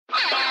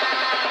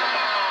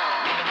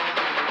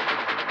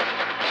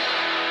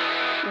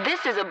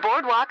This is a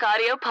Boardwalk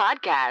Audio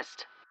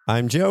podcast.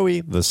 I'm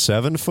Joey, the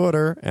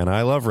 7-footer, and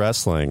I love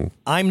wrestling.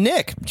 I'm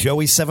Nick,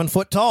 Joey 7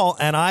 foot tall,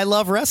 and I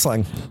love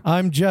wrestling.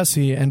 I'm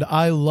Jesse, and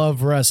I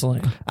love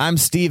wrestling. I'm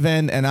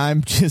Steven, and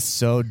I'm just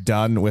so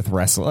done with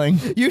wrestling.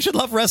 You Should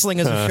Love Wrestling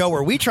is a show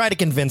where we try to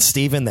convince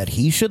Steven that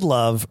he should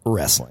love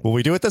wrestling. Will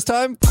we do it this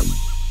time?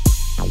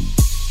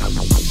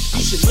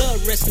 You should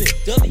love wrestling,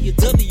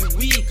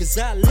 WWE, cause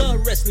I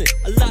love wrestling.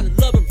 A lot of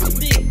loving from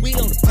me. We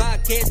on the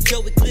podcast,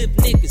 Joey, Cliff,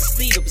 Nick, and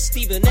Steven. But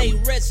Steven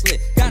ain't wrestling,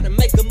 gotta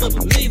make him a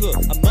believer.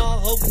 I'm all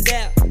Hogan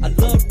out, I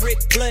love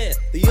Ric Flair,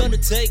 The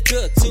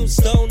Undertaker,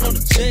 Tombstone on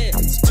the chair.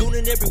 So tune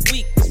in every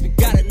week, cause we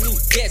got a new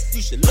guest.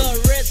 You should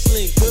love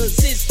wrestling, cause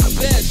it's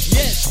the best,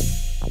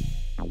 yes.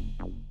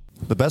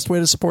 The best way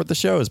to support the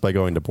show is by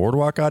going to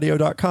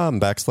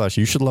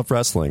boardwalkaudio.com/You Should Love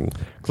Wrestling.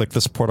 Click the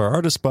Support Our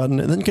Artist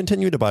button and then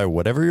continue to buy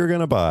whatever you're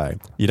going to buy.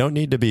 You don't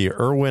need to be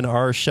Erwin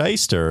R.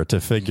 Shyster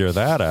to figure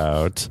that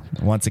out.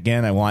 Once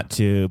again, I want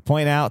to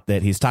point out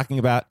that he's talking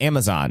about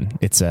Amazon.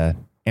 It's a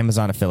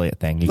Amazon affiliate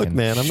thing. Look,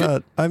 man,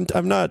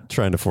 I'm not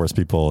trying to force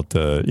people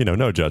to,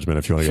 no judgment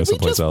if you want to go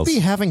someplace else. Should we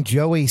just be having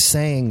Joey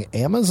saying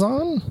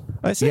Amazon?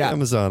 I say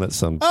Amazon at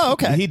some. Oh,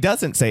 okay. He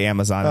doesn't say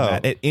Amazon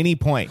at any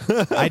point.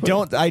 I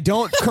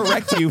don't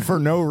correct you for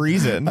no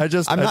reason. I'm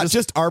not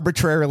just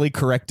arbitrarily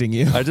correcting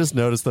you. I just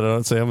noticed that I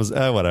don't say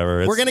Amazon.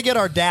 Whatever. We're gonna get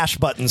our dash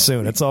button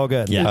soon. It's all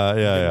good.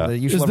 Yeah.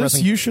 Is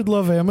this You Should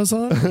Love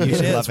Amazon? You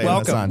should love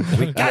welcome. Amazon.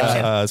 We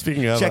gotcha.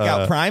 Speaking of, check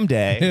out Prime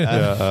Day.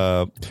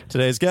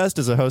 Today's guest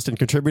is a host and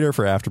contributor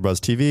for AfterBuzz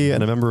TV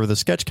and a member of the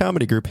sketch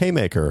comedy group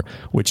Haymaker,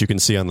 which you can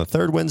see on the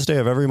third Wednesday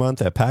of every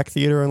month at Pack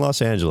Theater in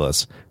Los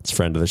Angeles. It's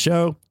friend of the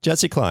show,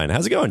 Jesse Klein.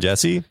 How's it going,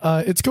 Jesse?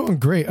 It's going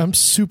great. I'm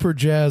super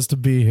jazzed to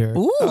be here.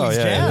 Ooh, he's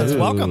jazzed.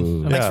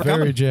 Welcome. Thanks for Very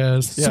coming.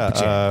 jazzed.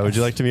 Yeah. Would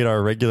you like to meet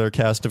our regular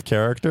cast of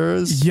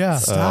characters? Yeah.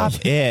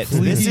 Stop it.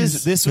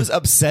 This was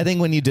upsetting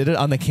when you did it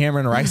on the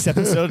Cameron Rice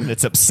episode, and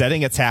it's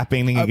upsetting it's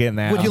happening again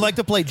now. Would you like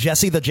to play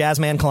Jesse the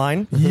Jazzman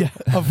Klein? Yeah,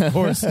 of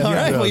course. All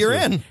right, well, you're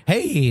in.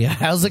 Hey,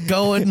 how's it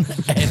going? And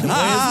where's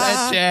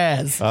that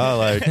jazz?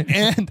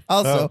 And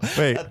also,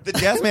 the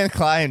Jazzman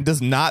Klein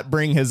does not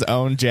bring his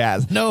own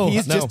jazz. No,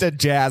 he's just a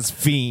jazz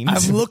fiend.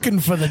 I'm looking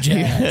for the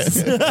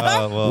jazz.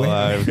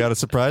 I've got a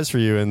surprise for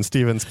you in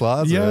Steven's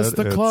closet. Yes,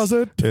 the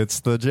closet.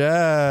 It's the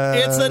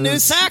jazz. It's the new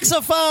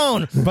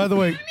saxophone. By the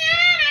way,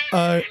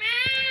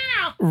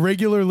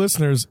 regular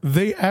listeners,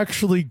 they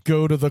actually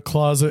go to the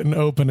closet and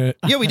open it.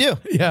 Yeah, we do.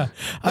 Yeah.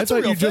 That's I a thought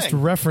real you just thing.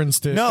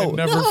 referenced it No, and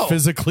never no.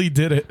 physically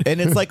did it.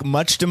 And it's like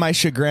much to my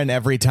chagrin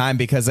every time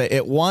because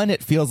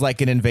it feels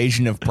like an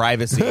invasion of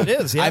privacy. It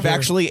is, yeah. I've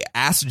actually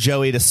asked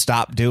Joey to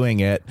stop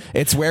doing it.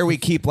 It's where we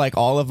keep like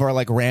all of our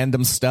like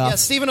random stuff. Yeah,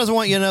 Steven doesn't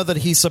want you to know that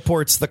he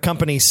supports the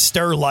company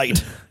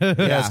Sterlite.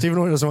 Yeah,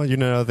 Steven doesn't want you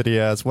to know that he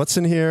has what's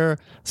in here?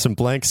 Some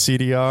blank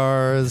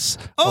CDRs.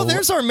 Oh,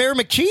 there's our Mayor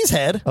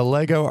McCheesehead. A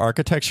Lego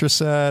architecture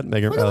set,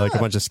 like a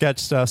bunch of sketch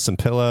stuff, some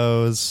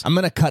pillows. I'm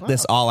going to cut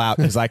this all out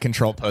because I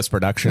control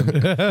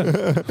post-production.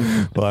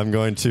 Well, I'm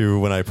going to,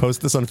 when I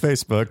post this on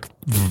Facebook,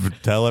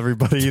 tell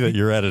everybody that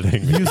you're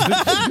editing.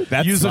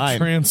 Use a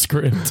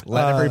transcript.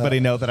 Let everybody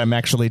know that I'm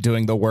actually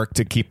doing the work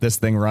to keep this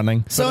thing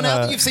running. So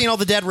now that you've seen all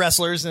the dead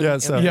wrestlers.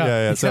 And,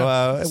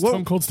 So,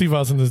 Stone Cold Steve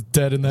Austin is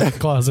dead in that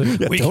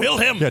closet. we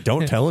killed him. Yeah,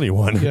 don't tell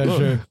anyone. Yeah,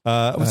 sure.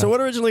 So what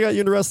originally got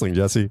you into wrestling,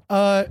 Jesse?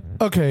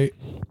 Okay,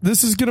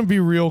 this is going to be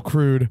real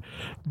crude,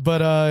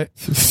 but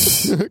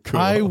Cool.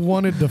 I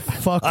wanted to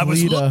fuck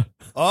Lita.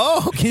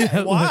 Oh,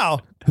 okay.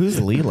 Wow.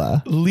 Who's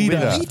Leela?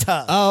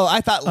 Lita. Oh,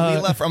 I thought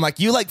Leela from like,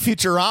 you like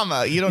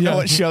Futurama. You don't know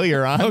what show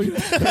you're on. I'm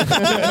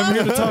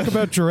here to talk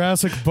about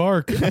Jurassic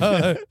Park.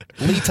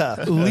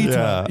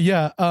 Lita.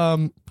 Yeah.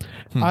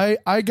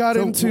 I got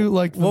into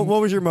like what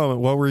was your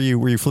moment? What were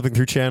you flipping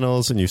through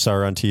channels and you saw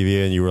her on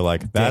TV and you were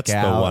like, that's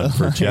the one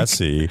for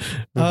Jesse?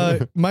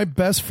 My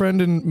best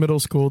friend in middle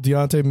school,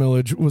 Deontay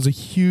Millage, was a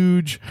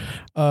huge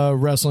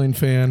wrestling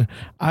fan.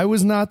 I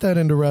was not that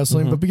into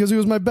wrestling, but because he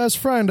was my best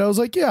friend, I was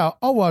like, yeah,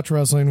 I'll watch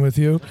wrestling with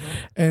you.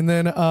 And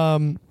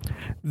then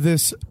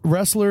this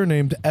wrestler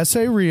named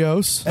S.A.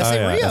 Rios.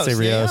 S.A.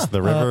 Rios,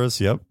 the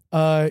Rivers, yep.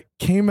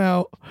 Came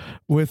out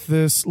with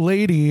this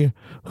lady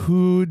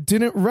who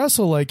didn't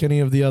wrestle like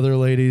any of the other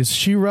ladies.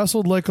 She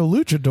wrestled like a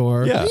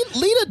luchador. Yeah.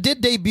 Lita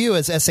did debut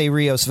as S.A.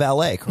 Rios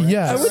valet, correct?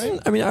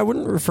 Yes. I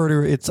wouldn't refer to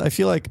her. I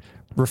feel like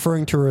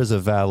referring to her as a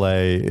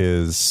valet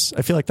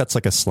I feel like that's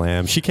like a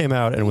slam. She came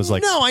out and was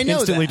like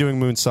instantly doing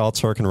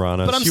moonsaults, Hurricane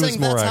Rana. But I'm saying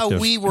that's how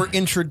we were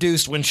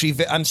introduced when she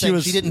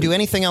didn't do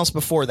anything else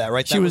before that,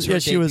 right?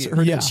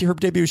 Her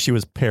debut, she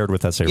was paired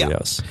with S.A.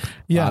 Rios.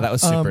 Yeah. Wow, that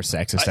was super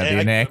sexist of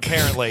you, Nick.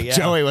 Apparently, yeah.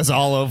 Joey was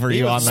all over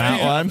you on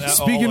that one.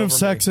 Speaking of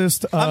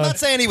sexist, I'm not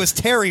saying he was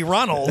Terry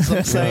Runnels.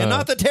 I'm saying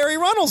not that Terry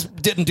Runnels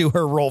didn't do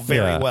her role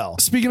very well.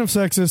 Speaking of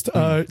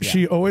sexist,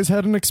 she always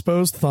had an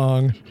exposed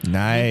thong.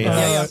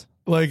 Nice.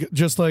 like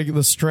just like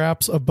the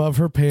straps above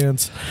her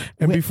pants,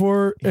 and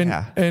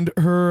and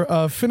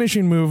her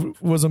finishing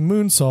move was a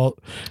moonsault,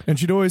 and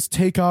she'd always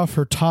take off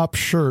her top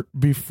shirt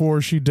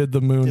before she did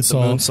the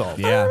moonsault.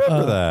 Yeah, I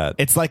remember that.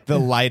 It's like the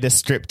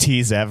lightest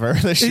striptease ever,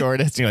 the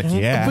shortest. You're like,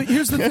 yeah. But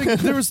here's the thing: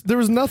 there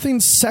was nothing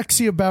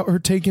sexy about her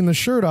taking the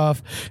shirt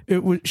off.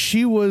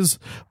 She was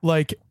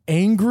like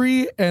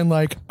angry and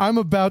like, I'm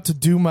about to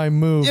do my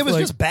move. It was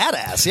like, just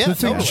badass. Yeah,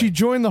 totally. She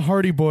joined the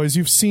Hardy Boys.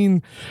 You've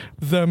seen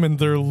them in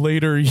their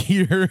later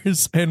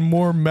years and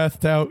more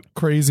methed out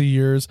crazy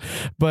years,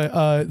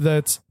 but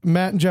that's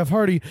Matt and Jeff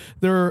Hardy.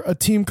 They're a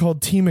team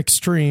called Team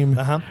Extreme.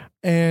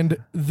 And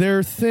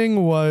their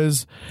thing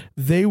was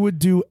they would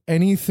do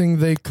anything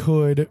they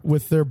could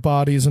with their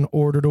bodies in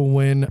order to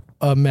win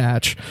a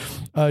match.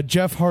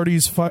 Jeff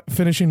Hardy's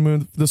finishing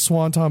move, the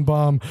Swanton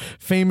Bomb,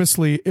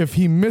 famously, if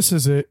he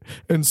misses it,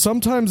 and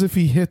sometimes if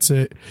he hits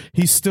it,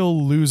 he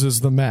still loses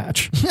the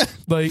match.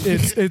 Like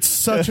it's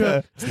such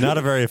a it's not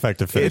a very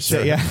effective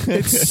finisher.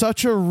 It's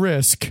such a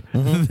risk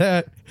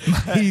that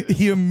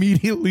he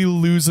immediately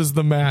loses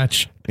the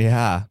match.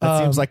 Yeah,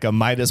 that seems like a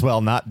might as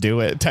well not do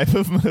it type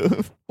of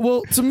move.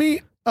 Well, to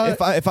me,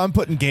 if I'm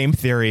putting game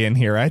theory in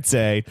here, I'd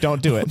say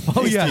don't do it.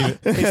 Oh yeah,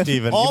 hey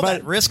Steven, all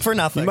that risk for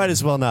nothing. You might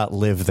as well not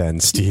live then,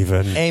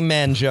 Steven.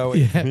 Amen,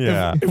 Joey.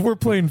 Yeah. If we're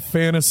playing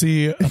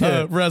fantasy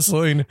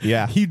wrestling,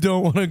 you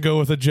don't want to go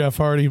with a Jeff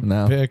Hardy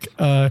pick.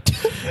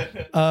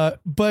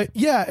 But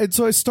yeah, and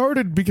so I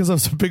started because I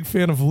was a big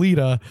fan of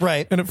Lita.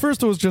 Right. And at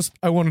first it was just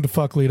I wanted to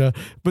fuck Lita,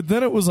 but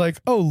then it was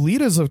like, oh,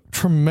 Lita's a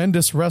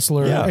tremendous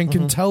wrestler and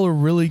can tell a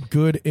really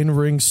good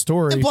in-ring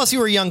story. And plus, you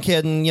were a young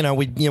kid, and you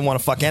didn't want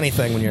to fuck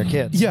anything when you were a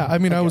kid. Yeah, I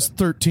mean, I was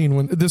 13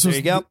 when this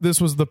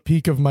was the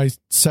peak of my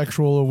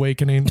sexual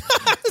awakening.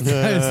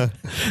 Guys,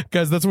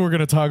 that's what we're going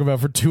to talk about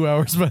for 2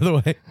 hours, by the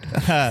way.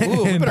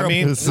 I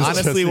mean,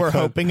 honestly, we're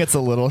hoping it's a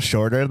little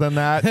shorter than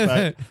that.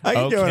 But I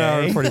can go an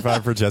hour and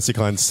 45 for Jesse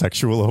Klein's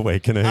sexual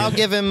awakening. I'll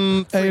give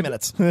him 3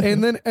 minutes.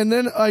 And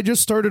then I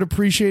just started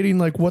appreciating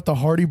like what the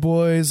Hardy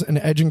Boys and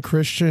Edge and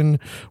Christian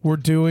were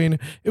doing.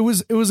 It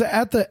was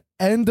at the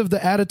end of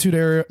the Attitude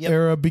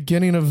era,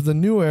 beginning of the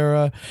new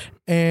era,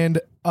 and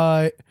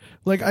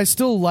like I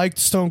still liked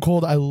Stone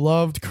Cold. I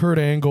loved Kurt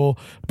Angle,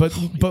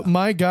 but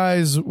my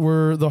guys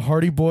were the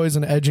Hardy Boys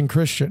and Edge and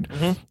Christian.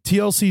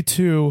 TLC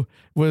 2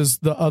 was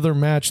the other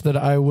match that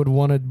I would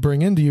want to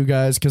bring into you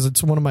guys because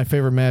it's one of my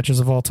favorite matches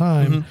of all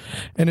time.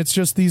 And it's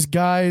just these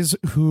guys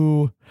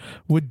who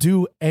would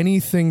do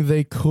anything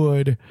they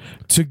could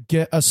to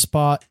get a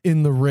spot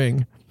in the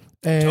ring.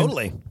 And,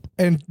 totally.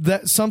 And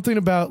that's something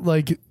about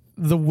like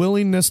the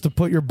willingness to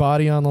put your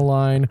body on the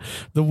line,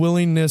 the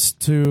willingness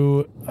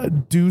to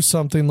do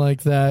something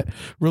like that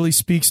really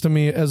speaks to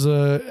me as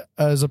a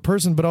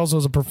person, but also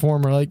as a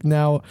performer. Like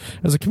now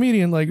as a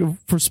comedian, like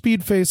for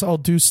Speedface, I'll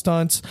do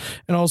stunts,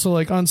 and also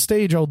like on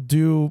stage, I'll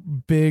do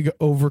big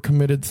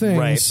overcommitted things.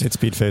 Right. It's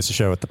Speedface, a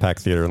show at the Pack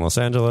Theater in Los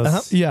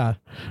Angeles. Yeah.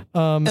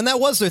 And that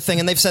was their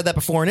thing, and they've said that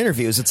before in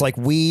interviews. It's like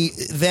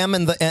them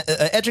and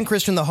the Edge and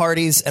Christian, the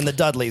Hardys, and the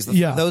Dudleys.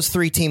 Those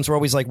three teams were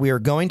always like, we are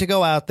going to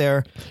go out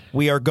there.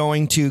 We are going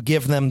to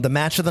give them the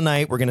match of the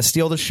night. We're going to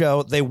steal the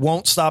show. They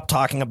won't stop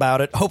talking about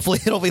it. Hopefully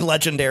it'll be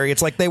legendary.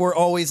 It's like they were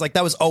always like,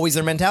 that was always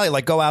their mentality.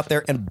 Like, go out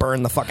there and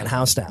burn the fucking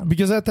house down.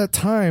 Because at that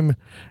time,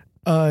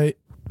 the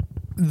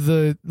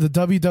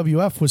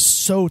WWF was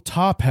so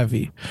top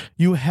heavy.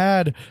 You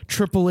had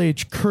Triple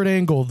H, Kurt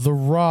Angle, The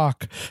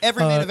Rock,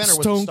 every main eventer was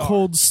a Stone star.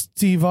 Cold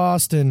Steve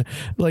Austin.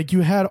 Like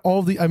you had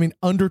all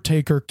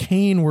Undertaker,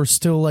 Kane were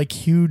still like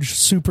huge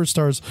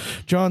superstars.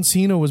 John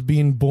Cena was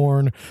being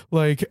born.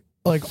 Like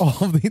all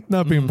of the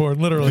not being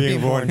born, literally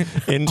being born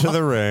into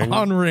the ring,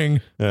 on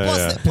ring.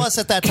 Plus,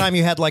 at that time,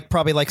 you had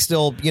probably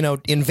still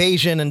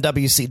Invasion and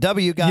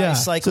WCW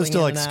guys cycling. So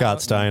still like Scott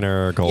out.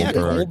 Steiner,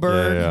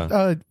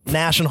 Goldberg,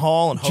 Nash and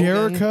Hall and Hogan.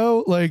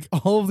 Jericho, like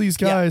all of these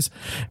guys,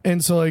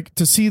 and so like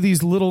to see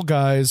these little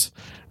guys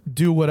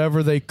do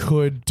whatever they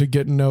could to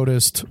get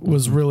noticed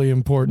was really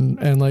important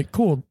and like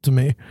cool to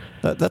me.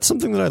 That's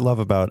something that I love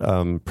about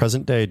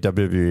present day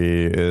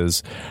WWE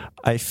is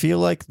I feel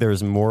like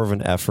there's more of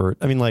an effort.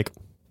 I mean, like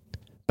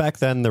back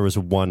then there was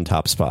one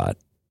top spot,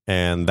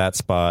 and that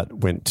spot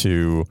went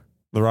to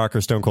The Rock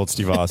or Stone Cold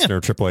Steve Austin or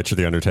Triple H or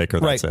The Undertaker.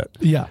 That's it.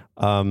 Yeah.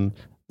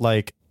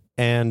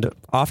 And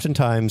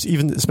oftentimes,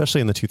 even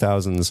especially in the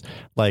 2000s,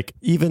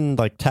 even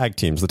tag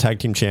teams, the tag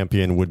team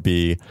champion would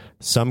be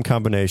some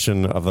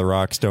combination of The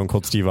Rock, Stone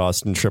Cold Steve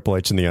Austin, Triple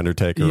H and The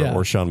Undertaker,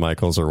 or Shawn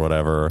Michaels or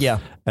whatever. Yeah.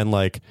 And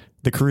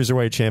the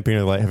cruiserweight champion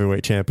or the light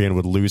heavyweight champion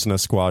would lose in a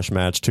squash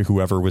match to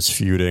whoever was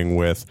feuding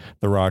with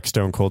The Rock,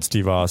 Stone Cold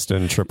Steve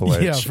Austin, Triple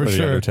H, or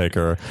The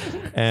Undertaker.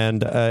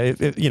 And,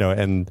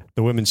 and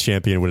the women's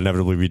champion would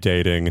inevitably be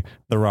dating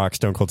The Rock,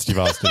 Stone Cold Steve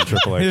Austin,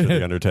 Triple H, or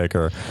The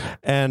Undertaker.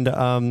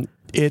 And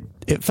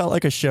it felt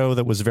like a show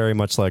that was very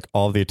much like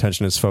all the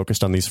attention is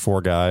focused on these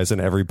four guys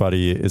and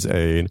everybody is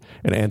an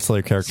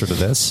ancillary character to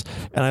this.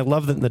 And I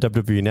love that in the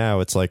WWE now,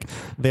 it's like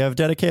they have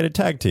dedicated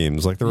tag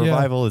teams. Like the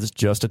Revival is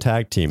just a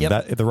tag team.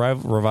 Yep. The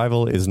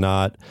Revival is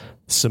not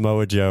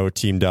Samoa Joe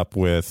teamed up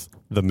with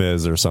The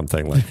Miz or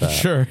something like that.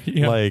 Sure.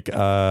 Yeah. Like,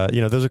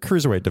 there's a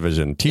cruiserweight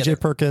division. TJ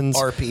Perkins.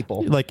 Are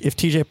people. Like, if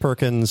TJ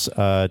Perkins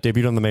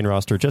debuted on the main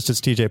roster just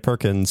as TJ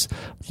Perkins,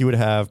 he would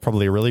have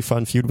probably a really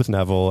fun feud with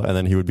Neville, and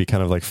then he would be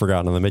kind of like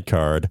forgotten on the mid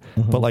card.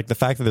 But like the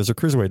fact that there's a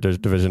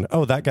cruiserweight division,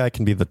 that guy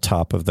can be the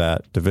top of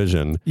that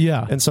division.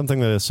 Yeah. And something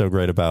that is so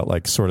great about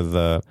like sort of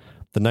the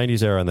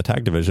 90s era and the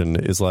tag division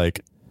is like,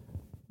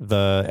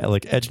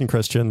 Edge and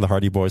Christian, the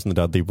Hardy Boys and the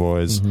Dudley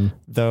Boys,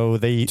 though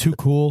they too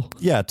cool.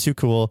 Yeah, too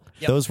cool.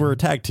 Yep. Those were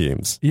tag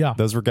teams. Yeah,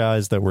 those were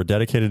guys that were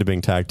dedicated to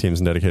being tag teams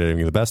and dedicated to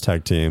being the best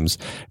tag teams.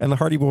 And the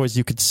Hardy Boys,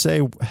 you could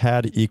say,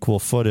 had equal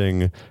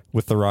footing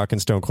with The Rock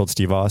and Stone Cold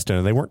Steve Austin,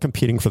 and they weren't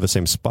competing for the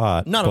same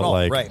spot. Not at all.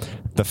 Like, right.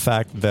 The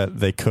fact that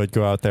they could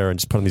go out there and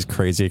just put on these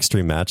crazy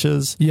extreme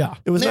matches. Yeah,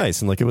 it was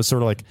nice, and like it was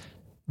sort of like.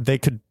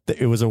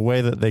 It was a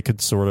way that they could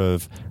sort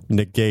of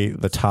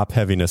negate the top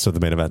heaviness of the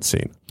main event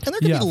scene. And there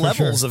could be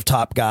levels of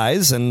top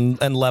guys and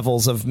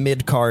levels of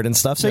mid card and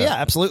stuff. So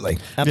absolutely.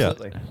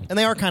 Absolutely. Yeah. And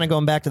they are kind of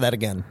going back to that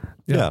again.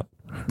 Yeah.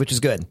 Which is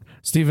good.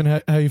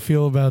 Steven, how you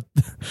feel about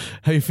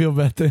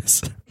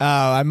this? Oh,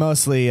 I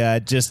mostly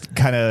just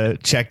kind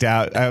of checked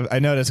out. I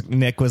noticed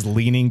Nick was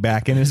leaning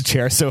back in his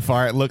chair so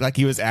far. It looked like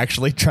he was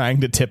actually trying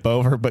to tip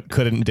over, but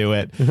couldn't do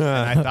it. And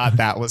I thought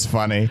that was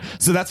funny.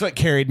 So that's what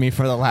carried me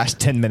for the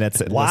last 10 minutes,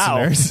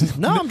 listeners.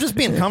 No, I'm just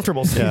being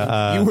comfortable.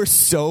 You were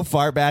so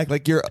far back,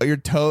 like your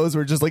toes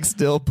were just like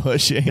still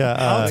pushing. Yeah,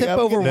 I'll tip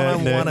over when I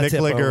want to tip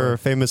over. Nick Ligger,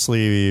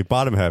 famously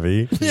bottom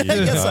heavy.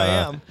 Yes, I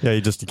am. Yeah,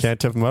 you can't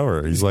tip him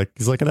over. He's like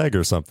an egg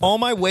or something. All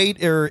my weight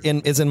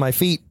is in my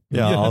feet.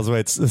 Yeah, all his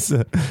weight's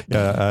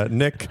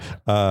Nick,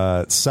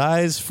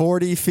 size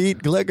 40 feet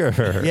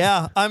Gligger.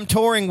 Yeah, I'm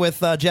touring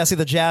with Jesse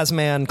the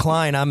Jazzman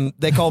Klein.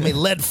 They call me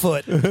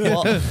Leadfoot.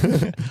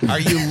 Well, are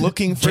you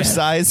looking for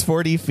size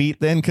 40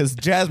 feet then? Because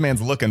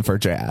Jazzman's looking for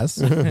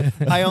jazz.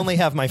 I only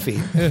have my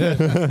feet,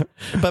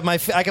 but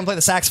I can play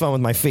the saxophone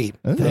with my feet.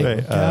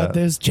 Thank God,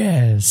 there's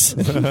jazz.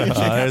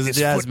 There's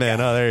Jazzman.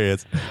 Oh, there he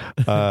is.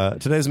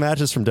 Today's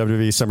match is from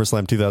WWE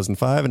SummerSlam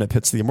 2005, and it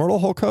pits the Immortal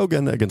Hulk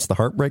Hogan against the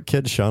Heartbreak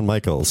Kid Shawn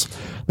Michaels.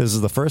 This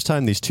is the first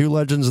time these two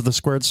legends of the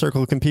Squared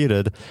Circle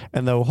competed,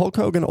 and though Hulk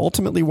Hogan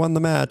ultimately won the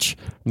match,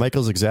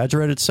 Michaels'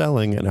 exaggerated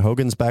selling and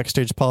Hogan's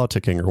backstage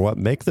politicking are what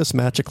make this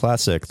match a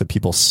classic that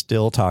people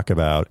still talk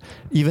about,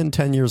 even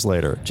 10 years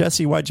later.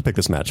 Jesse, why'd you pick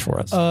this match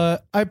for us?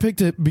 I picked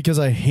it because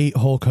I hate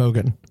Hulk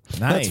Hogan.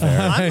 Nice.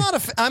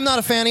 I'm not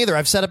a fan either.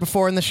 I've said it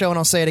before in the show, and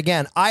I'll say it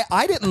again.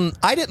 I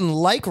didn't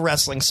like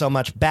wrestling so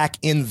much back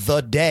in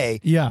the day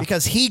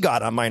because he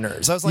got on my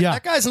nerves. I was like,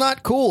 that guy's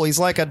not cool. He's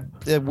like a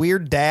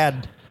weird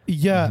dad.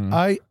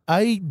 Yeah,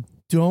 I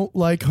don't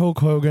like Hulk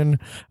Hogan.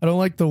 I don't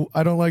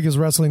like his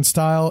wrestling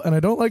style, and I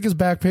don't like his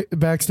backstage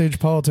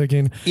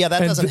politicking. Yeah, that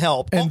doesn't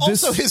help. And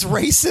also his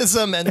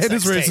racism and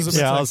his racism.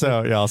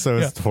 Yeah, also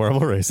his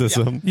horrible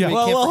racism. Yeah.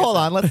 Well, hold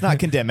on. Let's not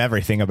condemn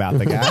everything about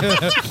the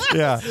guy.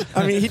 Yeah,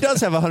 I mean, he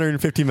does have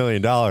 $150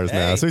 million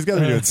now, so he's got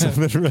to be doing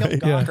something right.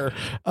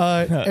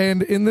 Yeah.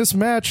 And in this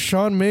match,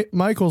 Shawn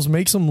Michaels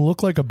makes him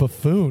look like a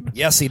buffoon.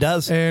 Yes, he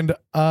does, and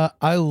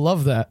I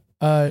love that.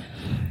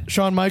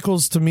 Shawn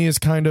Michaels to me is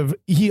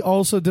he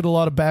also did a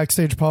lot of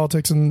backstage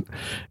politics in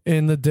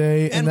the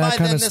day and that kind of stuff. And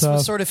by then this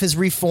was sort of his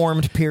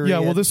reformed period. Yeah,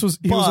 well, he was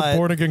a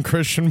born again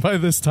Christian by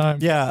this time.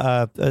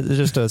 Yeah,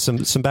 just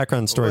some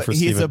background story for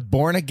Steven. He's a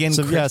born again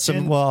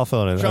Christian. Yeah, I'll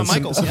fill it in. Shawn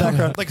Michaels,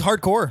 like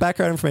hardcore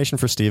background information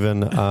for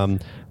Steven.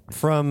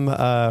 From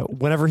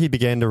whenever he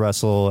began to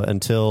wrestle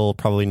until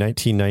probably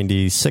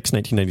 1996,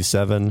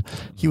 1997,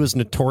 he was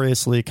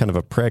notoriously kind of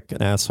a prick,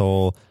 an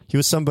asshole. He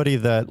was somebody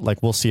that,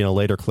 like we'll see in a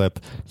later clip,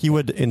 he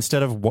would,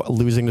 instead of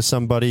losing to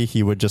somebody,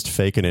 he would just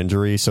fake an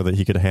injury so that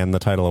he could hand the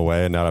title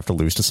away and not have to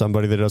lose to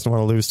somebody that he doesn't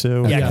want to lose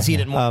to. Yeah, because he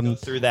didn't want to go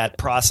through that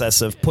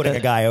process of putting a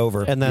guy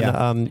over. And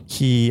then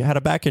he had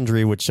a back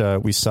injury, which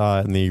we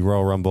saw in the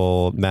Royal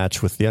Rumble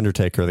match with The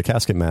Undertaker, the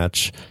casket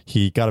match.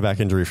 He got a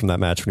back injury from that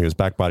match when he was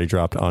back body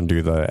dropped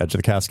onto the edge of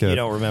the casket. You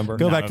don't remember?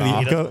 Go back to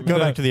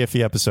the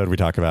Iffy episode. We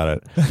talk about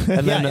it.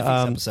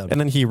 And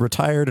then he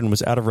retired and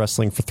was out of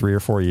wrestling for 3 or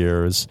 4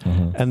 years.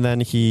 And then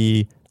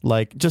he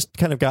just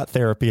kind of got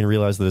therapy and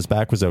realized that his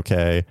back was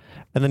okay.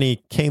 And then he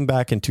came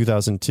back in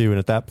 2002, and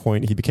at that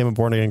point he became a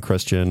born again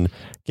Christian,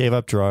 gave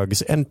up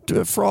drugs, and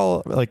for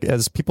all,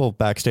 as people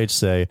backstage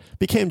say,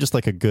 became just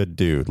like a good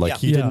dude.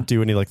 He didn't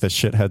do any the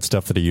shithead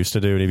stuff that he used to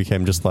do, and he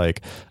became just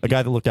like a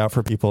guy that looked out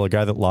for people, a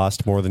guy that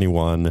lost more than he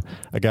won,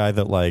 a guy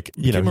that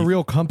became a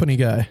real company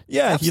guy.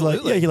 Yeah,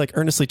 absolutely. He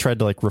earnestly tried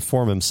to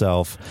reform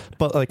himself.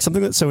 But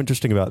something that's so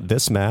interesting about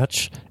this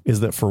match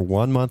is that for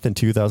 1 month in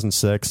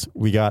 2006,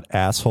 we got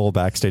asshole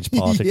backstage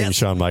politicking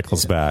Shawn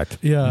Michaels back.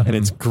 Yeah, and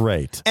it's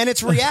great. And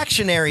it's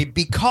reactionary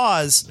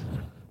because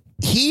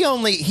he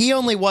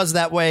only was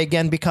that way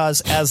again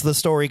because, as the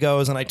story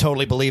goes, and I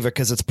totally believe it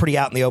because it's pretty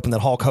out in the open that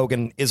Hulk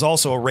Hogan is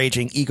also a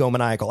raging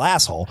egomaniacal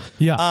asshole.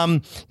 Yeah,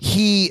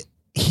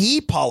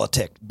 he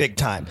politicked big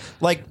time.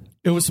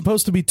 It was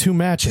supposed to be 2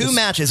 matches. 2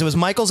 matches. It was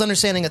Michael's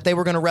understanding that they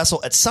were going to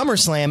wrestle at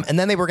SummerSlam, and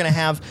then they were going to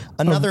have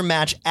another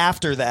match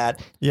after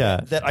that.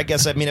 Yeah. That I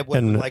guess, it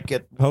wouldn't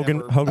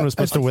Hogan was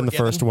supposed to win the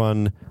first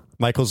one.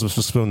 Michaels was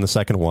supposed to win the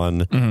second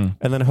one, and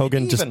then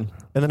Hogan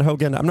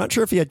I'm not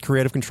sure if he had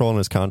creative control in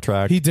his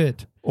contract. He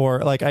did. Or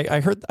like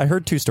I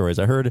heard two stories.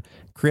 I heard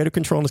creative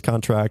control in his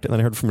contract, and then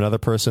I heard from another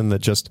person that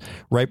just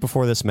right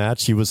before this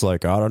match, he was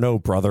like, I don't know,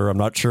 brother, I'm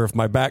not sure if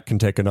my back can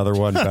take another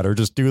one. Better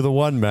just do the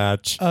one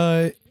match.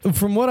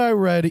 From what I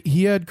read,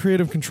 he had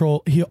creative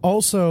control. He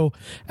also,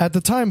 at the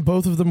time,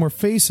 both of them were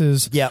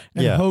faces. Yep.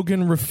 And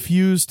Hogan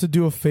refused to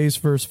do a face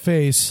versus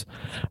face.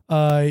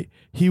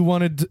 He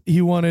wanted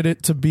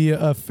it to be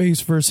a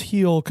face versus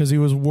heel because he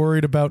was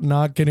worried about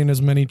not getting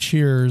as many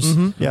cheers.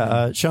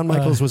 Shawn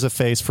Michaels was a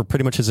face for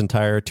pretty much his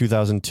entire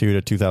 2002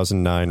 to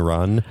 2009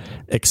 run,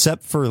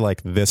 except for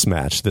like this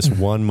match, this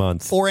 1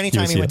 month, or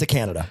anytime he went to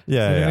Canada.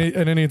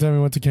 And anytime he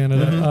went to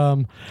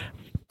Canada.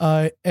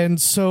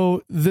 And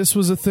so this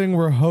was a thing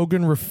where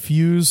Hogan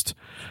refused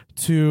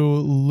to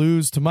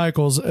lose to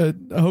Michaels.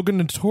 Hogan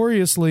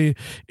notoriously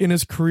in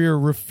his career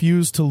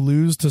refused to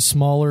lose to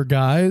smaller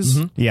guys.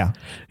 Yeah.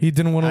 He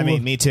didn't want to. I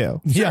mean, me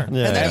too. Yeah. And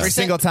then Every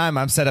single time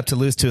I'm set up to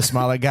lose to a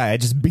smaller guy, I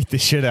just beat the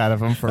shit out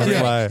of him for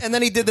And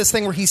then he did this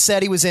thing where he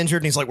said he was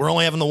injured, and he's like, we're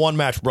only having the one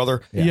match,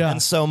 brother. Yeah.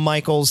 And so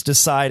Michaels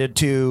decided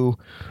to,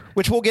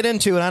 which we'll get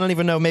into, and I don't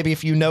even know maybe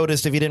if you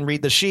noticed, if you didn't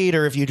read the sheet,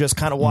 or if you just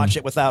kind of watch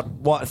it without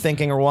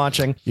thinking or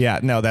watching. Yeah,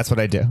 no, that's what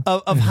I do.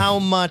 Of how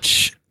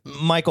much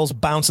Michaels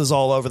bounces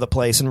all over the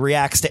place and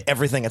reacts to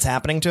everything that's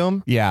happening to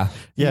him. Yeah.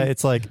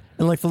 It's like,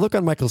 and like the look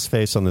on Michaels'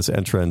 face on this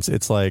entrance,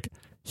 it's like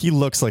he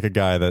looks like a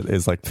guy that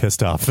is like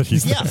pissed off that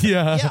he's not.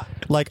 Yeah.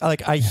 Like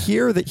I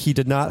hear that he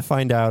did not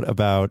find out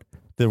about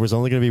there was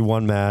only going to be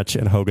one match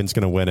and Hogan's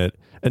going to win it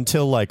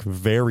until like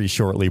very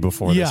shortly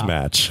before this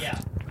match.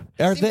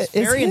 It's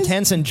very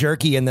intense and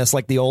jerky in this,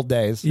 like the old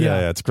days.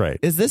 Yeah, it's great.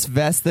 Is this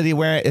vest that he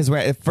wearing?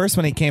 At first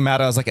when he came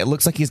out, I was like, it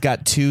looks like he's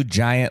got two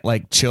giant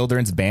like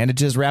children's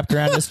bandages wrapped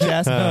around his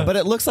chest, but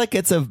it looks like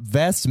it's a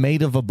vest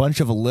made of a bunch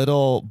of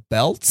little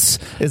belts.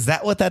 Is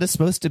that what that is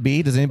supposed to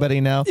be? Does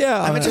anybody know?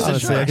 Yeah, I'm just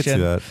honestly, I could see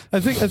that. I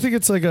think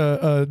it's like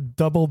a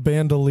double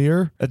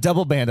bandolier. A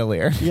double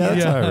bandolier. Yeah,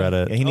 that's how I read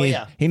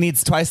it. He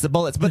needs twice the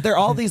bullets, but they're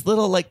all these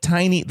little like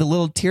tiny, the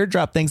little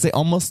teardrop things. They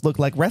almost look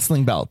like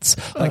wrestling belts.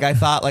 Like I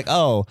thought, like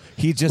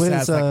he just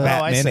has like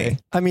that many.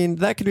 I mean,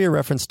 that could be a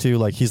reference to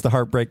like he's the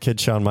Heartbreak Kid,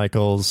 Shawn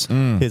Michaels.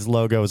 His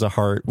logo is a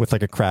heart with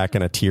like a crack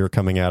and a tear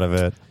coming out of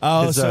it.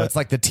 So it's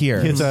like the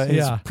tear. His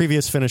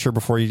previous finisher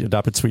before he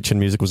adopted Sweet Chin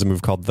Music was a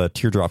move called the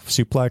Teardrop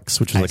Suplex,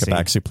 which is like a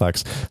back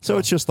suplex. So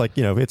it's just like,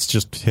 it's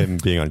just him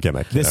being on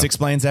gimmick. This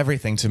explains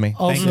everything to me.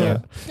 Also,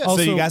 Thank you. So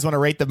you guys want to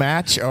rate the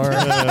match, or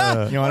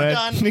you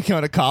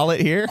want to call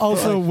it here?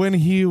 Also, when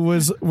he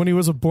was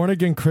a born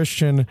again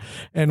Christian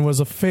and was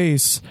a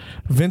face,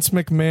 Vince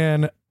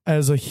McMahon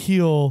as a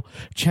heel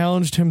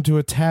challenged him to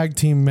a tag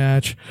team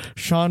match,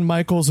 Shawn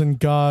Michaels and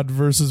God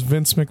versus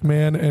Vince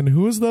McMahon, and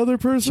who was the other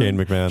person? Shane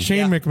McMahon.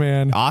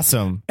 McMahon.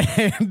 Awesome.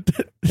 And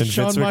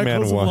Shawn Vince McMahon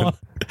Michaels won.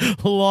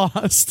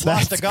 Lost.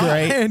 That's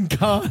great. And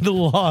God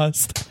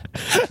lost.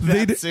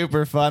 That's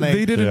super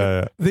funny. They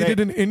did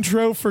an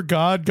intro for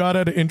God. God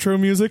had an intro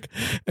music,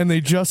 and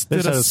they just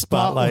did a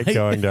spotlight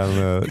going down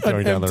the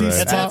empty ring.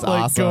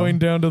 spotlight awesome. going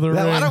down to the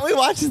ring. Why don't we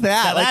watch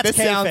that?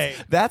 Now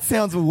Like, that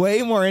sounds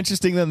way more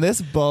interesting than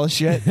this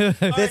bullshit.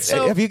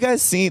 Have you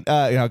guys seen? Go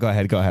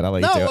ahead. I'll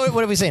let you do it.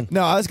 What have we seen?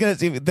 No, I was gonna.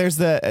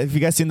 Have you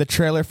guys seen the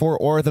trailer for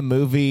or the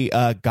movie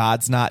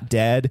God's Not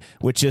Dead?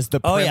 Which is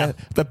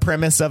the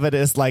premise of it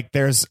is like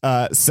there's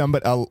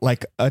somebody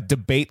like a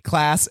debate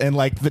class, and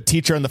like the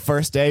teacher on the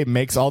first day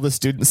makes all the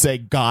students say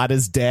God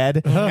is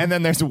dead, and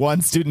then there's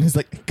one student who's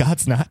like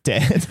God's not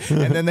dead,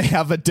 and then they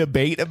have a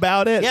debate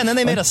about it. Yeah, and then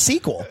they made a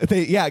sequel.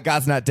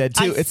 God's Not Dead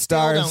too. It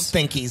stars. I don't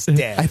think he's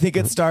dead. I think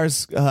it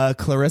stars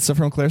Clarissa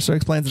from Clarissa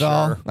Explains It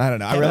All. I don't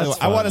know.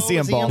 I want to see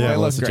them both. Yeah,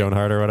 Melissa Joan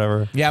Hart or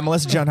whatever. Yeah,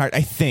 Melissa Joan Hart.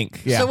 I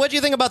think. Yeah. So what do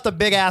you think about the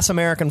big ass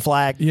American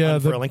flag? Yeah,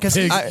 because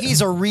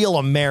he's a real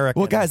American.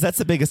 Well, guys, that's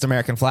the biggest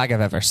American flag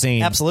I've ever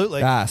seen.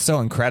 Absolutely. So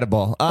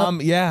incredible.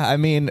 Yeah, I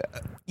mean,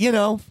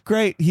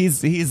 great.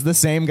 He's the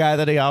same guy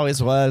that he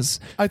always was.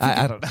 I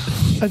don't know.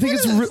 I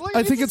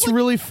think it's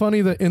really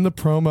funny that in the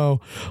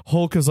promo,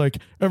 Hulk is like,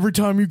 every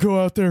time you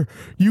go out there,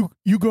 you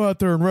go out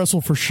there and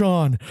wrestle for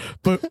Shawn,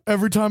 but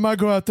every time I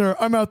go out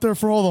there, I'm out there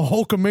for all the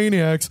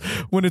Hulkamaniacs,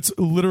 when it's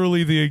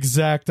literally the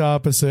exact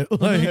opposite.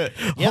 Like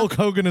Hulk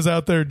Hogan is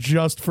out there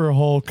just for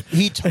Hulk.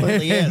 He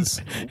totally is.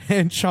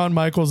 And Shawn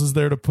Michaels is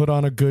there to put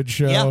on a good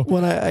show. Yeah.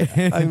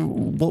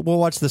 We'll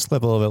watch this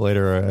clip a little bit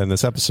later in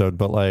this episode,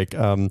 but like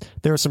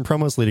there are some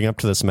promos leading up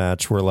to this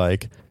match where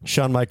like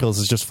Shawn Michaels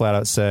is just flat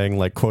out saying,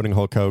 like, quoting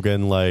Hulk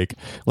Hogan, like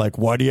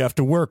why do you have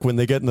to work when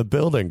they get in the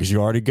building? Because you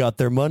already got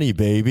their money,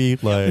 baby,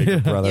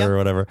 like brother or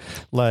whatever.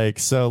 Like,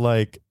 so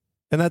like,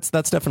 and that's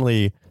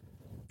definitely,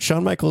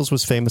 Shawn Michaels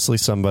was famously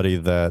somebody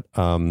that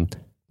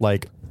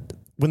like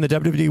when the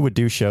WWE would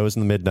do shows in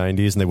the mid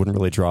 90s and they wouldn't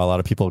really draw a lot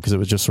of people because it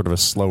was just sort of a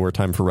slower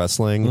time for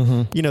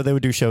wrestling. They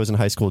would do shows in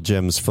high school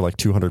gyms for like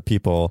 200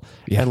 people,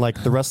 and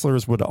like the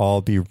wrestlers would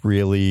all be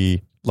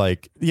really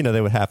like, you know,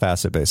 they would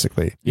half-ass it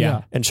basically.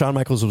 Yeah. And Shawn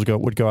Michaels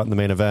would go out in the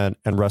main event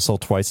and wrestle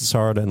twice as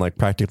hard and like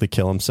practically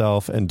kill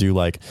himself and do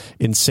like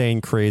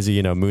insane, crazy,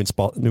 you know,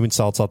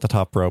 moonsaults off the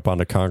top rope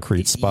onto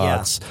concrete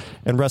spots.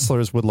 And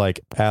wrestlers would like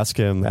ask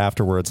him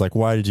afterwards, like,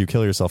 why did you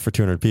kill yourself for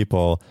 200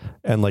 people?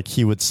 And like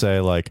he would say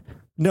like,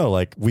 no,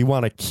 like we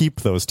want to keep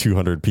those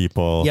 200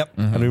 people. Yep.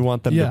 And we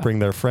want them to bring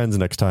their friends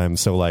next time.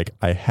 So like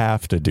I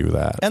have to do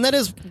that. And that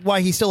is why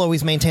he still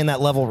always maintained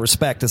that level of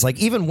respect. Is like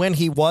even when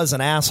he was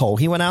an asshole,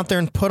 he went out there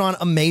and put on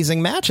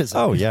amazing matches.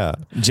 Oh yeah.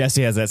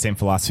 Jesse has that same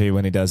philosophy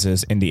when he does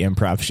his indie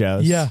improv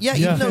shows. Yeah,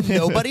 even though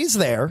nobody's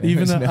there.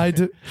 Even though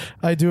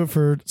I do it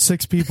for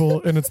 6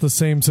 people, and it's the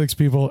same 6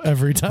 people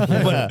every time.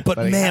 But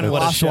man,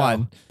 what a show!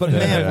 One. But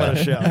man, what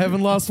a show! I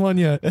haven't lost one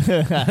yet.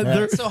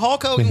 So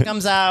Hulk Hogan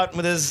comes out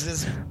with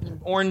his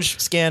orange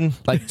skin.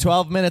 Like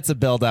 12 minutes of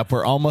build up.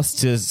 We're almost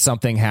to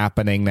something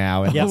happening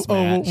now. In this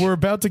match. We're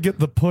about to get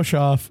the push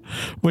off,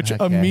 which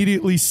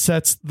immediately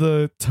sets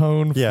the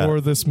tone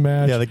for this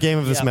match. Yeah, the game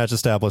of this match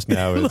established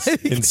now is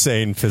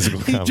insane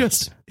physical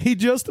combat. He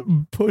just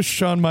pushed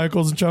Shawn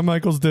Michaels, and Shawn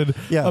Michaels did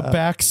a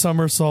back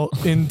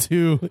somersault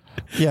into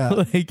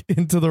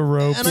into the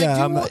ropes.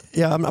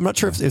 I'm not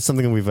sure if it's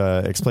something that we've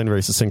explained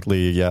very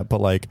succinctly yet, but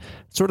like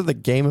sort of the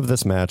game of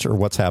this match or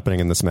what's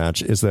happening in this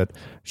match is that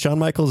Shawn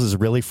Michaels is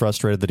really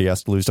frustrated that he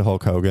has to lose to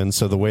Hulk Hogan.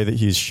 So the way that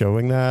he's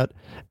showing that,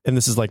 and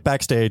this is like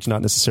backstage,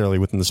 not necessarily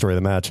within the story of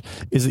the match,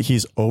 is that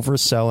he's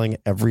overselling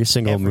every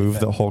single move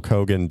that Hulk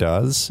Hogan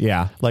does.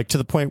 Yeah. Like to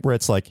the point where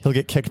it's like he'll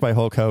get kicked by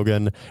Hulk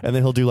Hogan and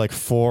then he'll do like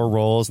 4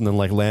 rolls and then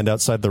like land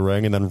outside the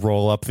ring and then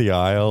roll up the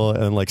aisle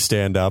and like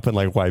stand up and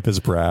like wipe his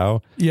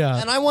brow. Yeah.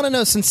 And I want to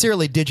know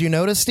sincerely, did you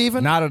notice,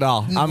 Steven? Not at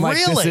all. I'm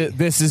Really? like,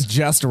 this is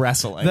just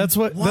wrestling. That's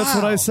what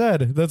I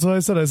said. I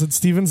said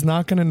Steven's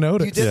not going to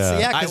notice. You did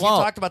because you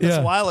talked about this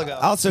a while ago.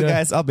 Also,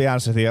 guys, I'll be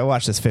honest with you. I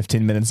watched this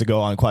 15 minutes ago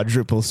on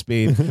quadruple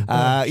speed.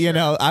 I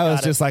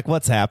was just like,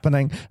 what's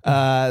happening?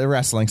 The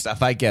wrestling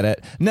stuff. I get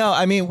it. No,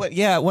 I mean,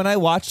 when I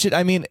watched it,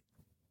 I mean,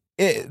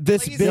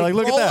 this Like, big, like,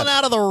 look at that.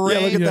 out of the ring.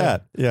 Yeah, look at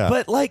that. Yeah.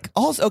 But like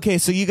also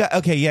so you got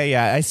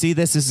I see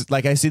this is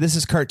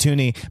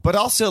cartoony, but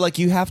also like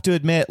you have to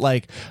admit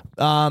like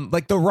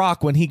The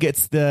Rock when he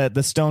gets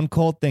the Stone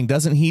Cold thing,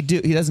 doesn't he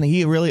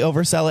really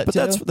oversell it? But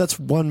too? that's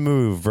one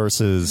move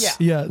versus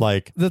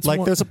like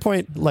there's a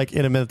point like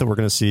in a minute that we're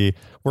going to see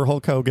where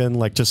Hulk Hogan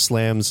like just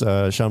slams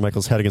Shawn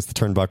Michaels' head against the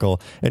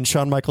turnbuckle and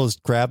Shawn Michaels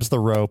grabs the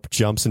rope,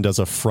 jumps and does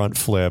a front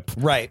flip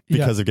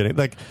because of getting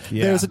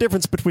there's a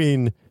difference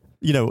between,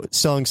 you know,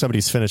 selling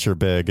somebody's finisher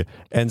big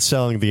and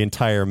selling the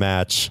entire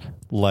match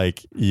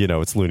like, you know,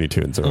 it's Looney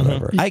Tunes or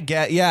whatever. I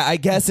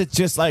guess it's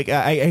just like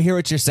I hear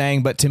what you're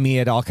saying, but to me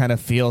it all kind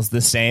of feels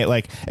the same.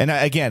 Like, and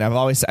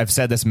I've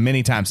said this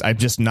many times. I'm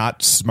just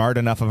not smart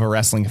enough of a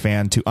wrestling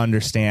fan to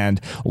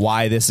understand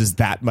why this is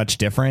that much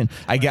different.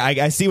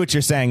 I see what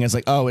you're saying. It's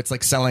like, oh, it's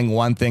like selling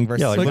one thing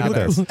versus like, look at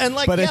another. this. And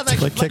like, But yeah,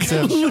 kicks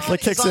him.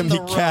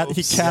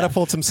 He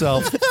catapults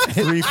himself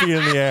 3 feet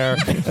in the air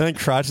and then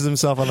crotches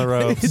himself on the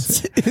ropes.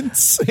 It's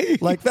insane.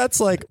 Like that's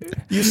like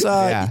you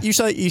saw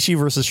Ishii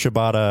versus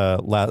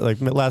Shibata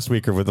last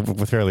week or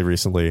with fairly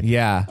recently.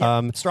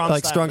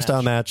 Strong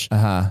style match.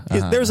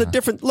 There's a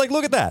different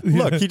look at that.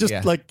 Look, he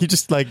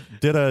just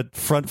did a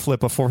front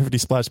flip, a 450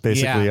 splash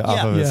basically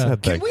off of his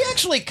head thing. Can we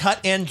actually cut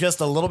in just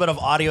a little bit of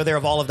audio there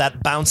of all of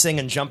that bouncing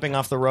and jumping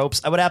off the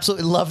ropes? I would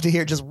absolutely love to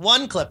hear just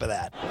one clip of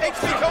that. HBK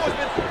has been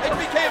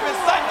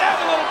signed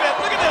down a little bit.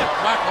 Look at this.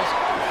 Michaels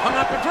hung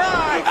up a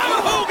drive.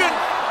 Hogan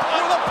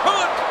with a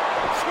punt.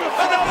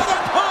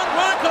 Another punt.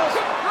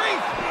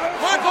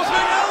 Michaels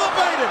being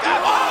elevated.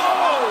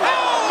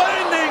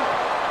 Landing,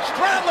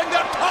 straddling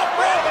that top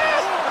rope.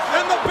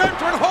 And the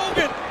veteran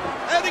Hogan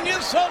adding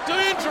insult to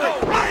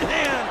injury. Right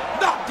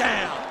hand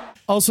knockdown.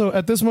 Also,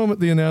 at this moment,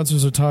 the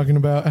announcers are talking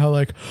about how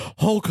like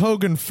Hulk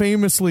Hogan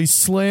famously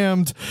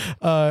slammed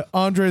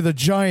Andre the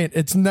Giant.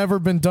 It's never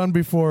been done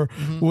before.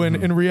 When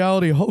in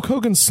reality, Hulk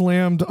Hogan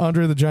slammed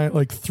Andre the Giant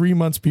like 3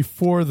 months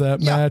before that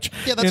match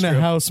in a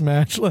house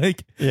match.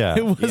 Like,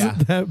 it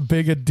wasn't that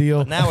big a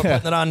deal. But now we're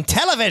putting it on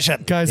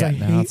television, guys. I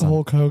hate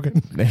Hulk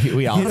Hogan.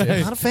 We all do.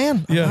 I'm not a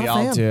fan. We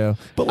all do.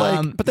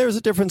 But but there's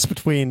a difference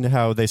between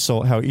how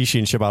Ishii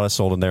and Shibata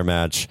sold in their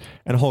match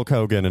and Hulk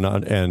Hogan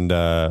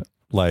and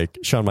like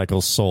Shawn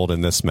Michaels sold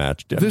in this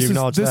match. This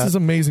is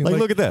amazing. Like,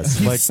 look at this.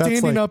 He's like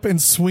standing up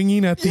and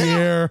swinging at the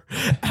air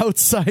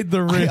outside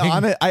the ring.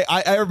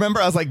 I remember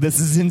I was like, this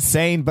is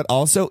insane, but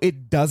also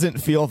it doesn't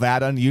feel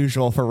that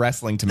unusual for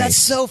wrestling to me. That's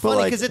so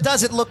funny because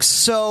it looks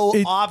so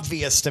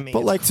obvious to me.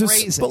 But like,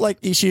 crazy.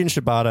 Ishii and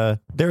Shibata,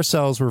 their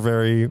sells were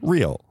very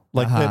real.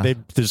 Like they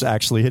just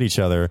actually hit each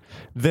other.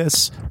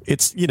 This,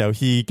 it's,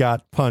 he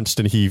got punched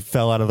and he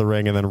fell out of the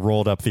ring and then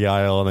rolled up the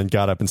aisle and then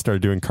got up and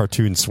started doing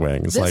cartoon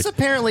swings. This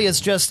apparently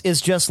is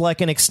just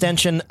like an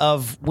extension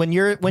of when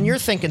you're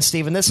thinking,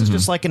 Steven, this is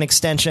just like an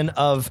extension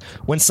of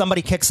when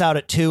somebody kicks out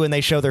at 2 and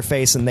they show their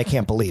face and they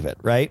can't believe it,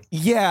 right?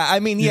 Yeah, I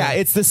mean,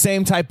 it's the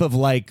same type of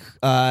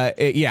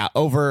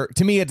over.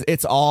 To me,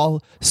 it's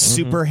all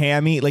super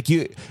hammy. Like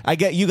you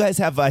guys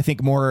have, I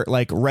think, more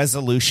like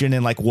resolution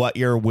and like what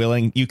you're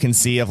willing. You can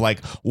see of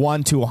like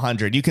 1 to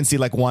 100. You can see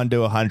like 1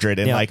 to 100,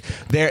 and like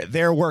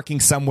they're working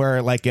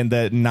somewhere like in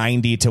the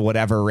 90 to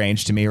whatever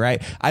range to me,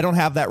 right? I don't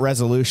have that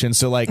resolution,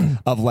 so like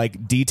of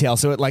like detail.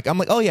 So I'm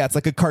like, oh yeah, it's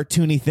like a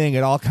cartoony thing.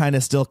 It all kind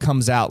of still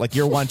comes out. Like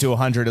your 1 to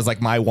 100 is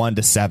like my 1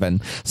 to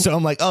 7. So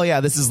I'm like, oh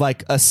yeah, this is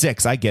like a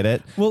 6. I get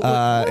it. Well,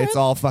 it's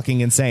all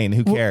fucking insane.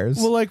 Who cares?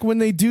 Well, like when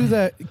they do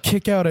that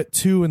kick out at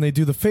 2 and they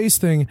do the face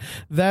thing,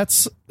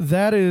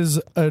 that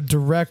is a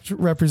direct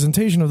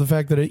representation of the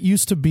fact that it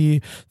used to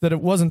be that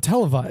it wasn't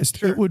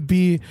televised. It would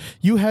be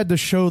you had to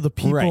show the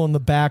people in the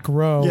back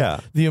row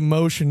the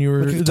emotion you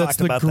were. That's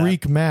the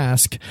Greek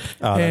mask.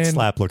 Oh, that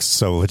slap looks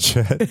so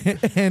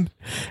legit. and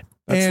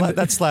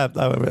that slap.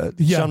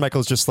 Shawn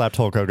Michaels just slapped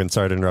Hulk Hogan.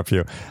 Sorry to interrupt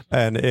you.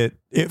 And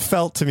it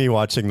felt to me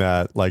watching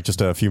that like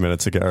just a few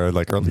minutes ago or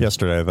like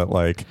yesterday that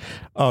like,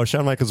 oh,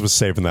 Shawn Michaels was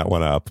saving that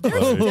one up.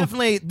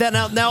 Definitely.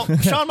 Now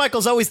Shawn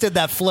Michaels always did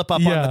that flip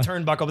up on the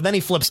turnbuckle, but then he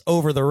flips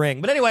over the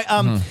ring. But anyway,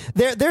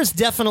 there's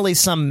definitely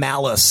some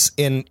malice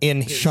in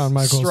his Shawn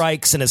Michaels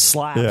strikes and his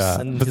slaps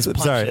and his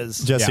punches.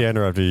 Sorry, Jesse, I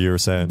interrupted you. You were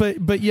saying,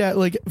 but yeah,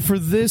 like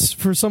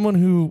for someone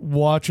who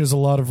watches a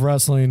lot of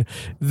wrestling,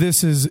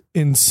 this is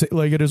insane.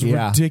 Like it is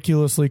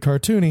ridiculously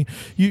cartoony.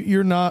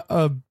 You're not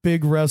a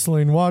big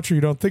wrestling watcher.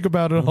 You don't think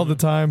about it all the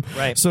time,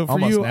 right? So for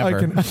almost you, never.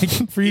 I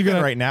can for you Even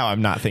guys, right now,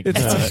 I'm not thinking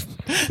about it.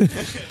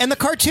 And the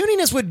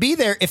cartooniness would be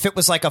there if it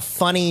was like a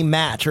funny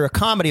match or a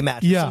comedy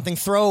match, or something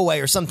throwaway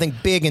or something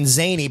big and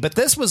zany. But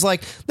this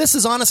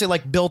is honestly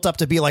like built up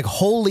to be like,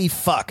 holy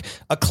fuck,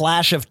 a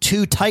clash of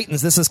 2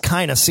 titans. This is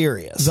kind of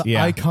serious. The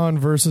Icon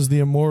versus the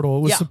Immortal.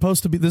 It was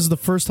supposed to be. This is the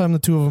first time the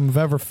two of them have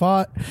ever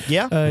fought.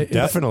 Yeah,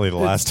 definitely the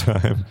last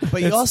time.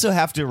 But you also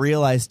have to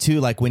realize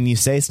too, like when you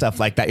say stuff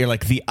like that, you're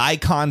like the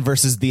Icon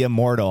versus the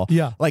Immortal.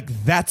 Yeah, like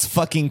that's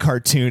fucking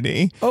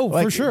cartoony. Oh,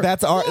 like, for sure.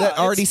 That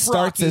already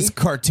starts as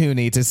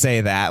cartoony to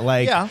say that.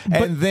 Like,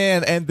 and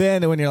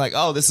then when you're like,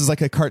 oh, this is like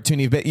a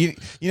cartoony bit. You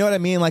know what I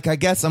mean? Like, I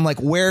guess I'm like,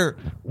 where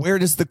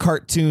does the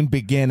cartoon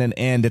begin and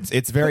end?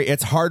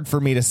 It's hard for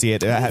me to see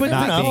it. Not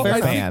being a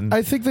fan.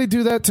 I think they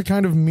do that to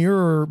kind of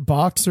mirror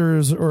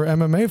boxers or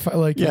MMA fight.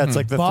 Like, it's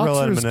like the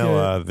Thrilla in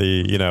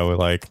Manila.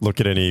 Like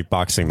look at any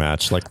boxing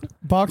match. Like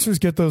boxers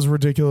get those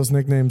ridiculous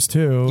nicknames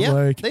too. Yeah,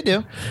 like they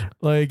do.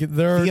 Like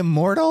they're the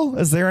Immortal.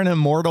 Is there an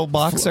immortal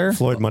boxer?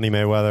 Floyd Money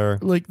Mayweather.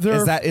 Like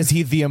is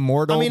he the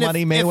immortal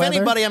Money Mayweather? If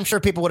anybody, I'm sure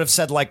people would have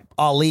said like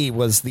Ali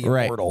was the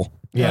immortal.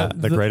 Yeah,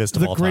 the greatest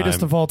of all time. The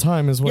greatest of all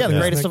time is what. Yeah, the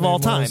greatest of all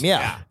time. Was.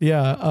 Yeah.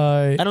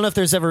 I don't know if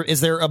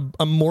is there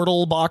a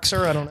mortal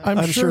boxer? I don't know.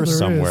 I'm sure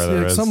somewhere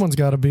there is. Someone's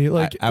got to be.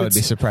 Like I would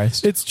be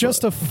surprised. It's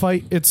just a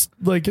fight. It's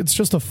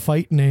just a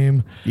fight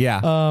name.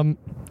 Yeah.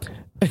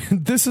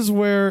 And this is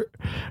where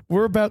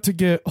we're about to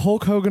get.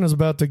 Hulk Hogan is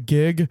about to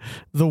gig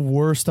the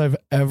worst I've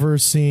ever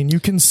seen.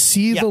 You can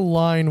see the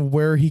line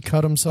where he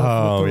cut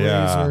himself with the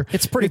razor.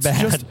 It's pretty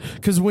bad.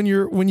 Because when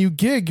you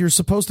gig, you're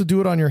supposed to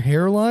do it on your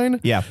hairline.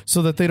 Yeah.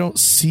 So that they don't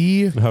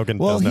see. Hogan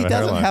he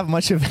doesn't have have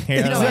much of a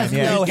hairline. He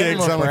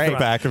gigs on like the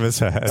back of his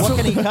head. What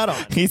can he cut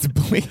on? He's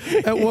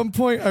bleeding. At one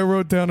point, I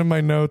wrote down in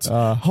my notes,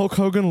 Hulk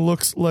Hogan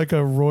looks like a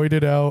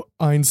roided out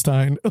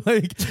Einstein,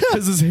 like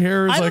because his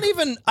hair is. I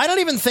don't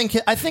even think.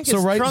 I think his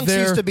right trunks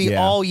there, used to be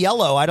all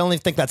yellow. I don't even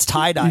think that's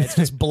tie dye. It's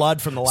just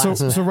blood from the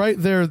last. So right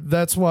there,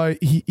 that's why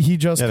he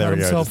just cut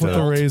himself with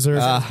the razor,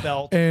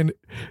 and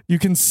you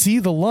can see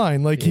the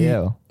line. Like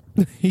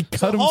he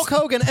cut Hulk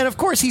Hogan, and of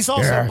course he's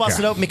also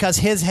busted open because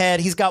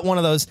he's got one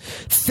of those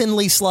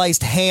thinly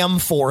sliced ham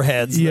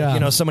foreheads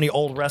that so many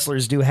old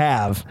wrestlers do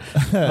have.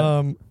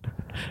 And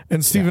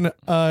Steven,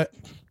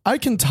 I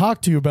can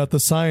talk to you about the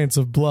science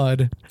of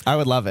blood. I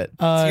would love it.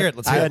 Let's hear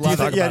it.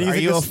 Are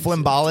you a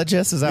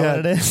phlebologist? Is that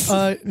what it is?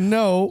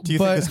 No. Do you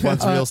think this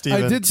blood's real,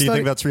 Steven? Do you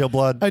think that's real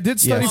blood? I did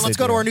study. Let's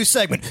go to our new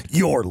segment.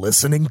 You're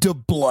listening to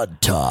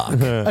Blood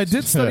Talk. I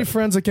did study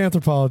forensic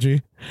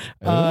anthropology.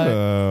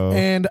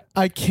 And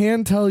I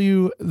can tell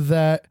you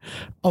that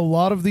a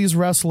lot of these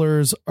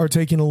wrestlers are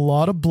taking a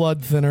lot of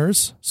blood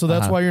thinners, so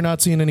that's why you're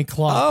not seeing any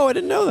clot. Oh, I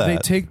didn't know that. They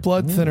take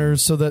blood thinners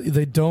so that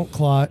they don't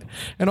clot,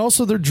 and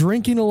also they're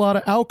drinking a lot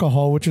of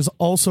alcohol, which is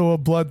also a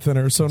blood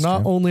thinner. So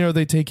not only are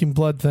they taking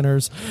blood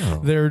thinners,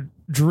 they're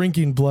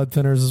drinking blood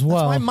thinners as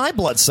well. That's why my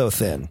blood's so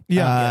thin.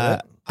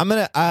 Yeah. I'm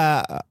gonna.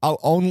 I'll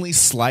only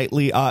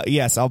slightly.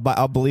 Yes, I'll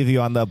believe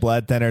you on the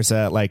blood thinners,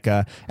 like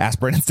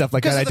aspirin and stuff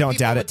like that. I don't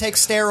doubt it. Take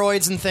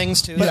steroids and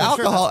things too. But Yeah,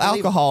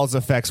 alcohol's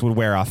effects would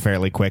wear off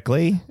fairly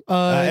quickly,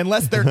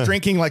 unless they're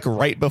drinking like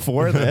right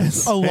before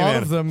this. A lot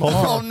of them.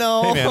 Oh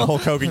no! Hey man,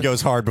 Hulk Hogan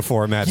goes hard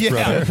before a match,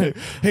 brother.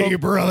 Hey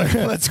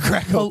brother, let's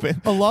crack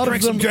open. A lot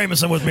Drink of them. some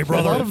Jameson with me,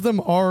 brother. A lot of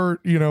them are,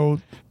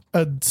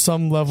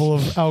 some level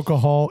of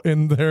alcohol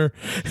in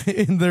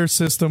their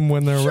system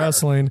when they're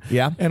wrestling.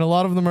 Yeah. And a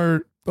lot of them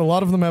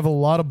have a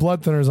lot of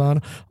blood thinners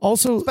on.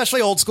 Also,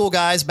 Especially old school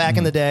guys back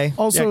in the day.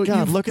 Also, Yeah,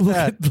 God, look at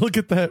that. Look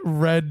at that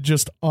red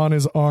just on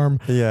his arm.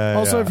 Yeah,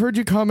 Also, yeah. I've heard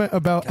you comment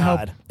about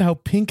how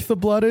pink the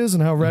blood is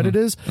and how red it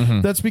is.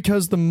 That's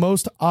because the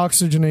most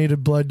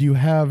oxygenated blood you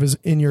have is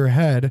in your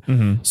head.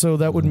 So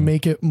that would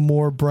make it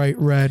more bright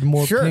red,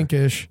 more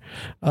pinkish,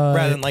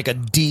 Rather than like a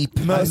deep.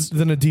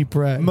 than a deep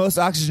red. Most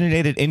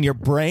oxygenated in your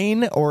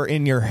brain or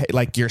in your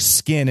your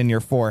skin and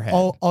your forehead.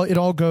 It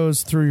all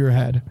goes through your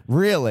head.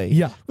 Really?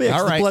 Yeah. Well, yeah,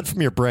 'cause All right. the blood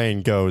from your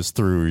brain goes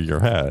through your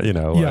head,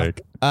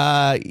 like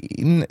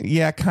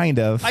Yeah, kind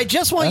of. I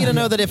just want you to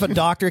know that if a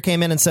doctor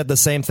came in and said the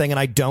same thing, and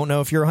I don't know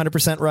if you're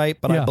 100% right,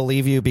 but I Yeah.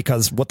 believe you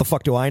because what the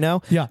fuck do I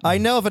know? Yeah. I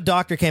know if a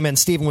doctor came in,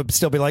 Steven would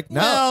still be like,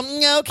 no,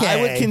 okay.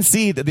 I would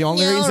concede that the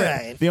only Yeah, reason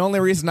alright. the only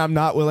reason I'm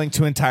not willing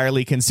to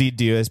entirely concede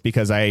to you is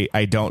because I'm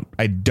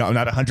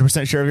not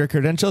 100% sure of your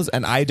credentials,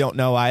 and I don't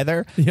know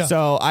either. Yeah.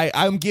 So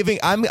I'm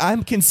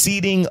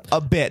conceding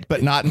a bit,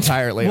 but not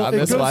entirely on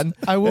this one.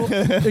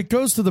 It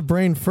goes to the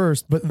brain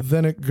first, but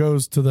then it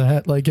goes to the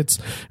head. Like it's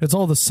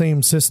all the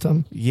same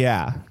system.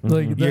 Yeah.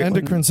 Like the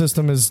endocrine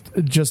system is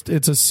just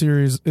it's a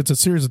series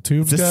of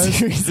tubes, It's a guys.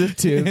 series of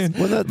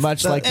tubes,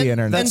 much like the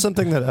internet. that's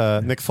something that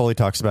Mick Foley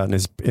talks about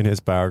in his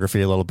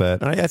biography a little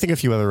bit, and I think a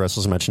few other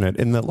wrestlers mention it.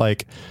 In that,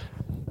 like,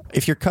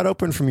 if you're cut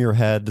open from your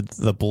head,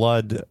 the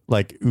blood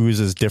like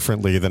oozes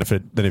differently than if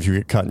you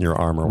get cut in your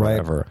arm or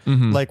whatever.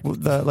 Like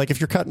if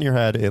you're cut in your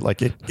head,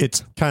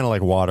 it's kind of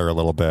like water a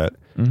little bit.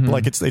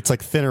 Like it's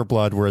like thinner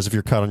blood, whereas if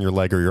you're cut on your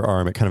leg or your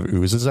arm, it kind of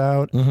oozes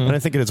out. And I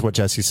think it is what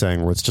Jesse's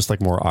saying, where it's just like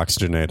more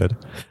oxygenated.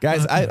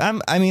 Guys,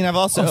 I've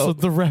also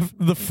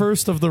the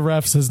first of the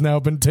refs has now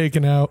been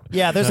taken out.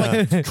 Yeah, there's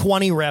like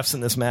 20 refs in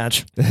this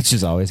match. that's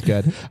just always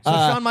good. So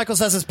Shawn Michaels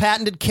has his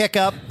patented kick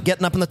up,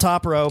 getting up in the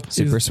top rope.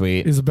 Super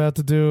sweet. He's about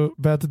to do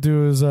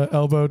his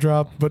elbow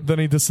drop, but then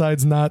he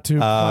decides not to.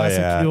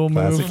 Classic heel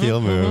move. Classic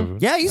heel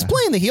move. Yeah, he's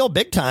playing the heel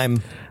big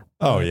time.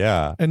 Oh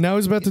yeah. And now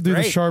he's about to do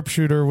the great.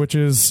 sharpshooter, which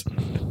is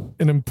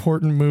an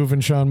important move in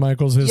Shawn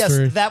Michaels'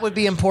 history. Yes, that would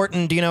be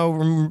important. Do you know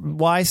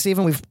why,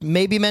 Stephen? We've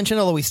maybe mentioned,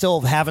 although we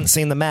still haven't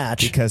seen the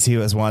match. Because he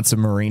was once a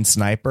Marine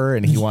sniper,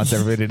 and he wants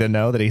everybody to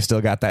know that he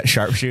still got that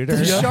sharpshooter.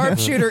 The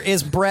sharpshooter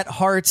is Bret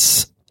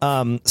Hart's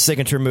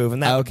signature move,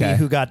 and that would be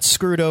who got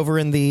screwed over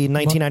in the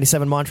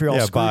 1997 Montreal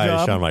Yeah, screw by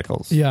job, Shawn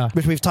Michaels. Yeah.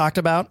 which we've talked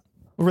about.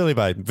 Really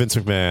by Vince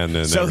McMahon.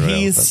 And So everyone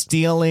he's else.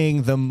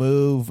 stealing the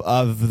move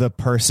of the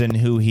person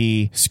who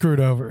he Screwed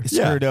over.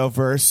 screwed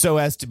over so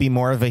as to be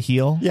more of a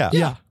heel. Yeah.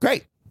 Yeah.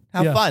 Great.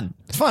 Have Yeah. fun.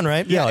 It's fun,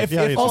 right? Yeah, like, If,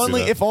 yeah, if he'd just do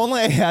only that. if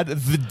only I had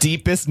the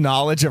deepest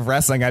knowledge of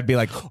wrestling, I'd be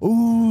like,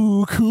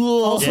 ooh,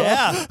 cool.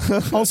 Yeah.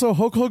 Also,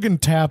 Hulk Hogan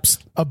taps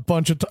a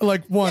bunch of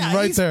right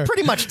he's there.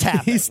 pretty much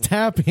tapping. He's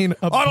tapping.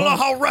 I don't know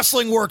how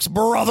wrestling works,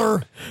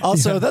 brother.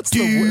 Also, that's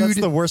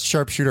the worst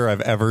sharpshooter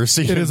I've ever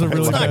seen. It is a in my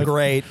really It's life. not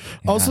great.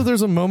 Also,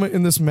 there's a moment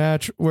in this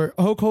match where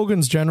Hulk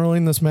Hogan's generally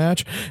in this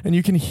match, and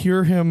you can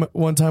hear him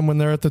one time when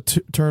they're at the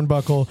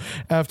turnbuckle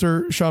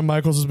after Shawn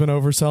Michaels has been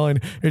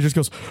overselling. He just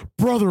goes,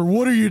 "Brother,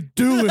 what are you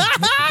doing?"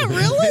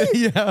 Really?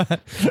 Yeah.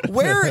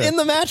 Where in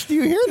the match do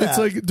you hear that? It's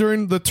like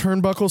during the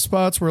turnbuckle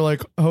spots where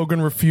like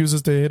Hogan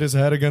refuses to hit his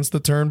head against the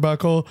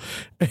turnbuckle.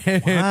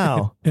 And,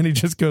 Wow. And he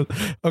just goes,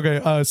 okay,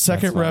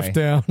 second That's ref funny.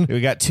 down. We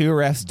got 2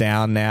 refs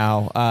down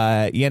now.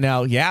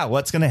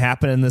 What's going to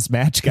happen in this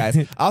match, guys?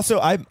 Also,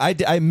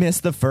 I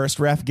missed the first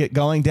ref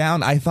going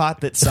down. I thought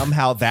that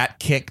somehow that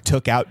kick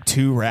took out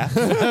 2 refs.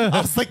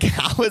 I was like,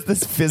 how is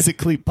this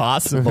physically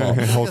possible?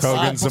 Hulk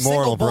Hogan's Single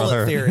immortal, bullet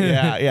brother. theory.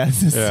 Yeah.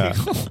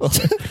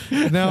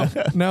 Now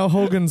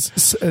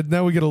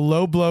now we get a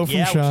low blow from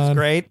Yeah, which is Shawn.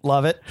 great.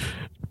 Love it.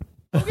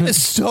 Hogan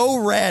is so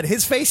red.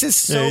 His face is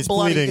so he's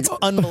bloody. bleeding It's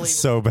unbelievable.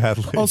 so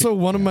badly. Also,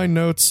 one of my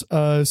notes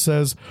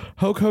says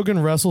Hulk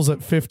Hogan wrestles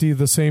at 50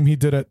 the same he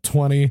did at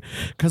 20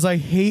 because I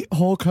hate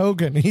Hulk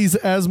Hogan. He's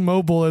as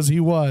mobile as he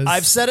was.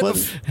 I've said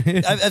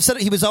it. I've said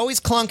it. He was always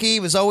clunky. He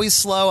was always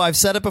slow. I've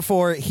said it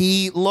before.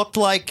 He looked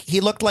like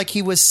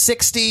he was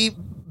 60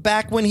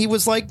 back when he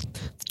was like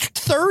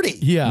 30.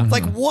 Yeah.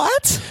 Like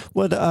what?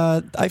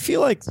 I feel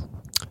like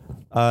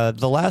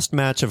the last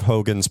match of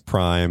Hogan's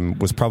prime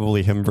was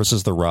probably him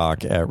versus The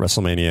Rock at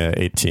WrestleMania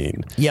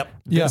 18. Yep.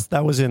 Yeah.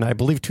 That was in, I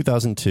believe,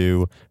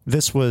 2002.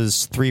 This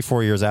was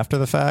 3-4 years after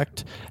the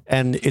fact.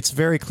 And it's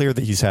very clear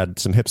that he's had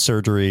some hip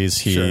surgeries.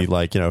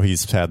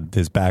 He's had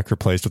his back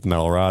replaced with a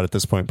metal rod at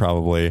this point,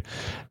 probably.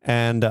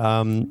 And,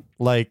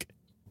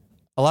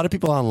 a lot of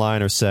people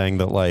online are saying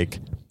that,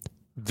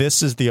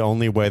 this is the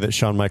only way that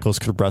Shawn Michaels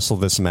could wrestle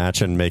this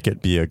match and make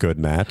it be a good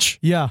match.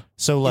 Yeah.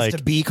 So,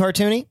 To be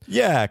cartoony.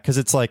 yeah, because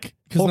it's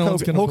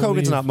Hulk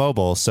Hogan's not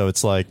mobile, so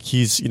it's like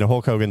he's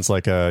Hulk Hogan's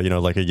like a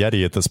like a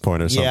Yeti at this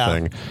point or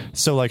something. Yeah.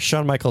 So like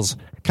Shawn Michaels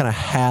kind of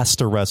has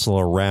to wrestle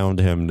around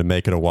him to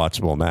make it a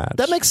watchable match.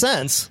 That makes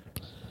sense.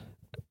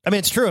 I mean,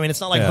 it's true. I mean,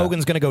 it's not like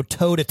Hogan's going to go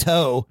toe to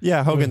toe.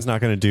 Yeah, Hogan's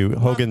not going to do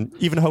Hogan.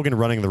 Even Hogan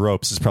running the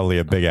ropes is probably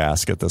a big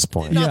ask at this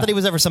point. Not that he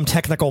was ever some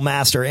technical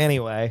master,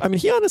 anyway. I mean,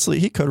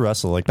 he could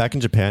wrestle. Like back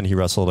in Japan, he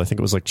wrestled. I think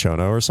it was like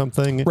Chono or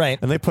something. Right.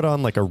 And they put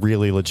on like a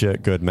really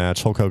legit good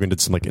match. Hulk Hogan did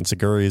some like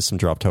enziguris, some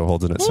drop toe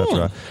holds, and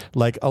etc.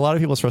 Like a lot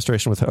of people's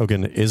frustration with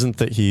Hogan isn't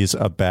that he's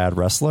a bad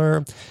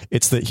wrestler;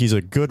 it's that he's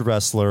a good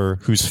wrestler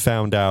who's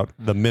found out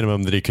the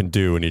minimum that he can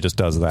do, and he just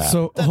does that.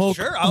 So Hulk,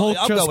 I'll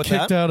just go with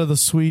kicked that. out of the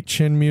sweet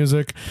chin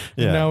music,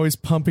 and now he's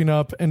pumping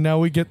up, and now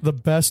we get the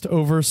best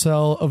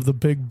oversell of the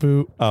big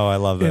boot. Oh, I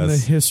love this in the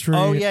history.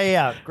 Oh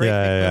yeah, great big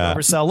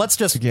oversell. Let's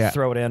just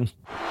throw it in.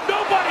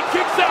 Nobody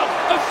kicks out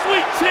of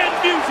sweet chin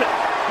music.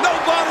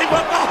 Nobody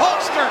but the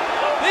Hulkster,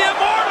 the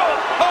immortal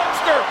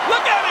Hulkster.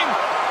 Look at him.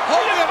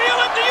 Do you feel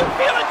it? Do you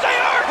feel it,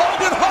 JR?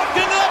 Hogan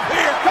hulking up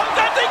here. Comes,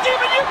 I think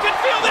even you can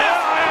feel this. Yeah,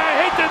 I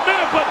hate to admit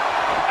it, but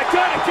I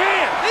kind of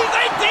can. These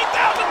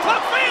 18,000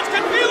 club fans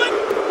can feel it.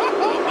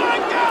 Oh my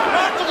God!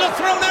 Michaels has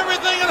thrown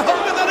everything at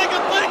Hogan that he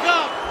could think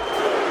of.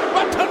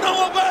 But to no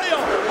avail.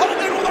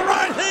 Hogan with the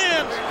right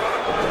hand.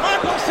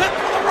 Michaels hit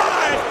for the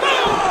right.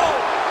 Oh!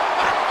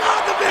 My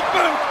God, the big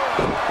boot.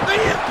 The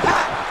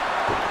impact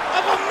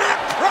of a Mack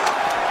truck.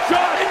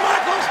 Shawn and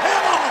Michaels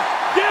head on.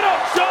 Get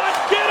up, Shawn.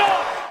 Get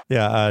up.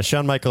 Yeah,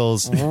 Shawn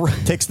Michaels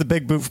takes the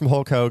big boot from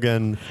Hulk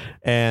Hogan,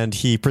 and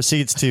he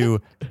proceeds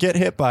to get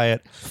hit by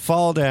it,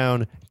 fall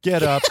down,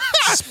 get up,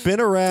 spin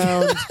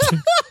around.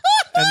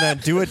 And then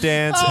do a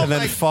dance, and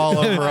then fall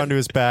over onto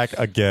his back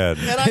again.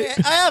 And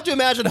I have to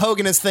imagine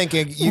Hogan is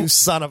thinking, "You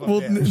son of a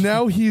bitch."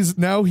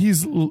 Now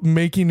he's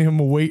making him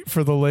wait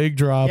for the leg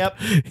drop. Yep.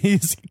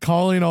 He's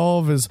calling all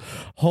of his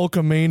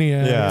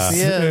Hulkamaniacs. Yeah.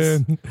 He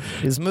is.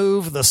 His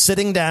move, the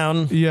sitting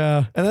down.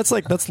 Yeah, and that's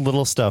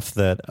little stuff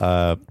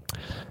that.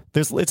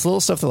 It's little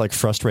stuff that like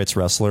frustrates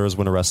wrestlers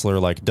when a wrestler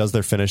like does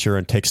their finisher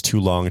and takes too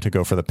long to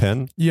go for the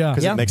pin. Yeah,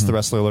 because it makes the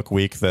wrestler look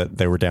weak that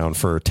they were down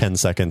for 10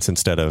 seconds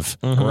instead of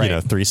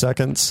 3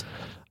 seconds.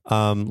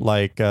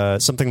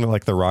 Something that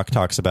like The Rock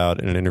talked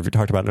about in an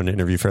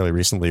interview fairly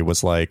recently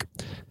was like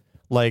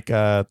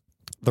The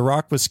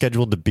Rock was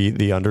scheduled to beat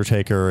The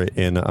Undertaker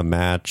in a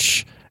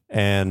match.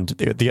 And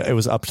it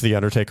was up to The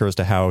Undertaker as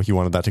to how he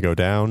wanted that to go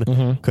down.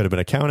 Could have been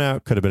a count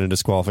out, could have been a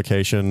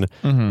disqualification.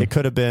 It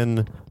could have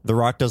been The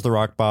Rock does the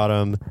rock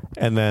bottom,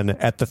 and then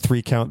at the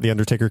 3 count, The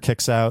Undertaker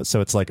kicks out.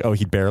 So it's like, oh,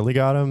 he barely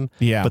got him.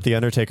 Yeah. But The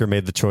Undertaker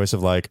made the choice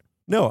of like,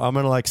 no, I'm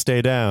going to like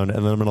stay down,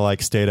 and then I'm going to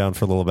like stay down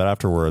for a little bit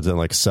afterwards and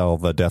like sell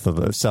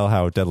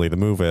how deadly the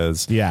move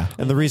is. Yeah.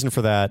 And the reason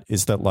for that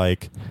is that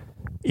like,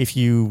 if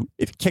you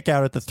kick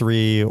out at the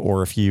 3,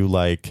 or if you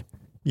like,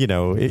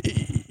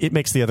 it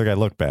makes the other guy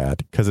look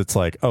bad because it's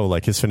like, oh,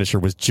 like his finisher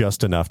was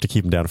just enough to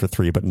keep him down for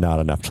 3, but not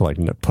enough to like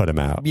put him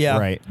out. Yeah.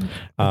 Right.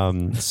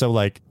 So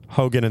like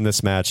Hogan in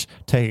this match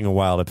taking a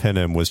while to pin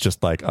him was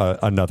just like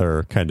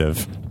another kind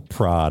of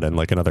prod and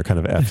like another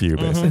kind of FU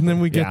basically. And then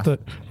we get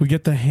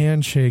the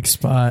handshake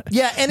spot.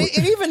 Yeah, and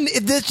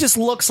this just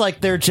looks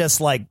like they're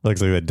just like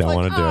looks like they don't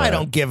want to do it. I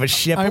don't give a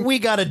shit. But we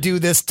got to do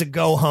this to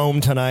go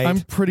home tonight. I'm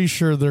pretty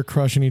sure they're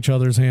crushing each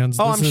other's hands.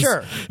 I'm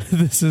sure.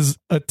 This is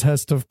a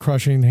test of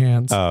crushing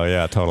hands. Oh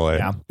yeah, totally.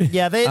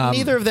 Yeah,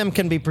 neither of them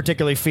can be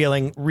particularly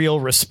feeling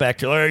real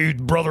respect. Hey,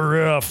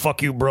 brother,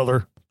 fuck you,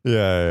 brother.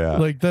 Yeah.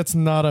 Like that's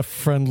not a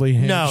friendly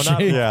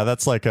handshake. Yeah,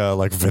 that's like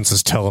Vince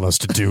is telling us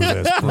to do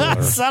this.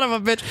 Son of a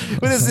bitch.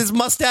 With his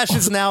mustache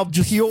is now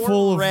pure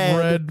full red. of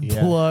red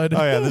blood.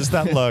 Oh yeah, there's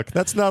that look.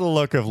 That's not a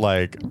look of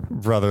like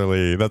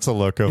brotherly. That's a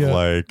look of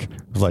like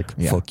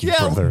fuck you,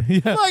 brother.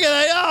 Look at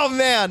that. Oh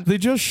man. They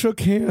just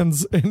shook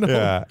hands. And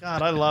yeah.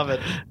 God, I love it.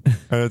 And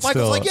it's Michael's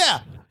still, like,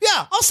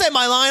 yeah, I'll say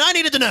my line. I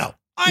needed to know.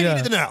 I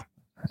needed to know.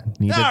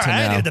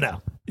 I needed to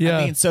know. Yeah.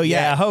 I mean, so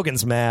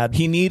Hogan's mad.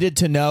 He needed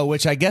to know,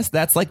 which I guess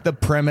that's like the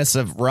premise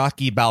of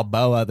Rocky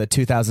Balboa, the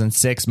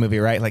 2006 movie,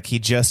 right? Like he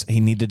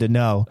needed to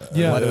know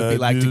what it would be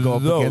like to go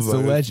up against the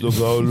legend.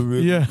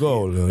 Yeah.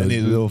 I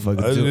needed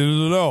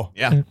to know.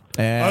 Yeah.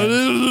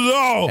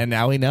 And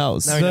now he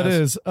knows.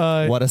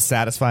 What a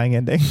satisfying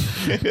ending.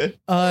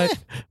 Well,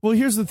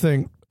 here's the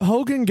thing.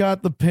 Hogan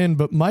got the pin,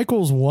 but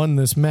Michaels won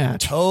this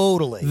match.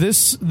 Totally.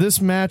 This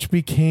match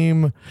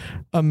became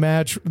a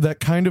match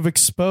that kind of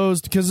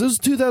exposed, because this was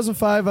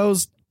 2005. I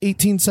was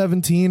 18,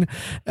 17.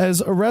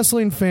 As a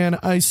wrestling fan,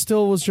 I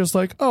still was just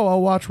like, oh,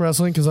 I'll watch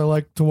wrestling because I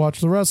like to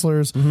watch the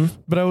wrestlers.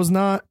 But I was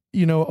not,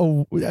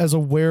 as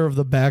aware of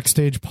the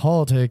backstage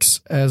politics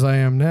as I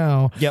am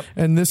now. Yep.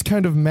 And this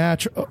kind of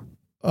match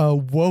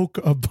woke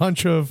a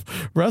bunch of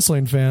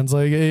wrestling fans.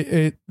 Like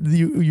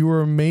you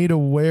were made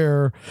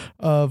aware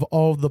of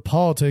all of the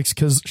politics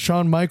because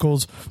Shawn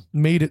Michaels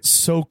made it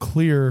so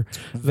clear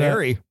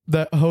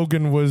that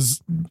Hogan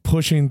was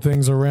pushing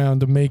things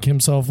around to make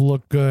himself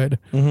look good.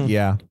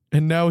 Yeah.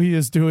 and now he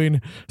is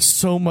doing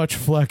so much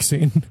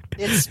flexing.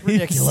 It's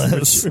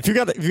ridiculous. If you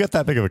got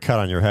that big of a cut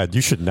on your head,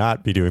 you should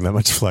not be doing that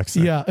much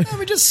flexing. Yeah. Let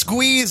me just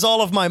squeeze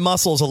all of my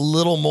muscles a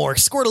little more,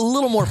 squirt a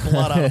little more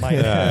blood out of my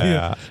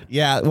head.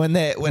 Yeah,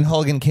 when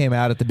Hogan came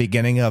out at the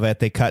beginning of it,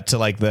 they cut to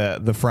like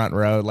the front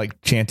row,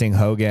 like chanting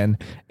Hogan,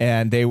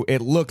 and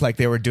it looked like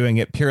they were doing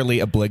it purely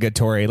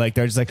obligatory. Like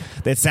they're just like,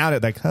 it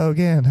sounded like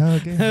Hogan.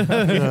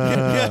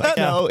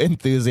 No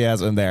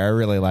enthusiasm there. I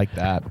really like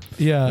that.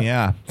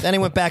 Yeah. Then he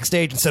went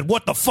backstage and said,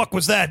 "What the fuck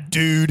was that,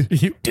 dude?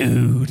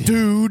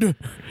 Dude.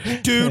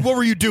 Dude, what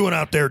were you doing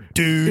out there,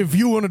 dude? If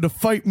you wanted to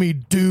fight me,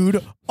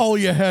 dude, all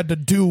you had to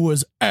do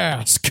was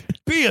ask.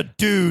 Be a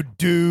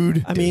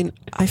dude. I mean,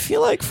 I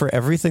feel like for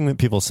everything that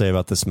people say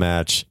about this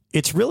match,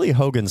 it's really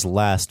Hogan's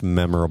last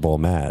memorable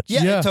match.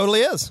 Yeah, it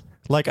totally is.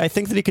 Like, I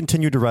think that he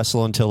continued to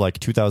wrestle until like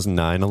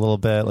 2009 a little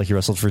bit. Like, he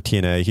wrestled for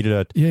TNA. He did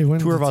a he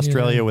went tour of to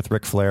Australia TNA. with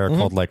Ric Flair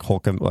called like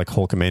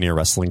Hulkamania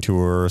Wrestling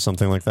Tour or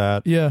something like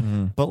that. Yeah.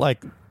 But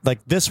like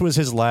this was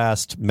his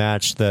last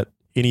match that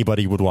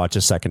anybody would watch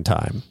a second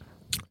time.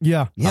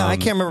 Yeah. Yeah, I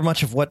can't remember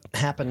much of what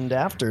happened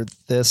after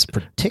this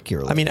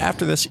particularly. I mean,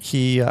 after this,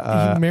 he He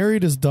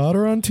married his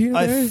daughter on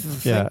TNA.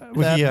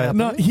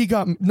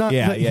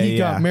 He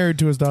got married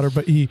to his daughter,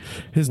 but his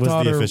was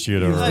daughter the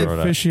officiate of the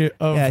officiate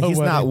of Yeah, a he's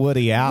not wedding.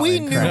 Woody Allen. we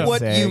knew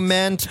what you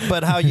meant,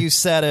 but how you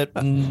said it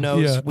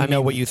knows. We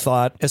know what you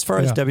thought. As far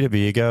as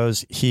WWE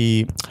goes,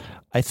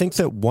 I think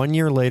that 1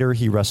 year later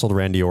he wrestled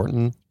Randy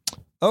Orton.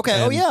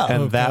 Okay. And,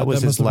 and that God, was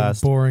that his must have been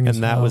last. boring as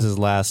And that hell. was his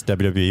last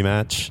WWE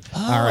match.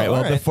 All right.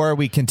 Well, before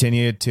we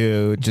continue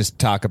to just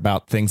talk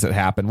about things that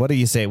happened, what do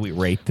you say we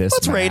rate this?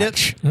 Let's rate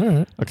match? it. All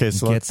right. Okay,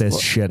 so Get let's this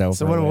shit over.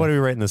 So what are we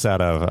rating this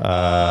out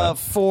of?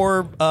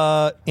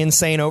 4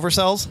 insane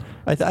oversells.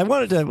 I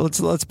wanted to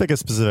let's pick a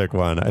specific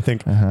one. I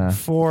think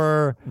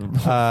 4,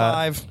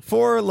 5.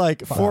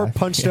 4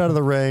 punched out of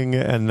the ring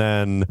and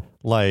then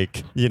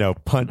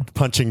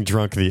punching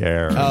drunk the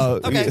air. Oh,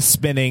 Okay.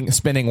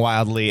 spinning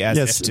wildly as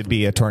Yes. if to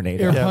be a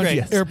tornado.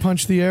 Air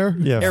punch the air.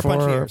 Yeah, Air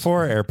punch ears.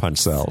 4 air punch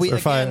cells. We or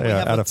 5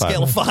 have out a of 5.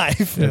 scale of 5.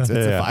 It's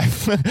a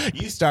 5.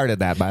 You started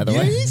that, by the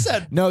way. He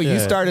said. No, you Yeah.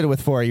 started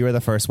with 4. You were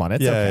the first one.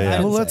 It's Yeah, okay. yeah.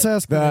 Well, let's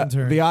ask the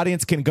intern. The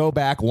audience can go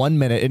back 1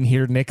 minute and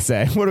hear Nick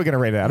say, "What are we going to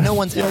rate it out of?" No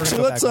one's ever. Actually,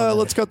 gonna go back on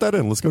let's cut that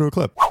in. Let's go to a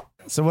clip.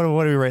 So what are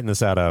we rating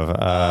this out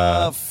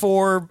of?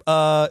 4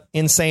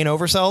 insane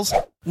oversells.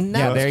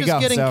 Now Yeah, there it's you just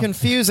go. getting So,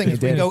 confusing you as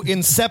we did. go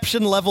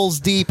Inception levels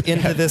deep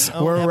into this.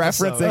 We're own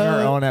referencing episode. our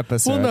own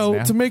episodes. Well, no,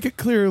 now. to make it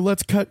clear,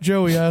 let's cut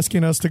Joey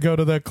asking us to go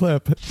to that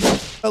clip.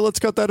 Let's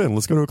cut that in.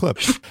 Let's go to a clip.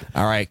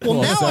 All right. Well,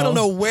 Cool. now So- I don't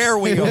know where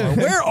we are.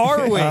 Where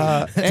are we?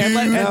 And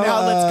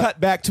now let's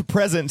cut back to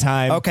present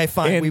time. Okay,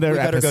 fine. in We their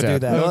better go episode. do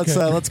that.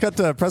 Well, let's cut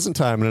to present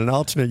time in an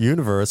alternate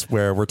universe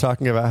where we're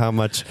talking about how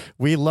much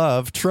we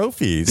love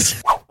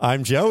trophies.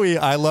 I'm Joey.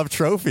 I love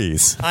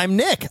trophies. I'm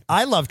Nick.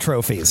 I love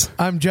trophies.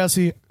 I'm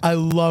Jesse. I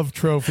love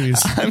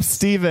trophies. I'm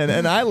Steven,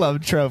 and I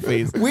love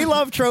trophies. We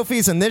love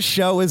trophies, and this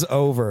show is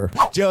over.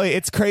 Joey,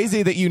 it's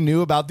crazy that you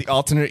knew about the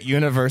alternate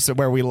universe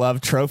where we love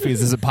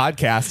trophies as a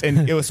podcast,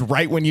 and it was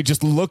right when you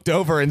just looked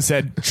over and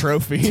said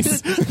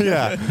trophies.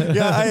 Yeah.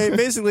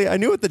 I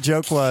knew what the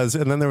joke was,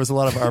 and then there was a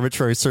lot of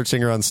arbitrary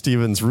searching around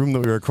Steven's room that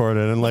we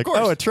recorded, and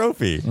a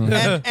trophy.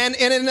 And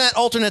in that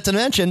alternate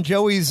dimension,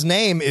 Joey's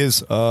name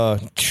is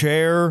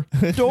Chair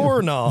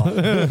Doorknob.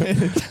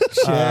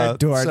 Chair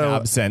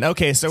Doorknobson.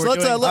 Okay, so we're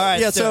let's doing,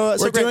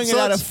 we're doing it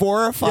out of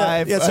 4 or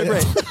 5. Yeah, so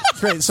great.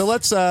 Great. So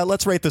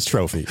let's rate this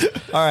trophy.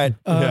 All right.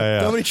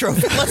 Yeah. How many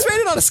trophies? Let's rate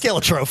it on a scale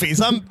of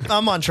trophies. I'm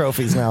on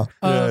trophies now.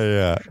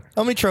 Yeah.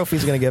 How many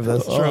trophies are you going to give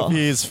this?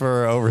 Trophies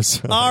for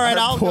overselling. All right,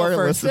 I'll poor go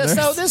first. listeners.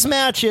 So this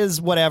match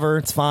is whatever.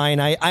 It's fine.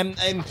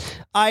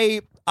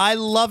 I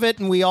love it,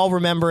 and we all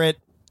remember it,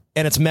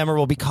 and it's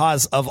memorable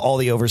because of all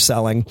the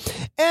overselling.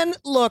 And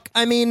look,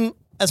 I mean,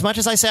 as much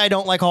as I say I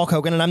don't like Hulk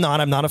Hogan, and I'm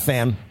not a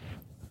fan,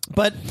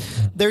 but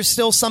there's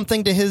still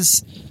something to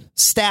his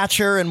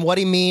stature and what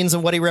he means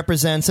and what he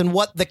represents and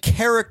what the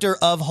character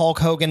of Hulk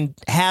Hogan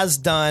has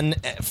done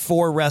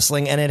for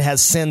wrestling, and it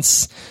has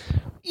since,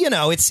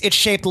 it's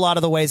shaped a lot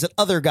of the ways that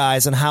other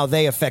guys and how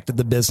they affected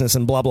the business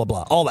and blah, blah,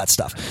 blah, all that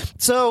stuff.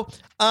 So,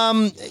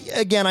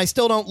 again, I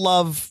still don't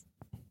love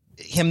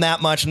him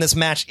that much, and this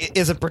match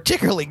isn't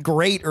particularly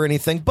great or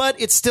anything, but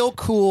it's still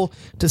cool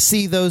to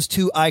see those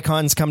two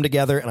icons come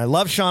together. And I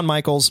love Shawn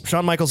Michaels.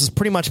 Shawn Michaels is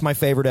pretty much my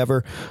favorite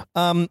ever.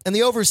 And the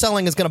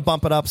overselling is going to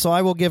bump it up. So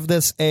I'll give it a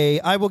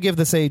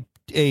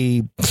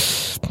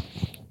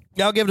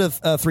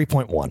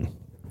 3.1.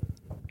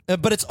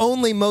 But it's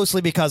only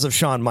mostly because of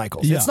Shawn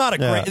Michaels. Yeah. It's not a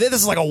great. This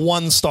is like a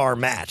 1-star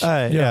match.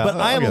 Yeah. But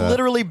I am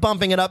literally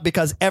bumping it up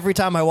because every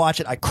time I watch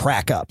it, I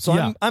crack up. So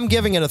Yeah. I'm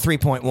giving it a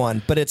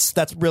 3.1. But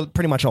that's really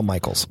pretty much all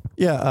Michaels.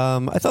 Yeah,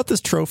 I thought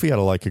this trophy had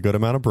a good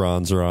amount of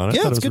bronzer on it.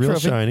 Yeah, Thought it's it a was good real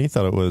trophy. shiny.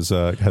 Thought it was.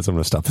 Guys, I'm going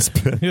to stop this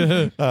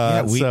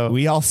bit.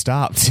 we all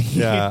stopped.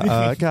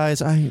 Yeah,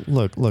 guys, I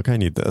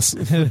need this.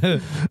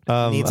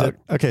 Needs it.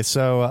 Okay,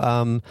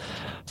 so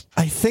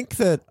I think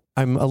that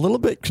I'm a little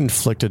bit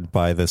conflicted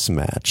by this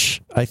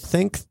match. I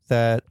think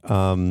that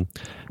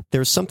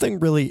there's something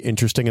really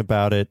interesting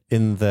about it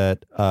in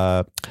that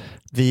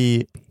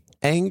the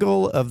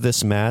angle of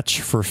this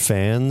match for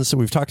fans,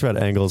 we've talked about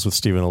angles with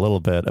Steven a little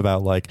bit,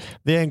 about like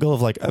the angle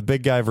of like a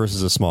big guy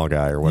versus a small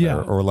guy or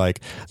whatever, or like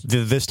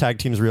this tag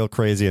team's real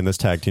crazy and this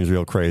tag team's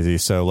real crazy,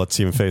 so let's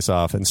see them face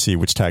off and see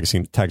which tag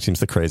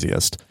team's the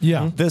craziest.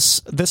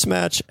 This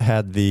match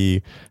had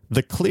the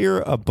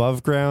clear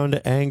above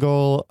ground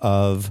angle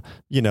of,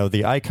 you know,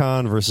 the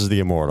icon versus the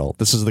immortal.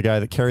 This is the guy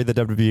that carried the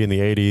WWE in the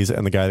 80s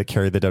and the guy that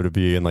carried the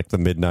WWE in like the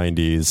mid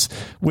 90s.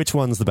 Which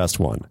one's the best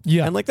one?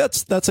 Yeah. And like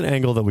that's an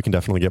angle that we can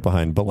definitely get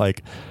behind. But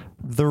like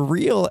the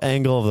real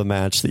angle of the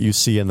match that you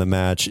see in the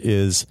match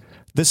is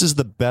this is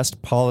the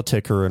best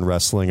politicker in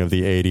wrestling of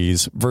the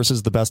 80s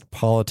versus the best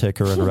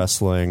politicker in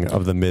wrestling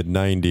of the mid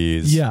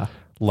 90s. Yeah.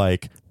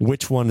 Like,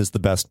 which one is the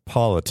best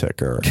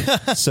politicker?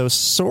 So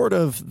sort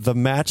of the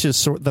match is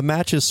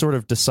sort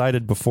of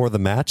decided before the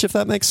match, if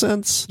that makes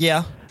sense.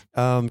 Yeah.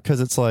 Because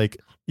it's like,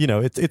 you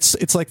know,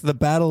 it's like the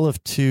battle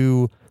of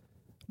two,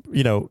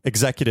 you know,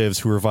 executives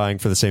who are vying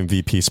for the same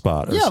VP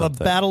spot. Or something.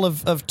 The battle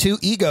of two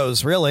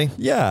egos, really.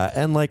 Yeah,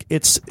 and like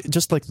it's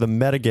just like the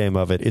metagame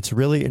of it. It's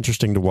really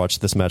interesting to watch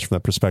this match from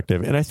that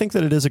perspective, and I think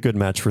that it is a good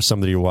match for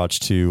somebody to watch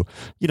to,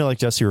 you know, like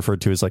Jesse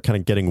referred to as like kind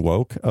of getting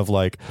woke of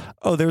like,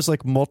 oh, there's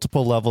like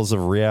multiple levels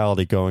of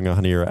reality going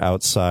on here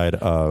outside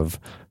of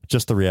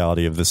just the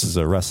reality of this is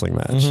a wrestling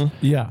match.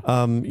 Yeah.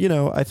 You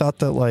know, I thought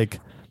that like.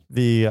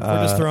 We're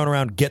just throwing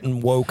around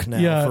getting woke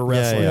now for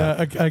wrestling.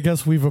 Yeah, I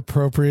guess we've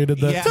appropriated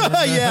that.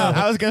 Yeah.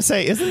 I was gonna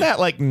say, isn't that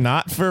like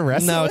not for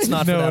wrestling? No, it's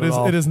not. No,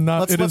 it is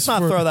not. Let's not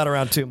throw that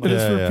around too much. It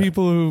is for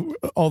people who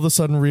all of a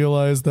sudden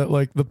realize that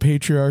like the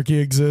patriarchy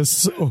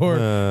exists, or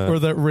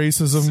that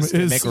racism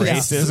is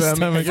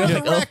racism. For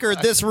the record,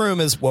 this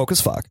room is woke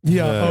as fuck. We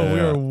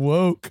are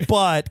woke.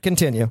 But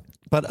continue.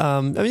 But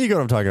I mean, you get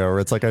what I'm talking about. Where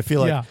it's like I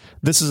feel like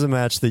this is a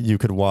match that you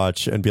could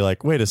watch and be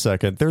like, wait a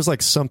second, there's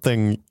like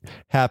something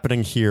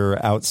happening here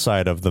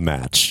outside of the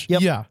match.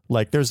 Yeah,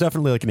 like there's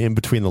definitely like an in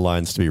between the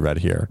lines to be read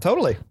here.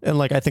 Totally. And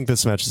like I think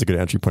this match is a good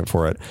entry point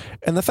for it.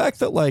 And the fact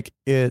that like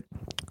it,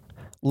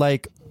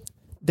 like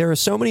there are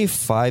so many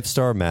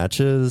 5-star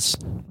matches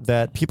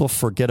that people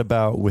forget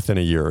about within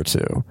a year or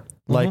two.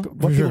 Like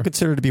what people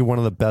consider to be one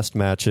of the best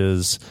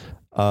matches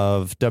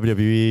of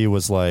WWE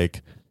was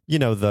like, you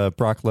know, the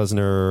Brock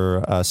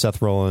Lesnar,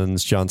 Seth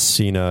Rollins, John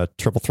Cena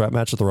triple threat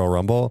match at the Royal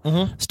Rumble.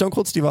 Stone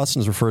Cold Steve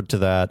Austin's referred to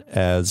that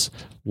as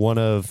one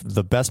of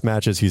the best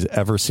matches he's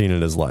ever seen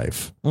in his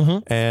life.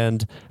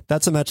 And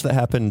that's a match that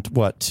happened,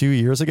 2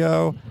 years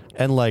ago?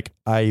 And like,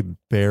 I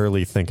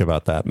barely think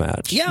about that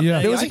match. Yeah,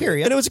 it was, I hear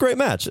you. And it was a great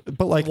match.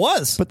 But like, it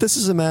was. But this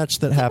is a match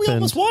that happened. We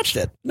almost watched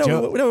it.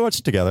 No, we watched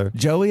it together.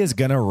 Joey is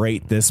going to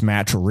rate this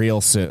match real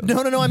soon.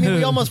 No. I mean,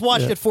 we almost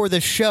watched it for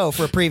this show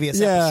for a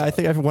previous episode. I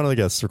think one of the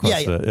guests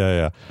requested it.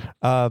 Yeah.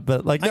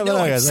 But like,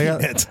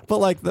 but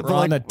like, we're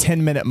on a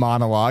 10-minute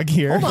monologue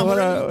here. Hold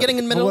on, getting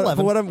in minute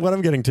 11. But what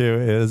I'm getting to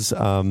is,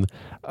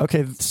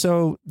 okay,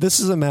 so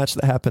this is a match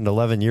that happened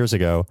 11 years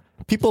ago.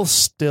 People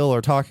still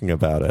are talking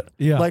about it.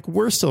 Yeah. Like,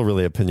 we're still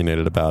really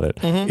opinionated about it.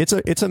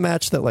 It's a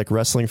match that like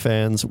wrestling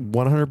fans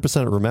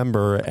 100%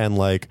 remember and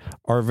like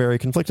are very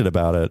conflicted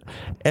about it.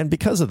 And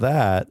because of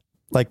that,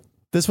 like,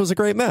 this was a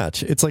great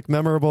match. It's like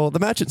memorable. The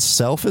match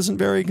itself isn't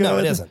very good. No,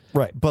 it isn't.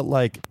 Right. But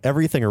like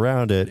everything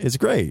around it is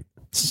great.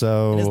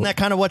 So and isn't that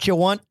kind of what you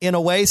want in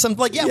a way? We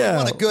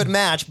want a good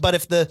match, but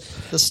if the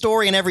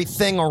story and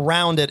everything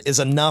around it is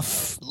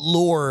enough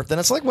lure, then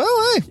it's like,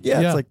 well, hey.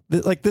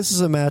 It's like this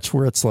is a match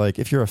where it's like,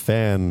 if you're a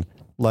fan,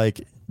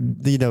 like,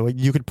 you know,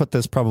 you could put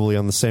this probably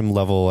on the same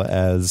level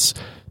as,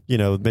 you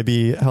know,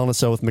 maybe Hell in a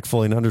Cell with Mick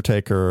Foley and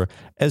Undertaker,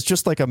 as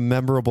just like a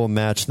memorable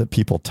match that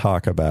people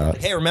talk about.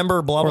 Hey,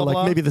 remember blah, blah, or like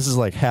blah? Maybe this is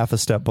like half a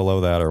step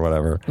below that or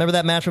whatever. Remember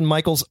that match when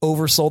Michaels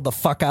oversold the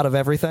fuck out of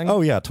everything?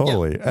 Oh, yeah,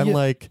 totally. Yeah. And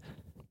like,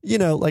 you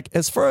know, like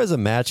as far as a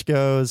match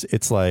goes,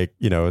 it's like,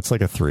 you know, it's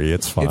like a 3.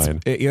 It's fine.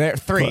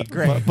 It's 3,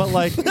 great. But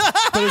like,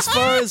 but as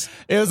far as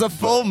it was a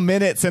full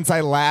minute since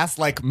I last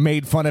like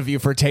made fun of you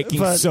for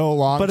taking so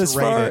long. But as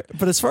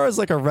far as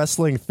like a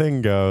wrestling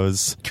thing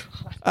goes,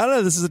 I don't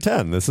know. This is a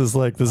 10. This is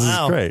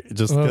great.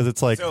 Just because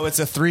it's like, so it's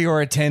a 3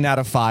 or a 10 out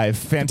of 5.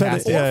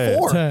 Fantastic. Yeah,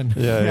 4. 10.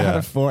 Out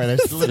of 4.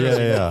 There's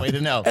literally no way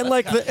to know. And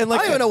like, I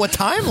don't even know what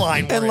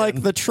timeline. And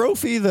like the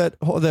trophy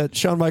that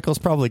Shawn Michaels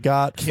probably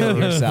got. Kill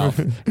yourself.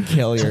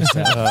 Kill yourself.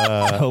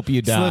 I hope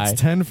you die. So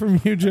that's 10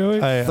 from you, Joey.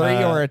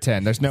 3 or a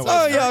 10. There's no way.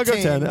 Oh yeah, I'll go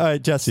 10. All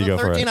right, Jesse, go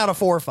for it. 13 out of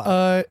 4 or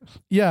 5.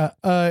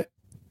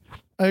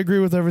 I agree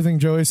with everything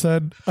Joey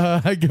said.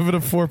 I give it a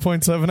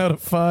 4.7 out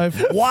of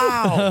 5.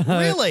 Wow,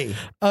 really?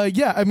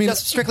 Yeah, I mean,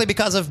 just strictly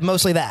because of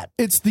mostly that.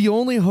 It's the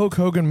only Hulk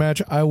Hogan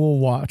match I will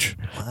watch.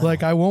 Wow.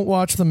 Like, I won't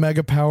watch the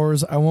Mega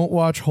Powers. I won't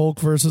watch Hulk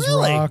versus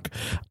Rock.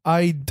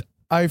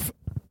 I've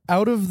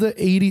out of the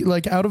 80,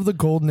 like out of the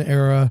golden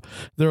era,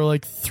 there are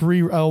like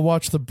 3. I'll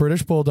watch the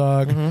British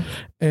Bulldog,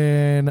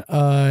 and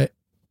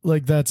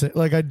like that's it.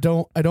 Like I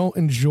don't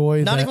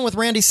enjoy Not that. even with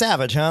Randy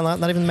Savage, huh?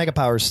 Not even Mega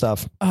Power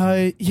stuff.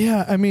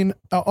 Yeah, I mean,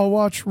 I'll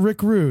watch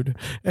Rick Rude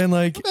and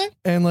like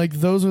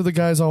those are the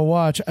guys I'll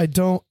watch. I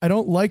don't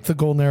like the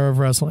golden era of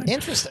wrestling.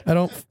 Interesting.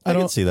 I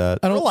can see that.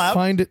 I don't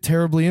find it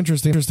terribly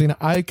interesting.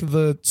 I like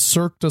the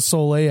Cirque du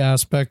Soleil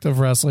aspect of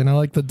wrestling. I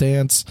like the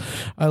dance.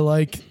 I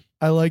like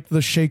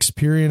the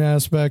Shakespearean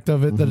aspect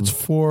of it, that it's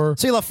for...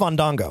 So you love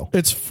Fandango.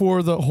 It's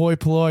for the hoi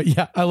polloi.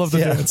 Yeah, I love the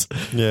dance.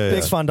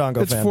 Big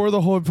Fandango It's fan. for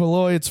the hoi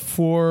polloi. It's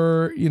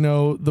for,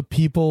 the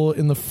people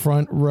in the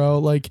front row,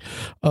 like,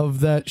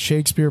 of that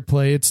Shakespeare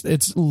play.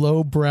 It's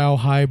lowbrow,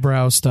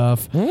 highbrow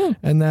stuff.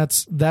 And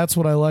that's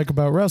what I like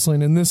about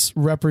wrestling. And this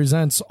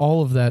represents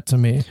all of that to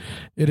me.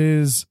 It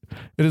is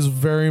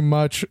very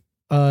much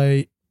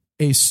a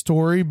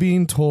story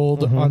being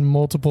told on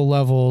multiple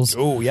levels.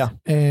 Oh, yeah.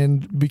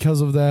 And because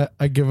of that,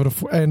 I give it a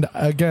 4. And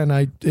again,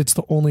 it's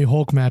the only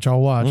Hulk match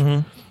I'll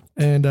watch.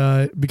 And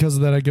because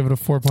of that, I give it a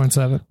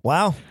 4.7.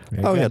 Wow.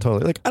 Oh, yeah,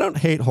 totally. Like, I don't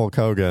hate Hulk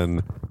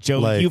Hogan. Joe,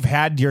 like, you've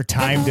had your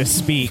time to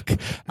speak.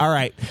 All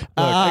right. Look,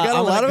 I got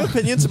a lot of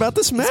opinions about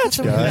this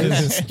match,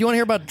 guys. Do you want to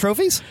hear about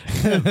trophies?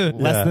 Less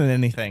than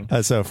anything.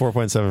 So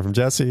 4.7 from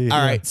Jesse. All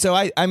right. So,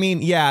 I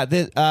mean, yeah,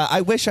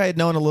 I wish I had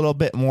known a little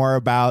bit more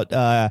about,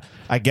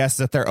 I guess,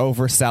 that they're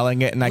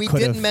overselling it. And We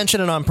didn't mention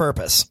it on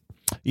purpose.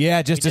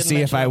 Yeah, just to see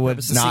if I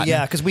would not.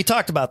 Yeah, because we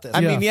talked about this. I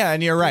mean, yeah,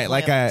 and you're right.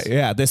 Like, I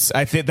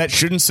think that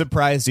shouldn't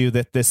surprise you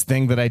that this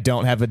thing that I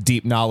don't have a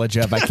deep knowledge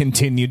of, I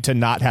continued to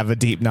not have a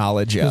deep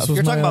knowledge of.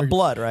 You're talking about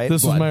blood, right?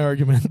 This was my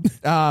argument.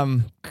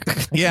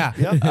 Yeah.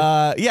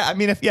 I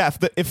mean,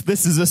 if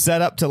this is a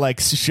setup to like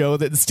show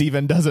that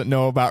Steven doesn't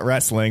know about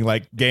wrestling,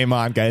 like, game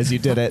on, guys, you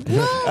did it.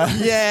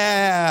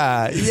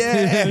 Yeah.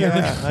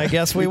 I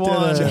guess we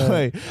won.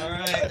 Joey. All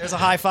right, there's a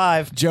high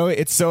five. Joey,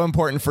 it's so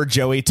important for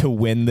Joey to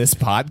win this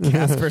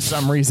podcast for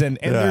some reason,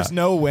 and there's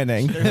no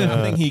winning. There's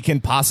nothing he can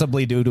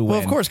possibly do to win. Well,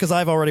 of course, because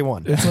I've already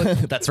won.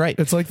 That's right.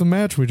 It's like the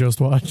match we just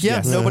watched.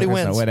 Yeah, nobody There's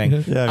wins. no winning.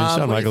 Yeah, I mean,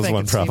 Shawn Michaels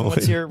won probably.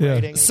 What's your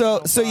rating?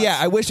 So yeah,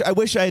 I wish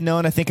I had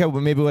known. I think I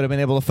maybe would have been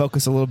able to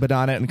focus a little bit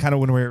on it, and kind of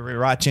when we were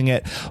watching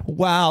it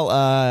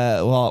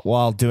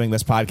while doing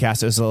this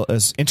podcast, it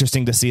was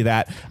interesting to see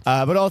that.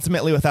 But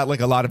ultimately, without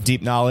like a lot of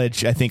deep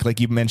knowledge, I think,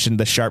 like you mentioned,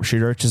 the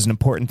sharpshooter, which is an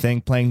important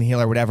thing, playing the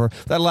heel or whatever.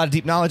 Without a lot of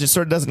deep knowledge, it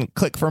sort of doesn't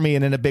click for me,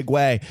 and in a big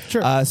way.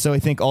 Sure. So I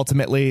think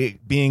ultimately,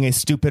 being a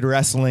stupid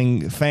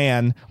wrestling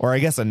fan, or I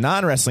guess a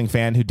non-wrestling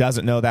fan who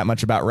doesn't know that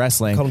much about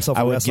wrestling, Call himself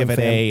I a would wrestling give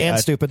it fan. And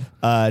stupid.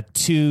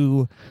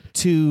 two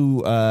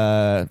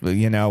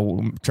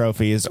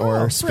trophies or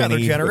rather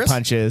spinny generous.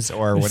 punches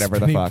or whatever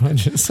the Spinny fuck.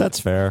 punches. That's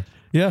fair.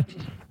 Yeah.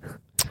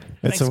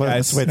 So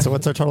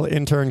what's our total?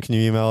 Intern, can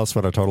you email us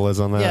what our total is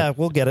on that? Yeah,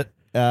 we'll get it.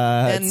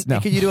 And no.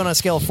 could you do it on a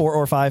scale of 4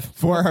 or 5?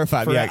 4 or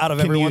 5, yeah. Out of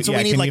Can everyone. you- So yeah,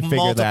 we need can like you figure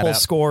that multiple out?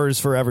 scores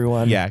for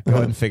everyone. Yeah, go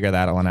ahead and figure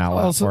that one out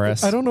Also, for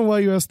us. I don't know why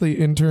you asked the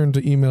intern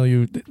to email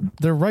you.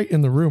 They're right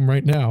in the room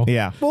right now.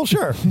 Yeah. Well,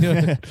 sure.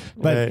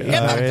 But Get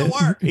back to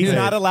work. he's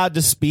not allowed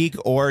to speak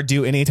or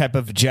do any type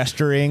of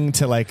gesturing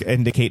to like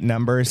indicate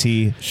numbers.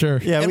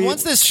 Sure. Yeah, And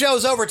once this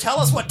show's over, tell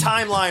us what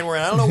timeline we're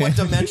in. I don't know what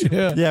dimension.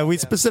 yeah, we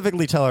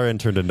specifically tell our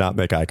intern to not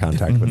make eye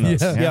contact with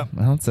us. Yeah.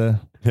 Well, it's a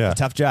Yeah.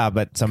 tough job,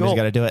 but somebody's Cool.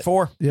 got to do it.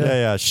 4.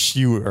 Yeah.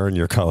 You earn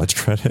your college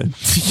credit.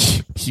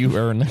 You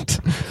earn it.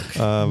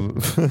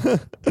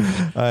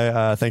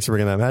 Thanks for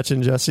bringing that match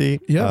in, Jesse.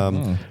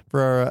 Yeah.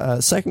 For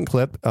our second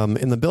clip,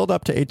 in the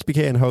build-up to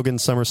HBK and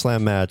Hogan's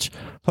SummerSlam match,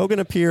 Hogan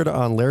appeared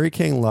on Larry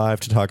King Live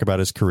to talk about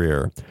his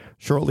career.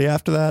 Shortly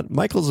after that,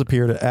 Michaels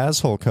appeared as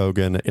Hulk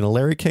Hogan in a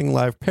Larry King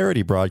Live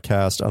parody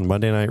broadcast on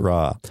Monday Night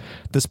Raw.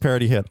 This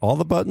parody hit all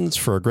the buttons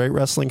for a great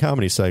wrestling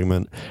comedy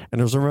segment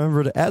and was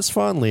remembered as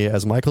fondly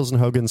as Michaels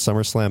and Hogan's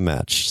SummerSlam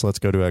match. So let's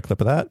go to a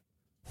clip of that.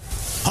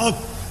 Hulk,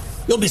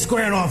 you'll be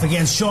squaring off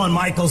against Shawn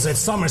Michaels at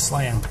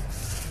SummerSlam.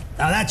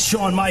 Now that's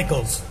Shawn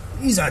Michaels.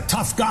 He's a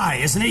tough guy,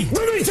 isn't he?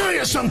 Let me tell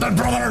you something,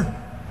 brother.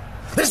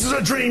 This is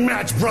a dream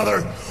match,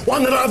 brother.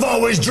 One that I've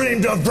always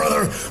dreamed of,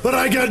 brother. But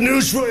I got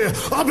news for you.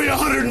 I'll be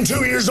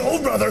 102 years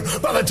old, brother,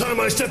 by the time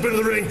I step into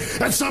the ring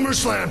at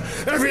SummerSlam.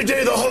 Every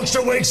day the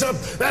Hulkster wakes up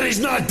that he's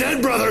not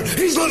dead, brother.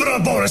 He's living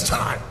on bonus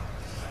time.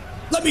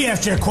 Let me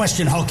ask you a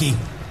question, Hulkie.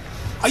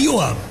 Are you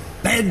a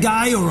bad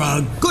guy or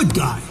a good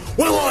guy?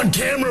 Well, on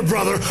camera,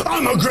 brother,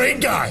 I'm a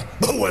great guy.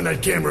 But when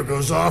that camera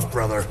goes off,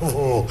 brother,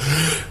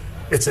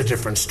 it's a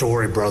different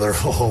story, brother.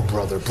 Oh,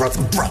 brother.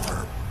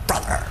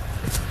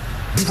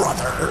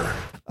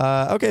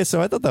 Okay,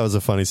 so I thought that was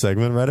a funny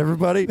segment, right,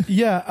 everybody?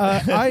 Yeah,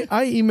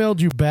 I emailed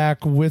you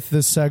back with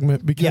this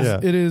segment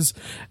because it is,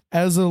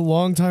 as a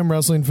longtime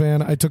wrestling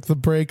fan, I took the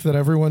break that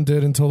everyone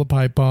did until the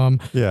pipe bomb.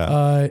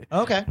 Yeah.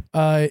 Okay.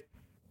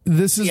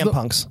 This is CM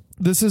Punks.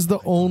 This is the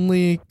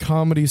only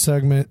comedy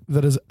segment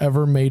that has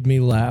ever made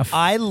me laugh.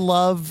 I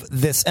love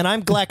this, and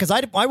I'm glad, because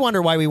I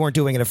wonder why we weren't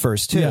doing it at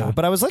first, too. Yeah.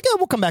 But I was like,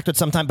 we'll come back to it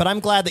sometime. But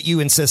I'm glad that you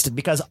insisted,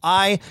 because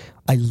I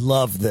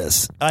love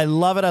this. I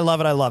love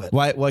it.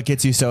 What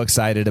gets you so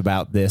excited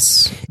about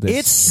this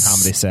comedy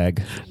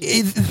seg?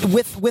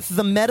 With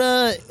the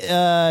meta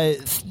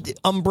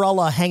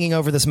umbrella hanging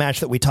over this match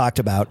that we talked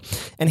about,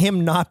 and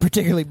him not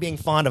particularly being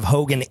fond of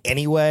Hogan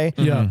anyway,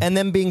 and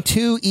them being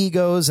two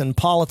egos and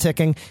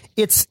politicking,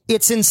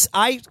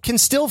 I can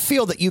still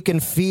feel that you can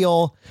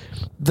feel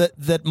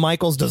that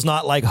Michaels does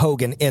not like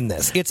Hogan in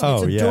this. It's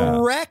a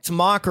direct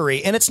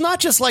mockery, and it's not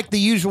just like the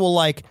usual,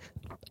 like,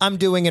 I'm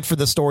doing it for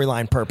the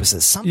storyline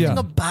purposes. Something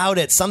about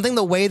it,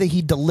 the way that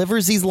he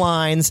delivers these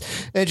lines,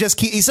 and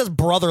he says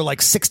brother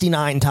like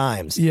 69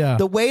 times. Yeah.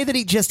 The way that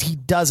he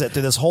does it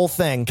through this whole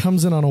thing.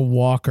 Comes in on a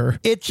walker.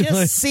 It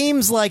just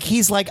seems like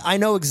he's like, I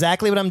know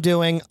exactly what I'm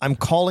doing. I'm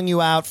calling you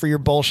out for your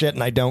bullshit,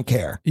 and I don't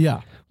care. Yeah.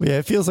 Yeah,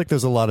 it feels like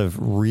there's a lot of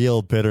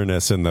real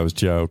bitterness in those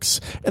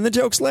jokes. And the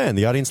jokes land.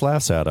 The audience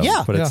laughs at them.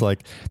 Yeah. But it's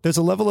like, there's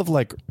a level of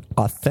like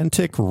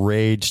authentic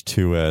rage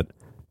to it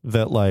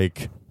that,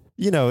 like,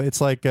 you know, it's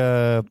like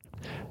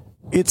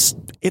it's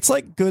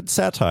like good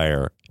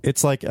satire.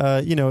 It's like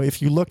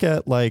if you look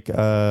at like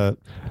Conan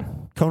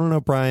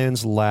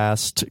O'Brien's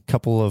last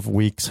couple of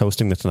weeks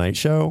hosting the Tonight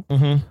Show,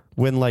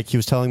 when like he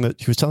was telling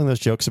those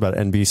jokes about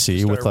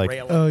NBC with like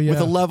with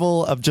a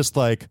level of just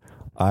like,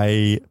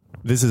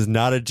 this is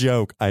not a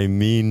joke, I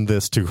mean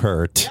this to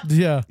hurt.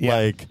 Yeah.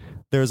 Like,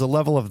 there's a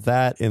level of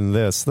that in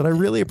this that I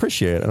really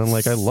appreciate, and I'm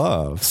like, I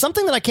love.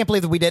 Something that I can't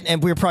believe that we didn't,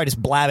 and we were probably just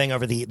blabbing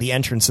over the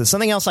entrances.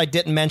 Something else I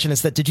didn't mention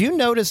is that, did you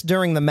notice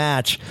during the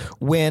match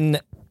when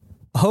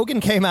Hogan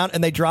came out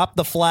and they dropped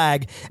the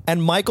flag,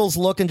 and Michaels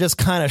looked and just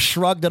kind of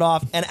shrugged it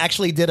off and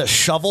actually did a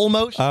shovel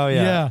motion? Oh,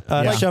 yeah.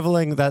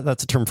 Shoveling,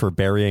 that's a term for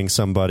burying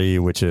somebody,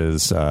 which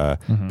is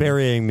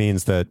burying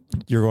means that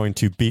you're going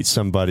to beat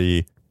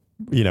somebody,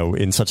 you know,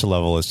 in such a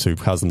level as to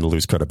cause them to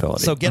lose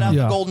credibility. So get out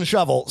the golden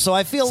shovel. So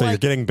I feel so like you're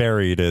getting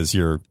buried as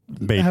you're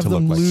made have to look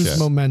them like lose shit.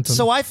 momentum.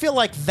 So I feel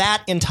like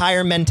that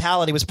entire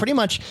mentality was pretty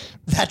much,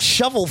 that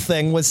shovel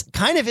thing was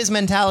kind of his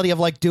mentality of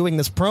like doing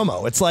this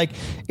promo. It's like,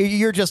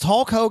 you're just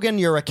Hulk Hogan,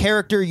 you're a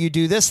character, you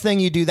do this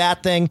thing, you do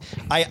that thing.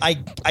 I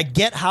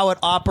get how it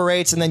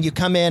operates, and then you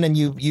come in and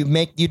you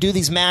do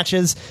these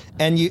matches,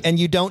 and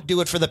you don't do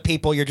it for the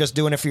people, you're just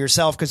doing it for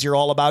yourself because you're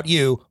all about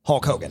you,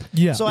 Hulk Hogan.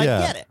 Yeah. So I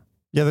get it.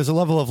 Yeah, there's a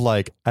level of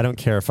like, I don't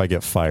care if I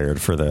get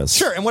fired for this.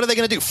 Sure, and what are they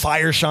going to do?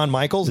 Fire Shawn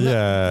Michaels? No.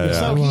 Yeah.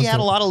 So he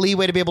had a lot of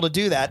leeway to be able to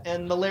do that,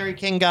 and the Larry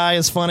King guy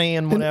is funny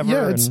and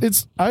whatever.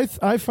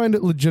 I find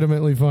it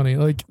legitimately funny.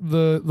 Like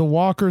the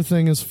Walker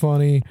thing is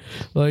funny.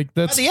 Like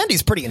that's at the end,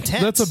 he's pretty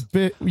intense. That's a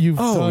bit you've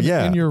done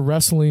in your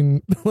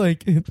wrestling,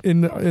 like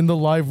in the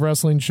live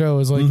wrestling show,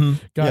 is like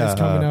guys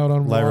coming out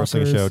on live walkers.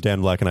 wrestling show.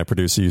 Dan Black and I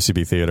produce a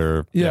UCB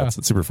theater. Yeah,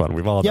 it's super fun.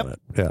 We've all done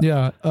it.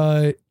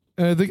 Yeah.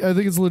 And I think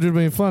it's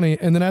legitimately funny.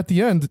 And then at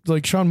the end,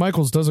 like Shawn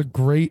Michaels does a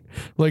great,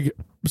 like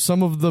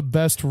some of the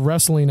best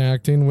wrestling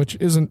acting, which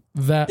isn't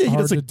that hard to do. He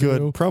does a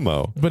good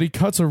promo, but he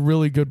cuts a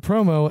really good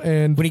promo.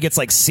 And when he gets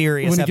like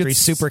serious after he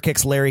super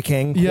kicks Larry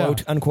King,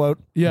 quote unquote.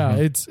 Yeah,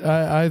 it's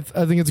I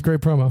think it's a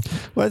great promo.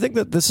 Well, I think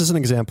that this is an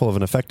example of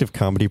an effective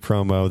comedy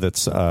promo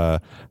that's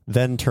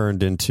then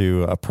turned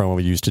into a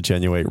promo used to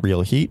genuine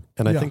real heat.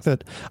 And I think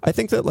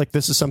that like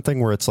this is something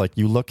where it's like,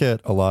 you look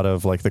at a lot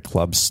of like the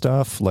club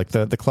stuff, like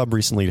the club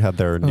recently had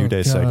their New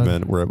Day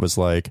segment where it was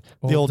like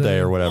the old day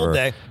or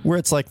whatever, where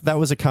it's like that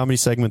was a comedy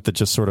segment that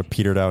just sort of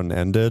petered out and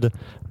ended.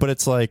 But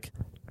it's like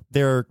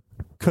there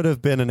could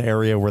have been an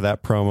area where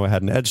that promo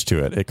had an edge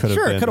to it. It could have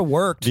been, it could have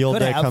worked. The old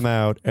day come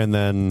out, and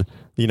then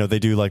they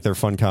do like their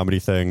fun comedy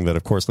thing that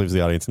of course leaves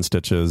the audience in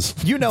stitches.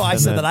 I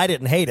said that I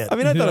didn't hate it. I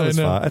mean, I thought it was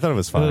fine. I thought it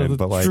was fine,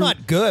 but like it's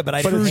not good, but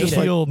I didn't hate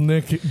it. Old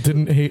Nick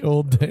didn't hate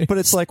Old Day. But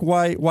it's like,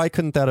 why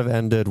couldn't that have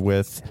ended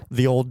with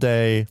the Old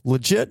Day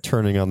legit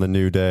turning on the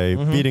New Day,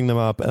 beating them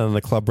up, and then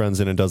the club runs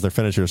in and does their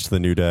finishers to the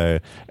New Day,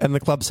 and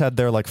the clubs had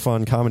their like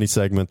fun comedy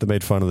segment that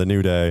made fun of the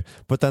New Day,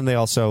 but then they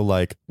also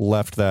like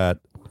left that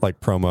like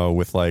promo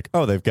with like,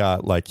 oh, they've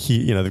got like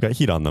heat, they've got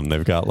heat on them,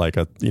 they've got like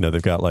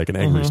they've got like an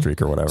angry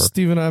streak or whatever.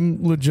 Steven,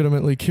 I'm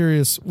legitimately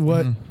curious,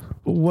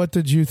 what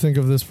did you think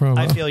of this promo?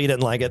 I feel you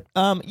didn't like it.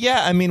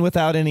 Yeah, I mean,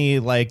 without any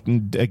like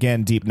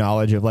again deep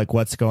knowledge of like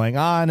what's going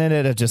on in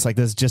it, it's just like,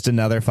 this is just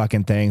another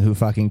fucking thing. Who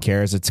fucking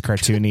cares? It's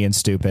cartoony and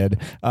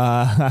stupid.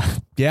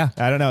 Yeah,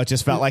 I don't know. It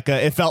just felt like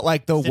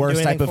the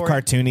worst type of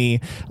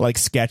cartoony like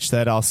sketch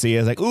that I'll see.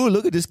 Is like, ooh,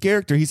 look at this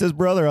character. He says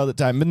brother all the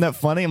time. Isn't that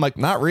funny? I'm like,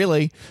 not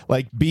really.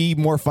 Like, be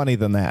more funny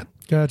than that.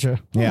 Gotcha.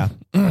 Yeah.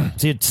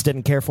 So you just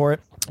didn't care for it?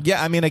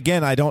 Yeah, I mean,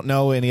 again, I don't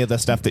know any of the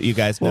stuff that you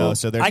guys know,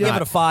 so there's I give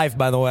it a 5,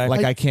 by the way.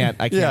 Like, I can't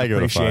appreciate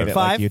it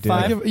like you do.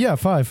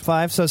 5.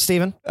 5. So,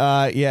 Steven?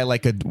 Yeah,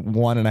 like a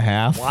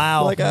 1.5.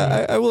 Wow. Like,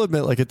 I will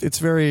admit, like, it's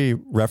very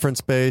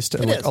reference based,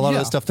 and like, a lot of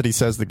the stuff that he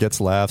says that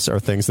gets laughs are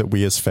things that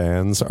we as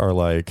fans are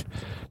like,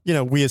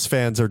 we as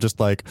fans are just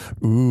like,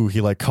 ooh,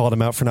 he like called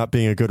him out for not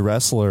being a good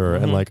wrestler,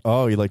 and like,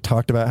 oh, he like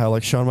talked about how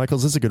like Shawn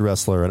Michaels is a good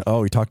wrestler, and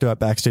oh, he talked about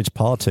backstage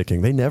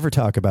politicking. They never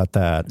talk about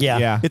that.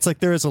 Yeah. It's like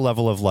there is a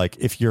level of like,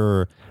 if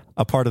you're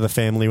a part of the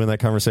family when that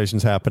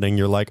conversation's happening,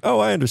 you're like, oh,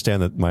 I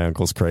understand that my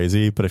uncle's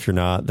crazy, but if you're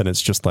not, then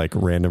it's just like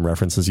random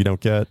references you don't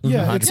get.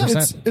 Yeah,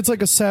 it's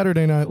like a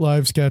Saturday Night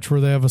Live sketch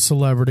where they have a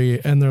celebrity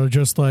and they're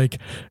just like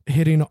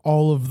hitting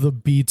all of the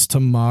beats to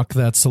mock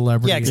that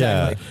celebrity. Yeah,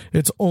 exactly.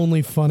 It's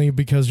only funny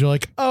because you're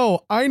like,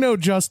 oh, I know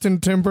Justin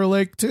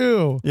Timberlake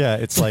too. Yeah,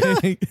 it's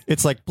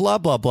like blah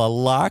blah blah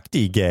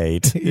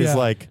Lochte-gate is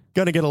like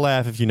gonna get a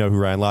laugh if you know who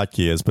Ryan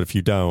Lochte is, but if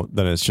you don't,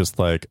 then it's just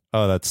like,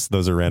 oh,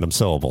 those are random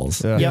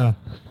syllables. Yeah.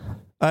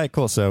 All right,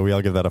 cool. So we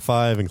all give that a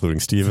 5, including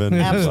Steven.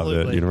 Absolutely.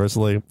 Loved it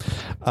universally.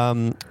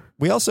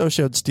 We also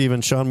showed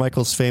Steven Shawn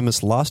Michaels'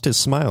 famous Lost His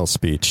Smile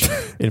speech.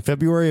 In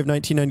February of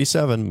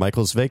 1997,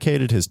 Michaels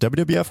vacated his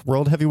WWF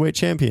World Heavyweight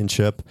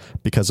Championship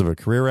because of a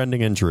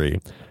career-ending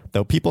injury.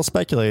 Though people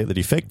speculate that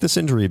he faked this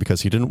injury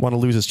because he didn't want to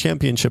lose his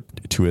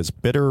championship to his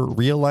bitter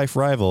real-life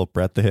rival,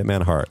 Bret the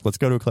Hitman Hart. Let's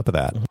go to a clip of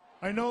that.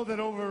 I know that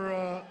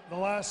over the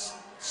last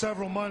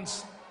several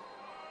months,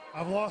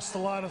 I've lost a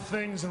lot of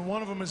things, and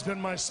one of them has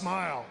been my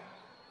smile.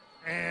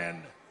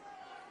 And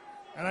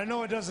I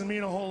know it doesn't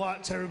mean a whole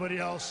lot to everybody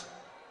else,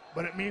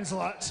 but it means a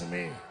lot to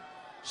me.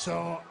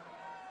 So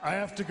I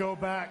have to go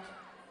back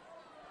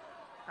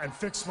and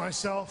fix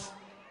myself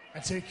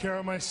and take care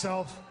of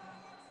myself.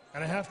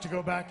 And I have to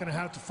go back and I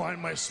have to find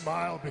my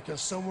smile,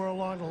 because somewhere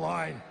along the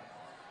line,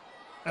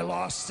 I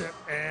lost it.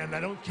 And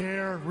I don't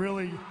care,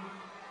 really.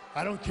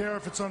 I don't care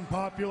if it's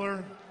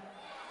unpopular.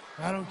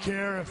 I don't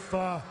care if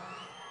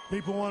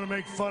people want to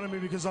make fun of me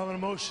because I'm an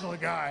emotional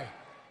guy.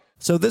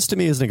 So this to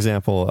me is an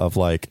example of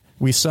like,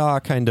 we saw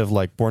kind of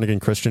like born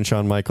again Christian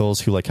Shawn Michaels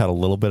who like had a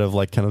little bit of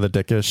like kind of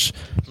the dickish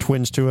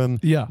twinge to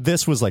him. Yeah.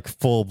 This was like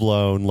full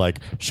blown, like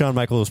Shawn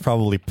Michaels was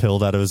probably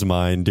pilled out of his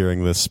mind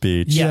during this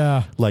speech.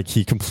 Yeah. Like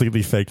he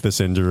completely faked this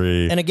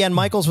injury. And again,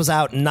 Michaels was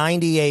out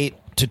 98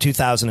 to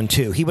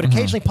 2002. He would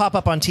occasionally pop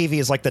up on TV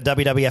as like the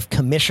WWF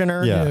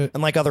commissioner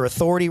and like other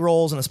authority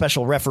roles and a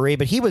special referee,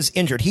 but he was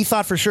injured. He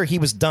thought for sure he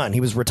was done.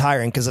 He was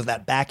retiring because of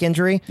that back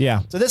injury. Yeah.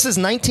 So this is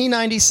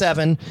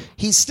 1997.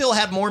 He still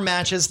had more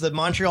matches. The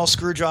Montreal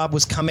Screwjob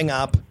was coming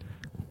up.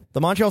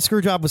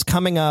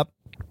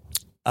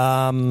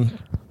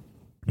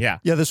 Yeah.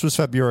 Yeah, this was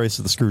February,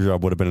 so the screw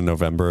job would have been in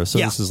November. So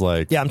this is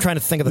like... Yeah, I'm trying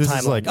to think of the this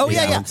timeline. is like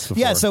 8 months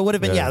before. Yeah, so it would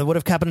have been, it would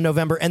have happened in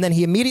November. And then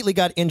he immediately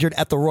got injured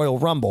at the Royal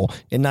Rumble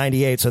in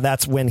 98, so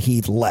that's when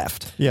he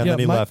left. Yeah, and then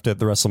he left at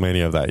the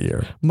WrestleMania of that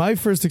year. My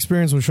first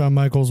experience with Shawn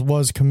Michaels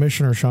was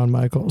Commissioner Shawn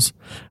Michaels.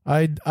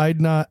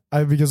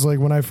 Because like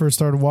when I first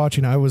started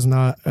watching, I was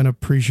not I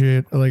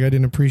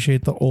didn't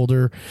appreciate the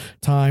older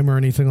time or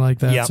anything like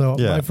that. Yep. So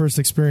my first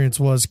experience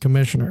was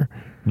Commissioner.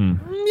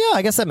 Yeah,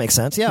 I guess that makes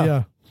sense.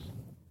 Yeah.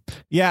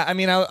 Yeah, I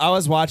mean, I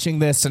was watching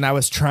this and I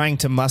was trying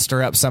to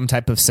muster up some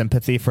type of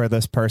sympathy for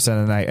this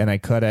person, and I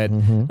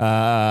couldn't.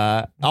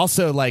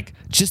 Also, like,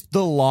 just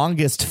the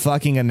longest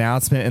fucking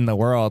announcement in the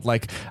world.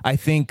 Like, I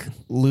think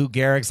Lou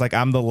Gehrig's like,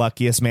 "I'm the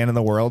luckiest man in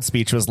the world"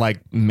 speech was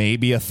like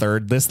maybe a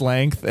third this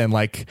length and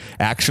like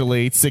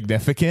actually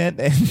significant.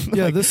 And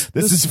Yeah, like, this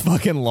is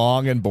fucking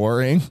long and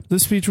boring.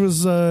 This speech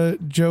was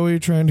Joey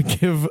trying to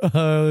give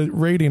a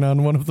rating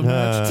on one of the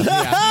matches.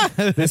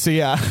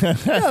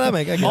 That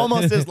makes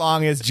almost as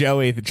long as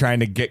Joey trying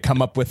to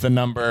come up with the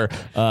number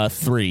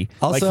 3.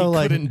 Also,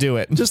 like he couldn't do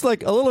it. Just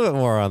like a little bit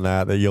more on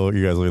that you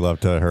guys really love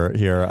to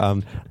hear.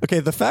 Okay,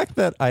 the fact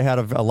that I had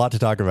a lot to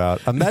talk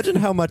about. Imagine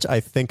how much I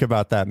think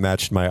about that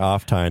match in my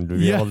off time to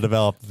be able to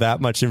develop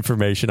that much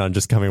information on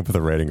just coming up with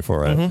a rating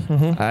for it.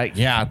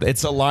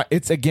 It's a lot.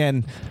 It's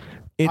again.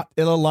 It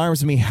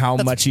alarms me how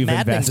much you've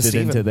invested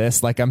into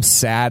this. Like, I'm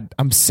sad.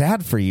 I'm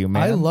sad for you,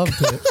 man. I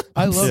loved it.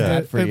 I loved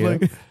it. For you.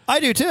 Like, I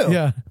do too.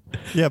 yeah.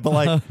 Yeah,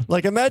 but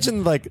like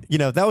imagine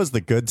that was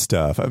the good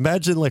stuff.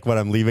 Imagine like when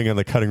I'm leaving on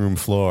the cutting room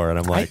floor and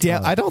I'm like,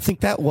 I don't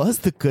think that was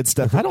the good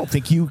stuff. I don't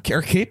think you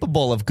are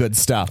capable of good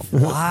stuff.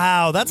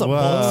 Wow, that's a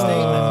bold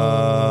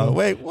statement.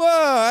 Wait,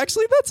 whoa!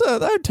 Actually,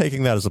 I'm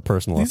taking that as a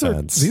personal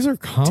offense. These are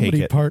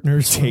comedy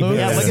partners.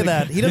 Yeah, look at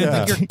that. He doesn't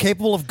think you're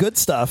capable of good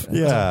stuff.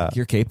 Yeah,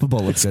 you're capable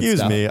of good stuff.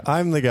 Excuse me,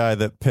 I'm the guy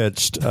that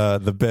pitched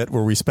the bit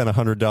where we spent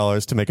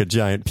 $100 to make a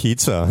giant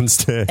pizza on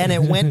stage, and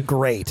it went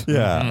great.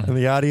 Yeah, and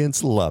the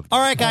audience loved it. All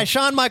right, guys.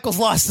 Shawn Michaels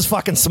lost his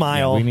fucking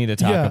smile. Yeah, we need to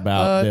talk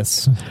about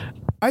this.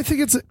 I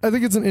think it's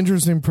an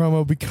interesting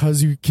promo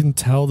because you can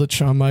tell that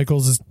Shawn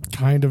Michaels is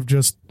kind of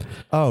just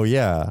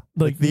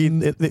like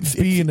being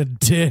a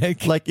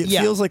dick. Like it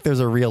feels like there's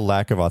a real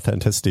lack of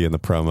authenticity in the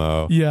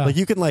promo. Yeah, like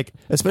you can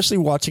especially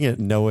watching it,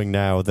 knowing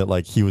now that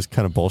like he was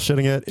kind of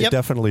bullshitting it. It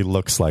definitely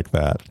looks like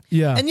that.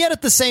 Yeah, and yet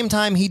at the same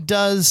time,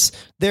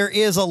 there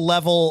is a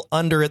level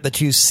under it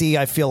that you see.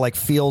 I feel like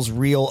feels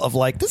real of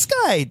like this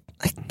guy.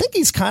 I think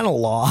he's kind of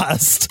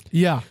lost.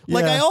 Yeah.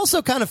 Like, I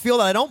also kind of feel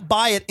that I don't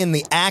buy it in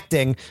the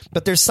acting,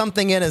 but there's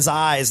something in his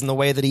eyes and the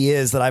way that he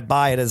is that I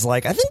buy it as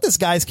like, I think this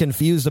guy's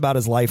confused about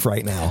his life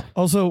right now.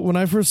 Also, when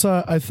I first saw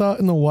thought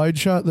in the wide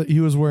shot that he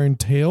was wearing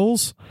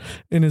tails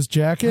in his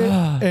jacket,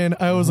 and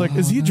I was like,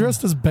 is he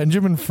dressed as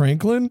Benjamin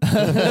Franklin?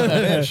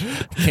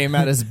 Came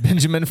out as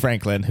Benjamin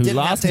Franklin, who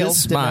lost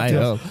his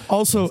smile.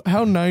 Also,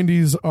 how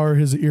 90s are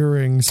his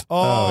earrings? He's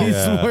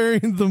yeah.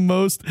 wearing the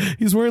most.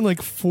 He's wearing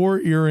like 4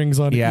 earrings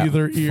on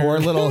either ear. 4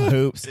 little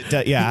hoops.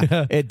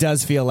 It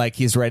does feel like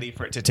he's ready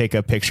to take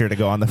a picture to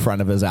go on the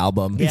front of his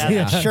album.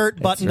 Yeah,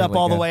 shirt buttoned up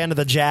all the way into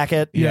the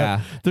jacket.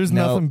 Yeah. There's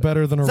nothing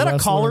better than Is that a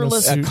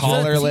collarless? A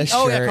collarless shirt.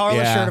 Oh yeah,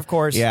 collarless shirt, of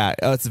course. Yeah.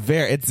 Oh, it's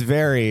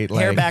very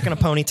like, hair back in a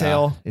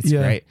ponytail. It's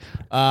great.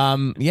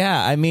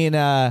 I mean,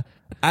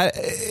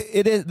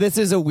 this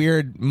is a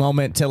weird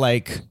moment to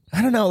like,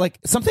 I don't know, like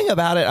something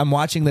about it. I'm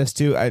watching this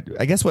too. I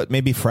guess what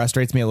maybe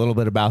frustrates me a little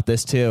bit about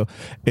this too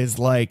is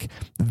like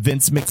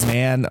Vince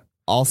McMahon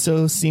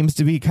also seems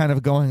to be kind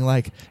of going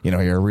like, you know,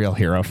 you're a real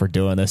hero for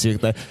doing this.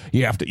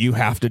 You have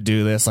to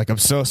do this. Like, I'm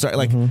so sorry.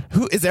 Like,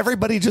 who is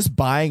everybody just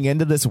buying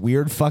into this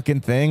weird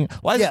fucking thing?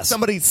 Why is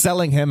somebody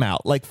selling him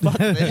out? Like, fuck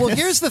this. Well,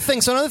 here's the thing.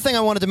 So another thing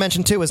I wanted to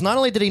mention too is not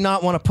only did he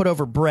not want to put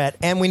over Brett,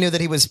 and we knew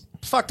that he was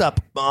fucked up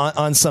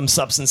on some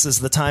substances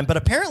at the time, but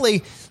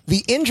apparently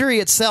the injury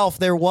itself,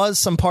 there was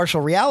some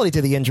partial reality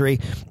to the injury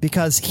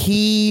because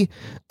he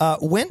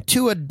went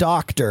to a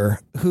doctor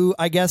who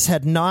I guess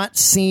had not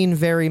seen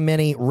very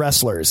many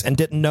wrestlers and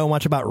didn't know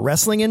much about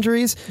wrestling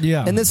injuries.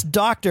 Yeah. And this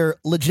doctor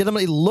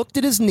legitimately looked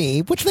at his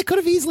knee, which they could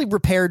have easily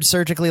repaired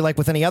surgically like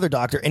with any other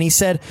doctor, and he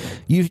said,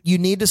 you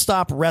need to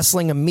stop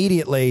wrestling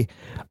immediately.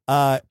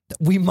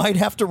 We might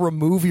have to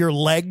remove your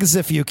legs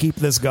if you keep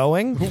this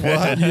going.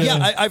 What?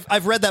 Yeah,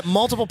 I've read that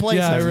multiple places.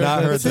 Yeah, I've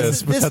not heard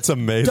this, but that's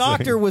amazing.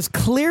 Doctor was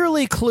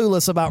clearly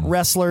clueless about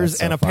wrestlers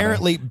and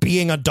apparently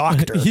being a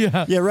doctor.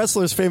 Yeah,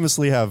 wrestlers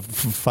famously have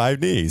 5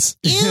 knees.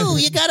 Ew,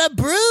 you got a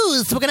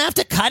bruise. We're gonna have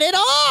to cut it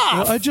off.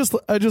 Well,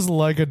 I just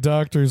like a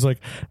doctor who's like,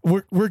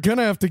 we're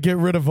gonna have to get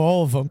rid of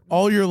all of them,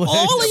 all your legs,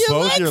 all of your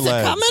both legs your are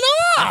legs. coming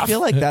off. I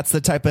feel like that's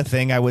the type of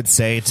thing I would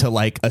say to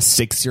like a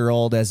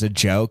 6-year-old as a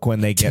joke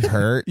when they get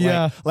hurt.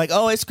 Yeah. Like,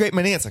 oh, I scraped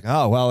my knee. It's like,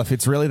 oh, well, if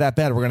it's really that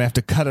bad, we're going to have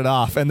to cut it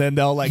off. And then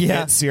they'll like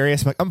get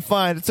serious. I'm like, I'm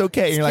fine. It's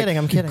okay. And you're kidding,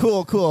 like, I'm kidding.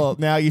 Cool.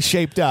 Now you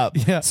shaped up.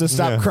 Yeah. So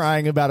stop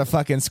crying about a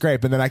fucking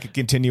scrape. And then I could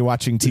continue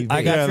watching TV.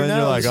 I got your and then you're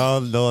nose. like, oh,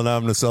 no, now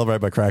I'm going to celebrate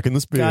by cracking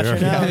this beer. Got your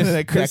nose. And then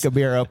they crack a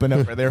beer open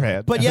over their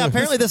head. But yeah,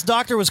 apparently this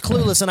doctor was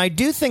clueless, and I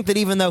do think that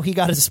even though he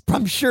got his,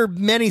 I'm sure,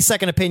 many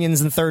second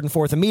opinions in third and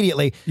fourth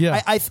immediately,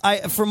 I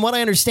from what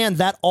I understand,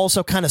 that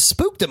also kind of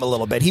spooked him a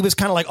little bit. He was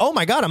kind of like, oh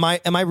my God,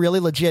 am I really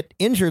legit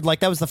injured? Like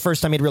that was the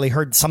first time he'd really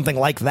heard something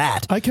like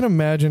that. I can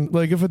imagine,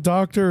 like,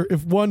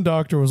 if one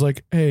doctor was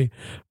like, hey,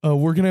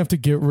 we're going to have to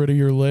get rid of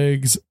your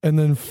legs, and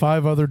then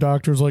 5 other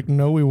doctors like,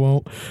 no, we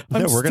won't.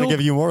 We're going to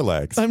give you more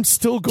legs. I'm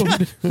still going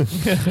to...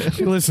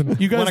 Listen,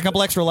 you guys... Want a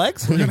couple extra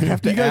legs? You're gonna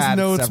have to you guys add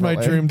know it's my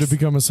several dream to legs.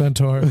 become a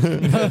centaur.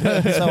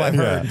 So I've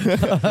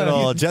heard.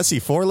 Little Jesse,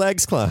 4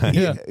 legs, Klein.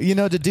 Yeah. You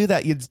know, to do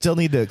that, you'd still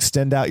need to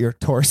extend out your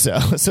torso.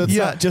 So it's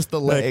not just the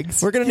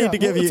legs. We're going to need to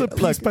give you... It's a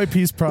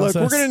piece-by-piece process.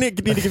 Look, we're going to need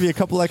to give you a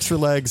couple extra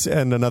legs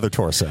and another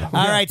torso.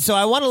 All right, so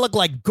I want to look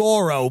like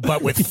Goro,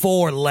 but with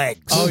 4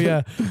 legs. Oh,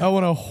 yeah. I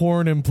want a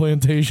horn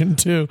implantation,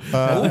 too.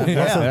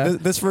 Also,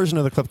 this version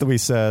of the clip that we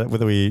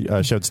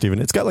showed Steven,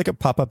 it's got like a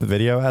pop-up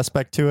video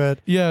aspect to it.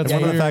 Yeah, and it's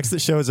one of the weird. facts that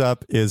shows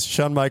up is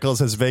Shawn Michaels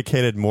has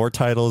vacated more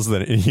titles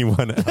than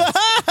anyone else.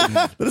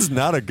 That is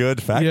not a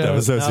good fact Yeah. I'm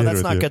associated No, that's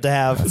with not you. good to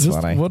have.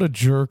 Just, what a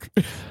jerk.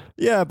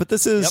 Yeah, but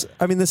this is,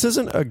 I mean, this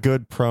isn't a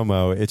good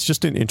promo. It's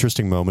just an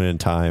interesting moment in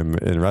time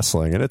in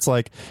wrestling. And it's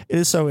like, it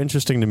is so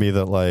interesting to me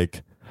that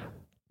like,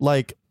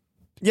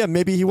 yeah,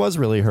 maybe he was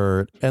really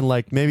hurt. And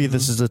like, maybe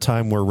this is a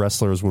time where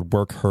wrestlers would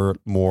work hurt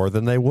more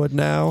than they would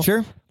now.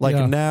 Sure. Like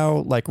Yeah. now,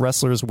 like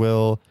wrestlers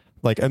will,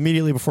 like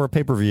immediately before a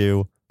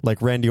pay-per-view,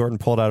 like Randy Orton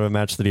pulled out of a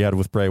match that he had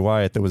with Bray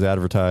Wyatt that was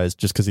advertised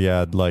just because he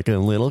had like a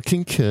little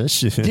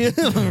concussion.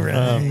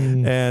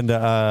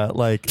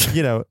 Like,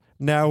 you know,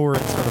 now we're in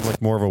sort of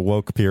like more of a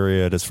woke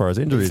period as far as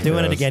injuries. He's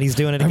doing it goes. again. He's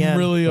doing it again. I'm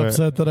really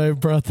upset that I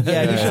brought that.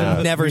 Yeah, you should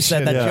have never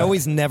said that. yeah.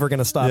 Joey's never going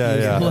to stop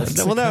using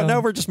this. Well, now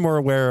we're just more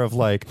aware of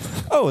like,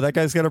 oh, that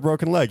guy's got a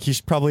broken leg. He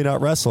should probably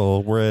not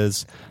wrestle.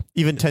 Whereas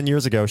even 10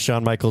 years ago,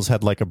 Shawn Michaels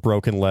had like a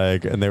broken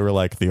leg, and they were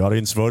like, the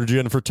audience voted you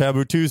in for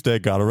Taboo Tuesday.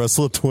 Got to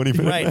wrestle a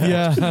 20-minute Right.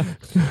 match. Yeah.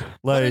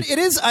 But it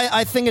is.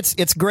 I think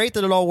it's great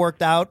that it all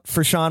worked out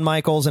for Shawn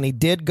Michaels, and he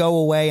did go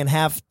away and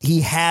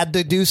he had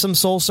to do some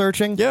soul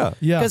searching. Yeah.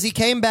 because he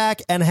came back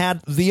and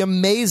had the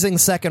amazing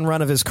second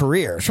run of his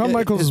career. Shawn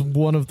Michaels is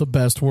one of the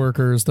best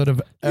workers that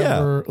have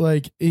ever,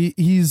 like,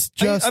 he's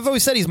just... I've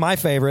always said he's my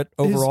favorite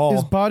overall.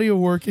 His body of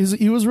work,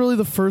 he was really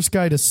the first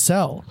guy to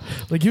sell.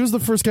 Like, he was the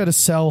first guy to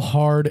sell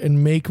hard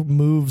and make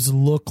moves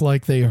look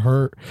like they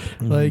hurt.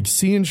 Like,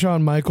 seeing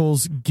Shawn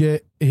Michaels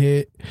get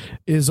hit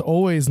is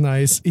always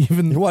nice.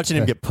 Even You're watching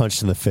him get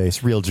punched in the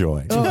face. Real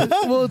joy.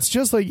 well, it's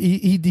just like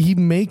he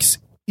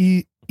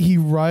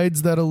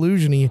rides that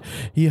illusion.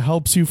 He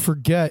helps you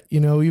forget, you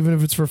know, even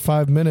if it's for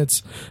 5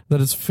 minutes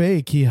that it's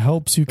fake. He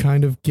helps you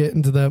kind of get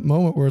into that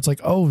moment where it's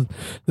like, oh,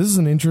 this is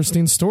an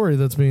interesting story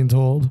that's being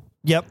told.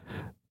 Yep.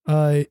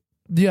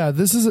 Yeah,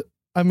 this is,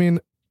 I mean,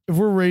 if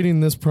we're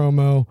rating this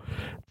promo,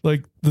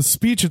 like the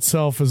speech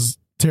itself is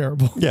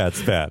terrible. Yeah,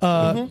 it's bad.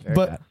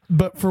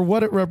 But for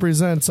what it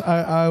represents,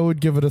 I would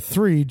give it a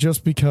 3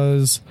 just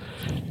because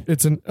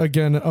it's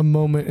a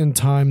moment in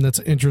time that's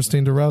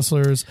interesting to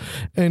wrestlers.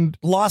 And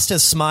lost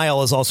his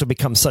smile has also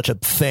become such a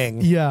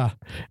thing. Yeah,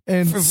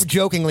 and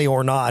jokingly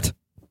or not.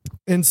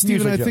 And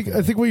Steven,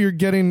 I think what you're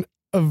getting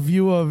a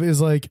view of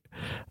is like,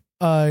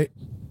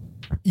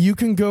 you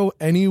can go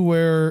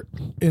anywhere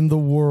in the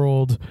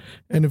world,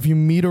 and if you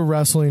meet a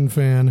wrestling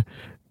fan,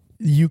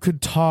 you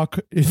could talk.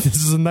 This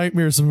is a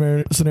nightmare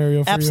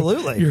scenario for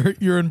Absolutely. you.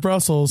 You're in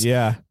Brussels.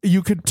 Yeah.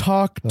 You could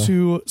talk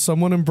to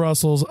someone in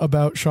Brussels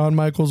about Shawn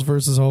Michaels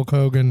versus Hulk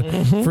Hogan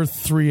for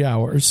 3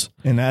 hours.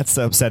 And that's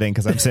upsetting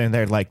because I'm sitting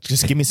there like,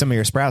 just give me some of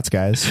your sprouts,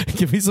 guys.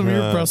 Give me some of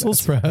your Brussels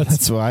sprouts.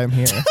 That's why I'm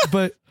here.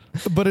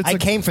 But it's I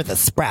came for the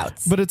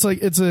sprouts. But it's like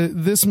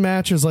this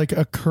match is like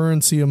a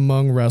currency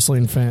among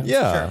wrestling fans.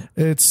 Yeah.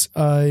 It's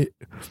when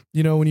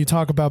you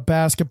talk about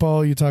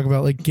basketball, you talk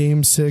about like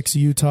Game 6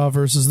 Utah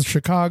versus the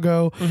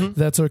Chicago.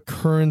 That's a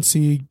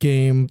currency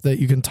game that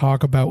you can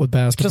talk about with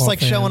basketball. Just like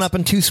fans. showing up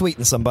and too sweet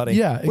in somebody.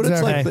 Yeah, but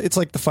exactly. it's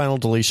like the final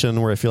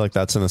deletion where I feel like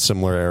that's in a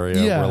similar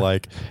area where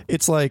like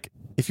it's like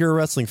if you're a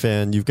wrestling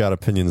fan, you've got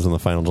opinions on the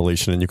final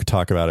deletion and you could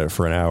talk about it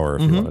for an hour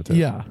if you wanted to.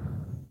 Yeah.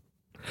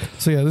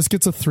 So yeah, this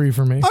gets a 3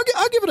 for me.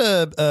 I'll give it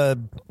a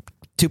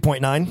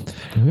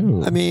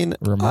 2.9. I mean,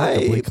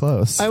 remarkably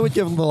close. I would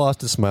give the Lost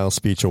His Smile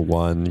speech a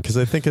 1 because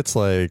I think it's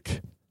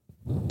like,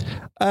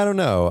 I don't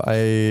know.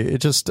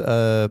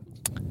 The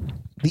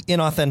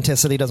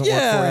inauthenticity doesn't work for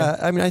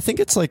you. I mean, I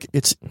think it's like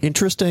it's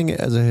interesting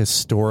as a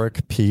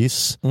historic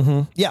piece.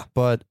 Yeah,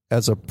 but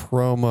as a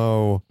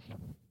promo,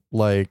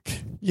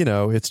 like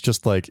it's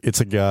just like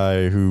it's a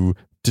guy who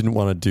didn't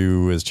want to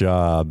do his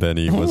job and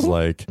he was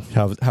like,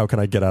 how can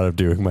I get out of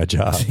doing my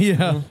job?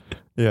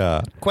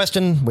 Yeah.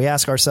 Question we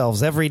ask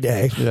ourselves every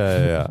day.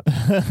 Yeah.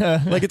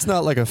 Like it's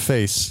not like a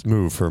face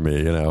move for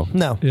me,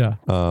 No. Yeah.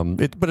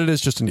 But it is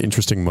just an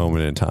interesting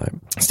moment in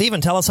time. Steven,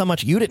 tell us how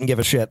much you didn't give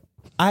a shit.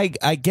 I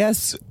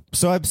guess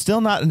so. I'm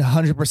still not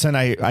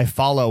 100%. I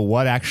follow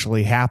what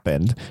actually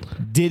happened.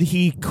 Did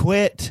he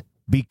quit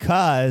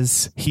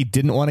because he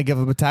didn't want to give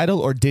up a title,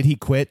 or did he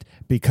quit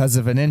because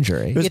of an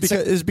injury? It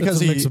was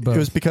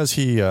because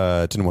he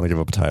didn't want to give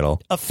up a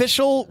title.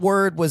 Official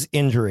word was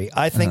injury.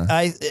 I think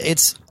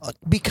it's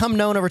become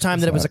known over time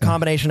that it was a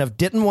combination of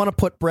didn't want to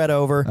put Brett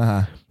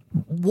over,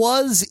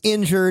 was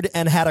injured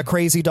and had a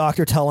crazy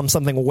doctor tell him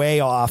something way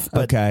off,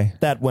 but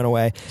that went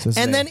away. So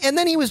and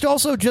then he was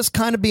also just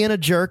kind of being a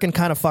jerk and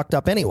kind of fucked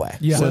up anyway.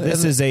 Yeah. So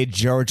this is a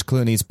George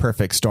Clooney's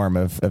perfect storm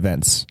of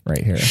events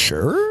right here.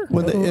 Sure.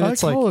 I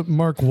call it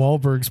Mark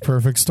Wahlberg's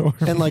perfect storm.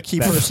 And like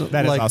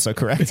that is also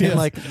correct. And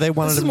like they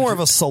wanted this is more of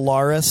a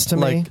Solaris to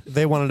me.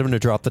 They wanted him to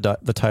drop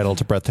the title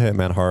to Bret the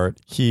Hitman Hart.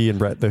 He and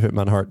Bret the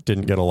Hitman Hart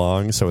didn't get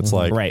along, so it's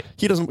like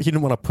he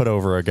didn't want to put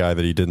over a guy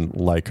that he didn't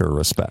like or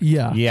respect.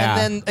 Yeah.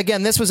 And then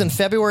again, this was in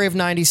February of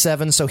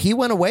 '97, so he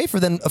went away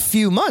for then a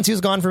few months. He was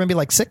gone for maybe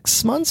like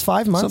 6 months,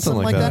 5 months,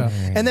 something like that.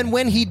 Yeah. And then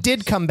when he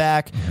did come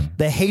back,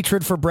 the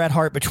hatred for Bret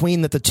Hart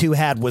between that the two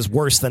had was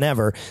worse than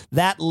ever.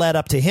 That led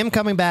up to him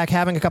coming back,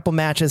 having a couple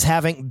matches,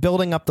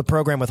 building up the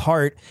program with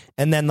Hart,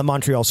 and then the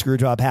Montreal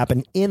Screwjob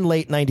happened in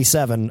late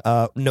 '97,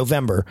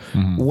 November,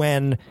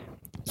 when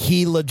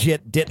he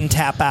legit didn't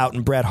tap out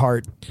and Bret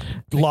Hart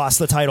lost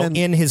the title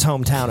in his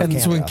hometown of Canada. And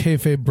that's when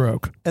kayfabe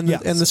broke. And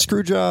the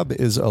screw job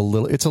is a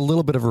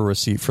little bit of a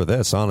receipt for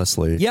this,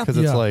 honestly. Yeah. Because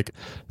it's like,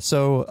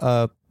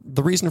 so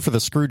the reason for the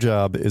screw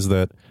job is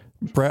that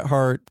Bret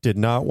Hart did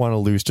not want to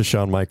lose to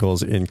Shawn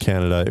Michaels in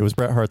Canada. It was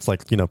Bret Hart's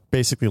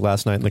basically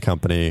last night in the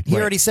company. He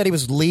already said he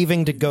was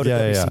leaving to go to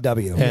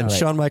WCW. And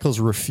Shawn Michaels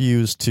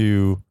refused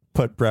to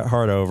put Bret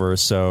Hart over,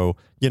 so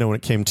when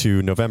it came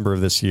to November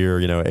of this year,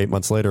 8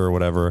 months later or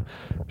whatever,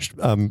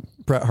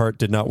 Bret Hart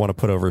did not want to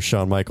put over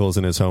Shawn Michaels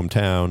in his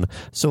hometown.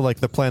 So like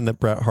the plan that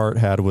Bret Hart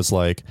had was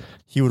like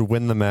he would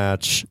win the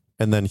match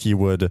and then he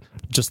would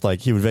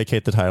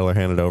vacate the title or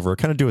hand it over,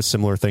 kind of do a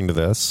similar thing to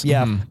this.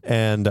 Yeah.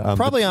 And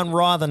probably on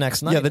Raw the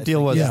next night. Yeah, the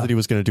deal was that he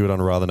was going to do it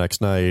on Raw the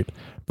next night,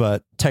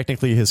 but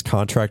technically his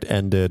contract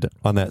ended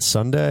on that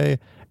Sunday.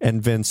 And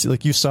Vince,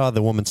 like you saw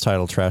the women's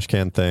title trash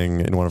can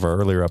thing in one of our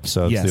earlier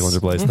episodes, the Alundra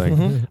Blaze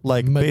thing.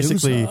 Like Medusa.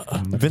 basically,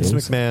 Vince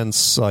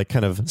McMahon like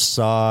kind of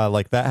saw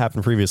like that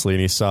happened previously, and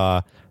he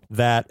saw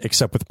that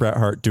except with Bret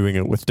Hart doing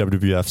it with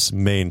WWF's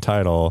main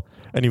title,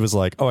 and he was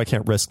like, "Oh, I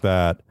can't risk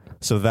that."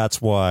 So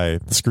that's why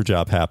the screw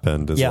job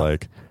happened.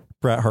 Like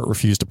Bret Hart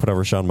refused to put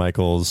over Shawn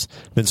Michaels.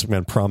 Vince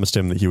McMahon promised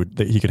him that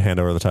he could hand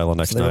over the title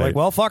next night. Like,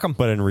 well, fuck him.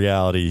 But in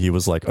reality, he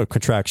was like, oh,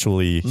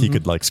 contractually, he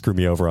could like screw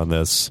me over on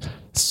this.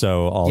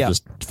 So I'll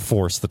just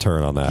force the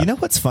turn on that. You know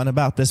what's fun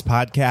about this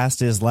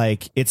podcast is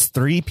like it's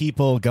three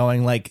people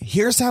going like,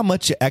 here's how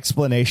much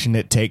explanation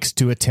it takes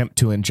to attempt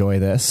to enjoy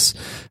this.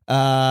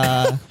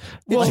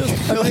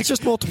 It's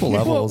just multiple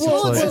levels.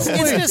 Well, It's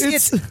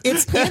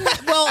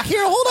like-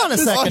 here, hold on a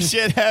second. Oh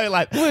shit!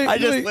 I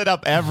just lit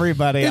up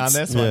everybody on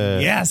this one. Yeah.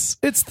 Yes,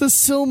 It's the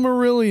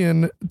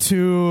Silmarillion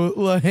to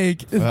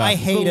like. I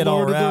hate the it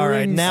Lord of the all right.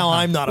 Rings. Now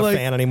I'm not a Like-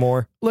 fan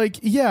anymore. Like,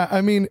 yeah,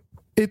 I mean,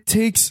 it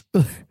takes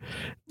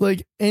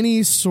like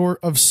any sort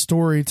of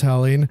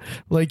storytelling.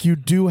 Like, you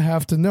do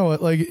have to know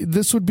it. Like,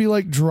 this would be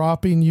like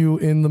dropping you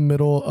in the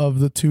middle of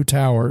the Two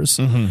Towers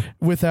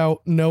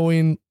without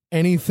knowing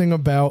anything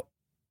about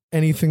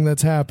anything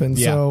that's happened.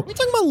 Yeah. So Are we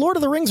talking about Lord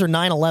of the Rings or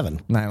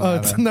 9/11? 9/11.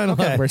 it's 9/11.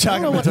 Okay. We're I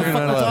talking don't know what the fuck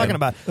we're 9/11. talking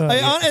about.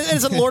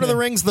 Isn't Lord of the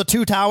Rings, The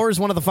Two Towers,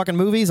 one of the fucking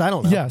movies? I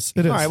don't know. Yes,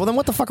 it is. All right, well then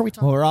what the fuck are we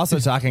talking Well, we're also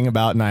talking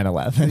about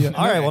 9/11.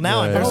 All right, well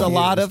now I'm There's a confused.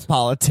 lot of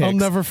politics. I'll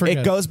never forget.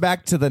 It goes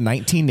back to the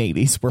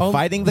 1980s. We're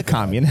fighting the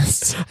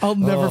communists. I'll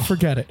never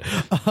forget it.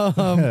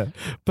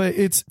 But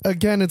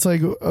it's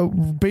like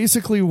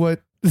basically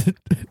what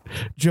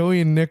Joey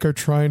and Nick are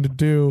trying to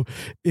do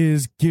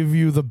is give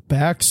you the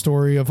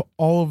backstory of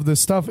all of this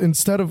stuff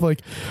instead of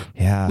like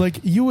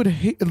you would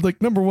hate,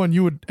 like, number one,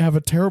 you would have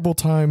a terrible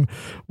time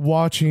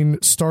watching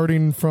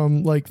starting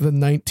from like the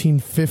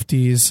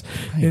 1950s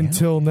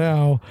until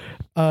now.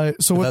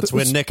 That's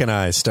when Nick and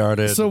I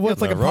started. So what's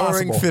the like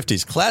Roaring impossible?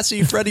 50s.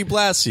 Classy Freddie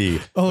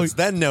Blassie was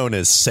then known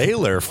as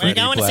Sailor Freddie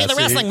We're going to see the Blassie.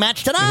 wrestling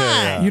match tonight.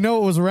 Yeah. You know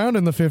what was around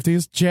in the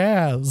 50s?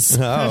 Jazz.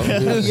 Oh.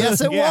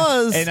 Yes, it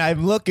was. And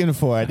I'm looking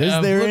for it. Is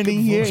I'm there looking any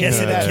for here? it.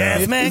 Jesse the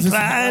Jazz Man Is this-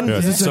 Klein. Yeah,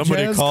 Is this a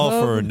somebody jazz call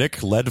club? for Nick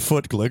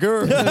Leadfoot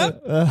Gligger?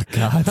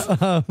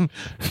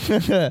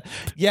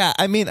 Yeah,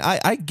 I mean,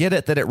 I get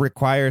it that it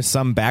requires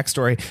some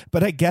backstory,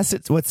 but I guess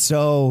it's what's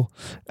so.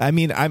 I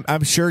mean,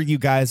 I'm sure you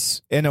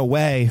guys, in a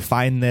way,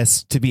 find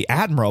this to be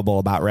admirable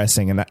about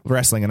wrestling,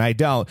 and I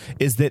don't.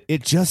 Is that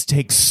it just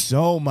takes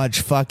so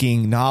much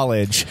fucking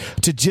knowledge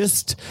to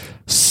just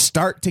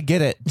start to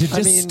get it, to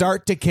just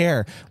start to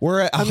care.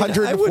 We're at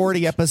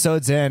 140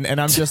 episodes in, and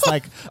I'm just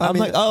like, I'm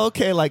like, oh,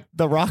 okay, like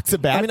The Rock's a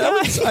bad guy.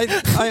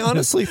 I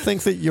honestly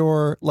think that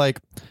you're like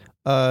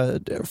a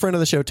friend of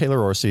the show,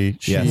 Taylor Orsi.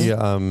 She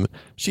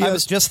I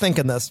was just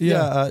thinking this.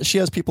 she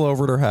has people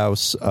over at her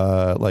house,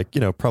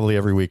 probably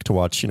every week to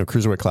watch,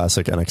 Cruiserweight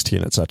Classic, NXT,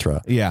 and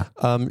etc. Yeah.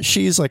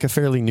 She's like a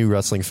fairly new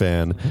wrestling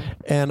fan,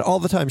 and all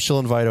the time she'll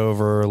invite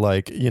over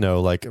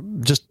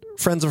just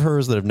friends of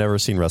hers that have never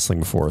seen wrestling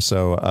before.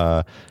 So,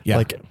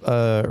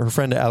 her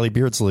friend Allie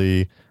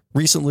Beardsley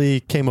recently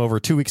came over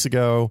 2 weeks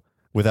ago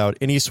without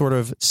any sort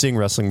of seeing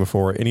wrestling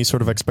before, any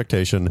sort of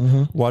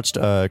expectation. Watched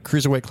a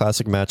Cruiserweight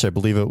Classic match. I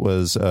believe it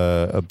was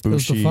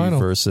Ibushi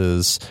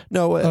versus...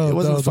 No, it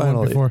wasn't the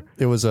final.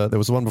 It was there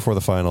was one before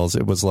the finals.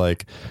 It was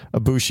like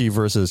Ibushi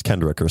versus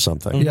Kendrick or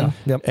something. Yeah.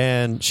 Yep.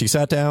 And she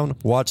sat down,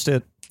 watched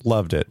it,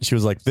 loved it. She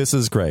was like, this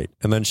is great.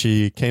 And then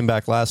she came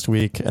back last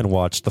week and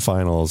watched the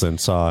finals and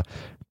saw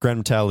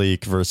Grand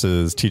Metalik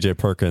versus TJ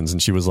Perkins,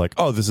 and she was like,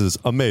 oh, this is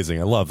amazing.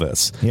 I love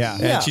this. Yeah.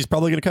 And she's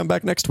probably going to come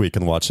back next week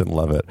and watch it and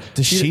love it.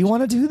 Does she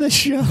want to do this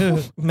show?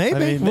 Maybe. I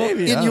mean,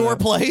 maybe, I in don't your know.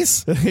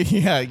 place.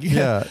 yeah.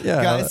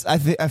 Guys,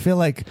 I feel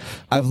like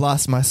I've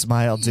lost my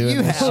smile doing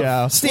You this have.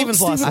 show. Steven's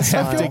lost I his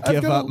have smile. to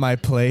give up my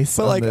place.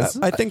 But on like, this.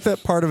 I think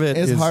that part of it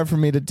it's is hard for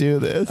me to do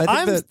this.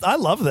 I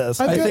love this.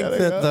 I think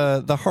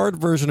that the hard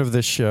version of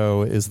this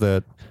show is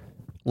that,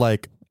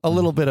 like, a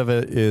little bit of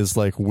it is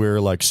like, we're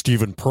like,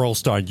 Steven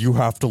Pearlstein, you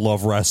have to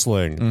love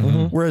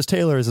wrestling. Whereas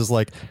Taylor's is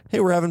like, hey,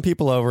 we're having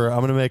people over. I'm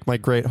going to make my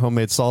great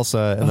homemade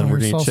salsa, and then her we're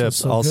going to eat salsa's chips.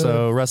 so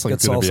Also, good.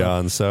 wrestling's Good going to be salsa.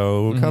 on.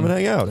 So come and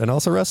hang out. And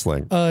also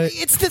wrestling.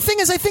 It's the thing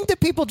is, I think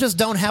that people just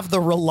don't have the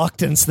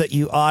reluctance that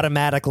you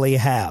automatically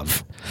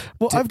have.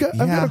 Well, I've got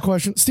a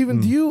question, Steven.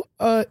 Do you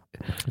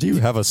Do you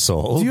have a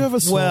soul? do you have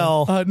a soul?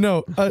 Well-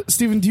 no,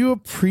 Steven. Do you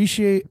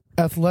appreciate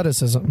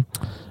athleticism?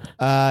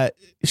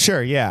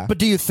 Sure, yeah. But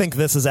do you think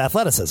this is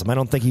athleticism? I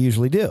don't think you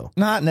usually do.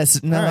 Not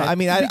necessarily. No, All right.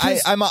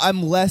 I mean,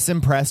 I'm less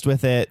impressed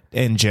with it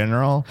in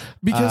general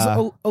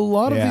Because a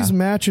lot of these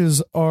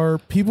matches are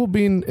people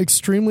being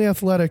extremely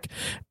athletic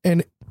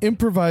and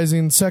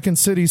improvising Second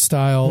City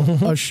style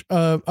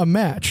a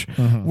match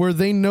where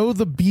they know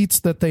the beats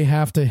that they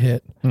have to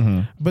hit,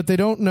 but they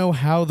don't know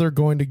how they're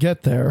going to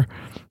get there.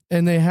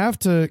 And they have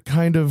to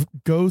kind of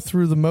go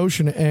through the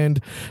motion.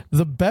 And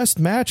the best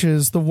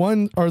matches,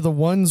 are the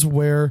ones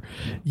where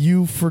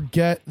you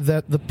forget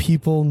that the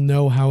people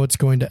know how it's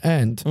going to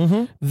end.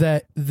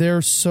 That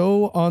they're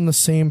so on the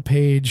same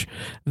page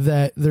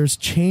that there's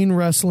chain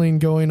wrestling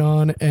going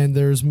on and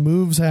there's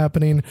moves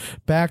happening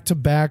back to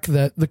back,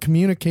 that the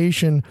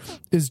communication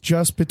is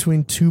just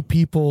between two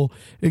people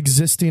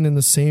existing in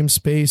the same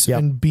space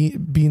and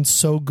being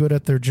so good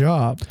at their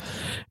job.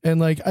 And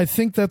like, I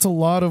think that's a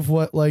lot of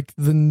what like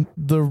the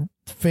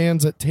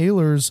fans at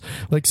Taylor's,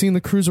 like seeing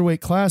the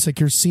Cruiserweight Classic,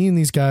 you're seeing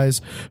these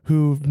guys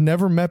who've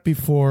never met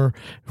before,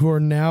 who are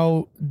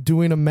now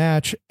doing a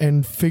match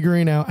and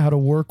figuring out how to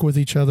work with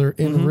each other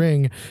in the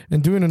ring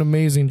and doing an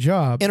amazing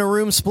job. In a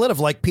room split of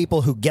like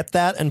people who get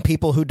that and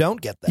people who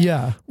don't get that.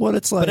 Yeah. Well,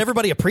 it's like, but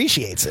everybody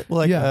appreciates it.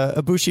 Like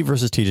Ibushi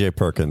versus TJ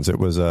Perkins. It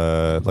was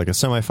like a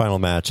semifinal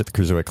match at the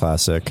Cruiserweight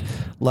Classic.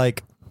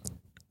 Like,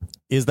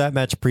 is that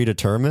match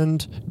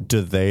predetermined?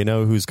 Do they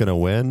know who's going to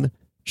win?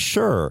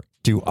 Sure.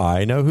 Do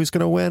I know who's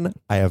going to win?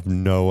 I have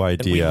no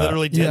idea. We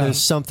literally did.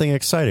 There's something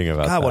exciting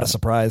about that. God, what a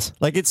surprise.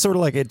 Like, it's sort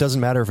of like, it doesn't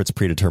matter if it's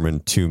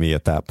predetermined to me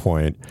at that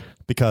point,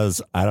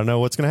 because I don't know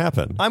what's going to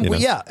happen.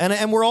 Yeah,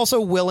 and we're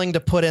also willing to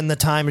put in the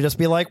time and just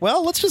be like,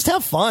 well, let's just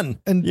have fun.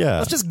 And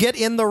let's just get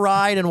in the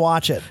ride and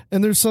watch it.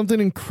 And there's something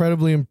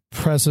incredibly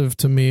impressive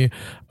to me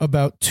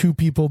about two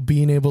people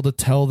being able to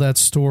tell that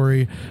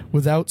story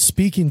without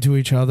speaking to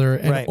each other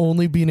and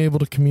only being able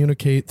to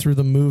communicate through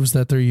the moves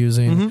that they're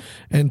using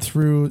and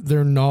through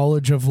their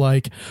knowledge of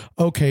like,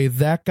 okay,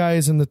 that guy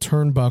is in the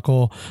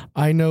turnbuckle.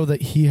 I know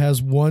that he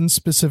has one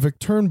specific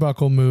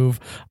turnbuckle move.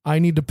 I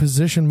need to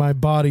position my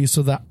body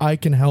so that I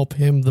can help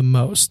him the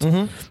most.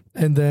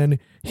 And then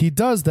he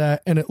does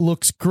that and it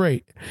looks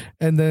great.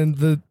 And then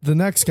the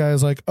next guy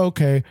is like,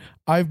 okay,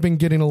 I've been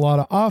getting a lot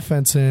of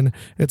offense in.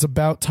 It's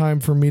about time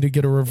for me to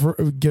get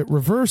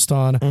reversed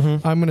on.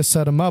 I'm going to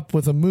set him up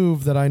with a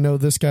move that I know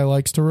this guy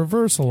likes to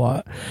reverse a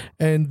lot.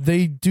 And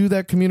they do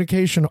that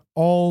communication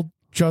all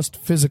just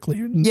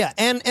physically. Yeah,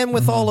 and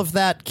with all of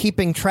that,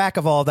 keeping track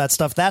of all of that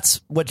stuff,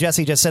 that's what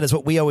Jesse just said is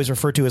what we always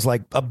refer to as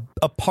like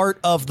a part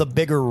of the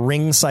bigger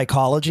ring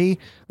psychology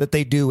that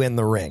they do in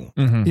the ring.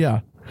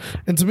 Yeah.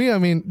 And to me, I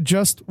mean,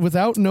 just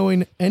without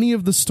knowing any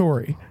of the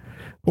story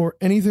or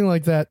anything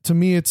like that, to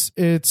me, it's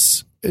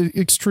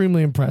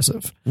extremely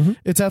impressive.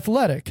 It's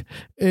athletic.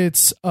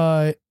 It's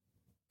a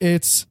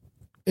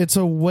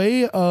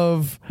way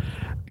of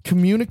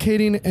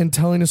communicating and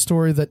telling a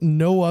story that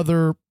no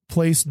other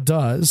place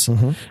does.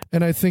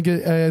 And I think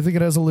it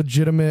has a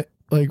legitimate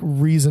like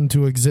reason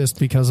to exist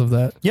because of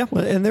that. Yeah,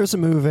 well, and there's a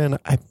move in,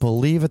 I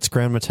believe it's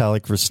Grand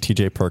Metalik versus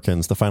TJ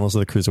Perkins, the finals of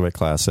the Cruiserweight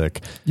Classic.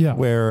 Yeah,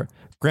 where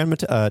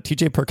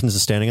TJ Perkins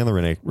is standing on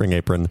the ring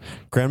apron.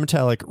 Grand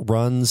Metalik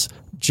runs,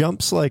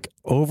 jumps like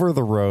over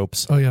the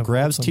ropes,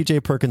 grabs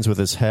TJ Perkins with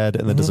his head,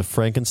 and then does a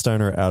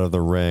Frankensteiner out of the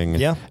ring.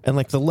 Yeah, and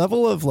like the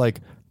level of like,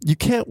 you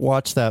can't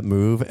watch that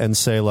move and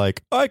say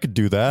like, I could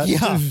do that.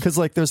 Yeah, because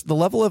like there's the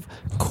level of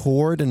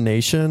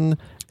coordination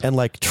and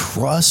like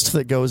trust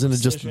that goes into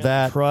just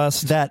that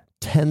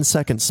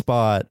 10-second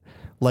spot.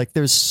 Like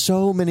there's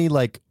so many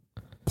like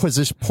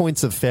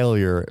points of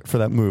failure for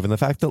that move, and the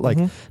fact that like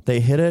they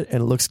hit it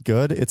and it looks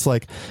good, it's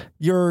like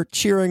you're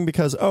cheering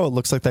because it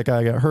looks like that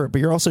guy got hurt, but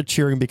you're also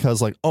cheering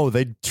because like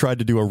they tried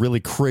to do a really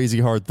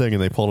crazy hard thing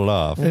and they pulled it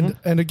off.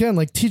 And again,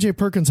 like TJ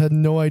Perkins had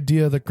no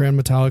idea that Grand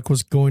Metalik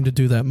was going to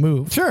do that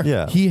move. Sure.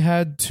 Yeah, he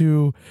had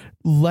to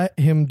let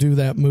him do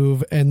that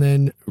move and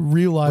then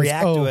realize,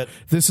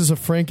 this is a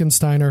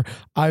Frankensteiner.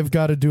 I've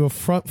got to do a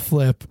front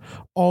flip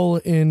all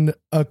in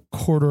a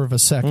quarter of a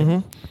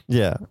second.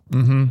 Yeah.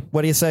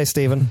 What do you say,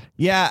 Steven?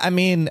 Yeah, I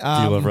mean, do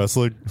you love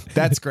wrestling?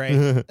 That's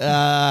great.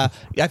 I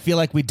feel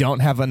like we don't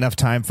have enough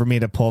time for me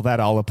to pull that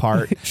all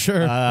apart.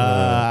 Sure.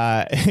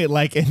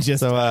 Like, and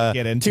just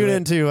get into tune it.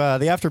 into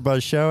the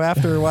AfterBuzz show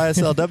after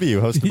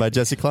YSLW, hosted by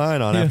Jesse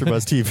Klein on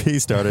AfterBuzz TV,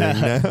 starting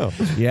now.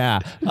 Yeah.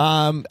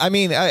 I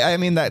mean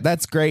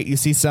that's great. You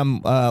see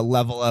some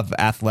level of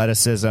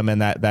athleticism,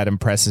 and that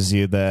impresses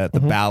you. The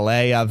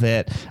ballet of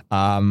it.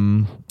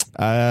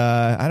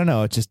 I don't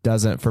know. It just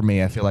doesn't for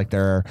me. I feel like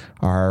there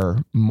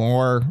are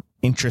more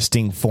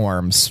interesting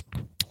forms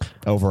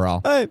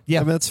overall. Yeah,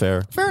 I mean, that's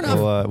fair. Fair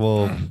enough.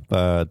 We'll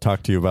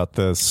talk to you about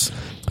this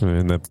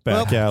in the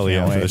back alley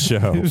after the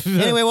show.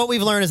 Anyway, what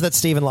we've learned is that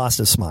Steven lost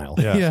his smile.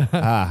 Yeah.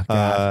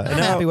 I'm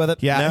happy with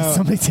it. Yeah,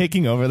 somebody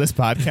taking over this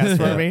podcast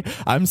for me.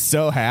 I'm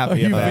so happy. Are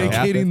you about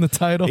vacating the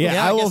title?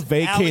 Yeah, I will guess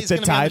vacate Allie's the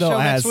gonna be on the title show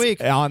next as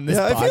week. on this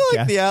podcast.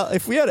 I feel like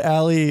if we had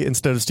Allie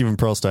instead of Stephen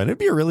Pearlstein, it'd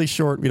be a really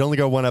short. We'd only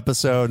go one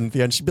episode, and at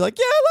the end she'd be like,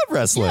 "Yeah, I love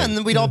wrestling," Yeah, and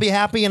then we'd all be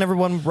happy, and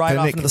everyone ride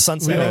off into the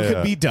sunset. It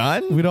could be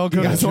done. We'd all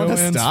go you guys to want to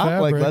Joanne's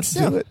stop? Like, Fabrics. let's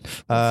do it.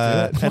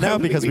 And now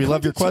because we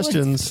love your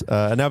questions,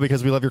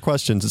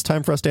 it's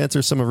time for us to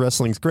answer some of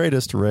wrestling's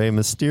greatest Rey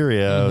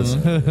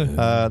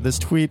Mysterios. This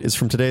tweet is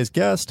from today's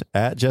guest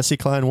at Jesse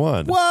Klein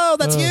 1. Whoa,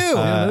 that's you.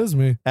 Yeah, that is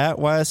me. At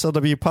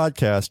YSLW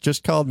Podcast,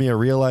 just called me a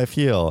real life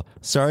heel.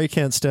 Sorry,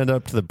 can't stand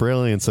up to the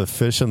brilliance of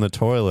Fish in the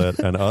Toilet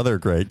and other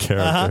great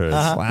characters.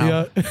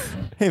 Wow. Yeah.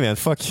 Hey man,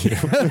 fuck you.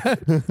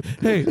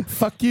 Hey,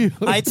 fuck you.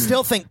 I'd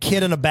still think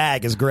Kid in a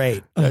Bag is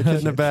great. Kid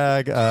in a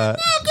Bag. Get me out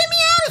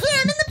of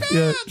here! I'm in the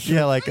bag.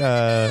 Yeah, like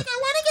I want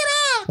to get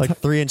out. like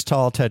 3-inch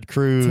tall Ted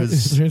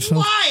Cruz.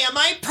 Why am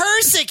I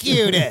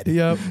persecuted?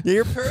 Yep.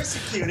 You're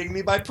persecuting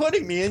me by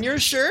putting me in your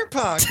shirt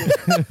pocket.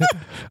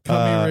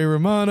 Ray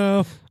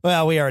Romano.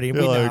 Well, we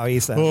know how he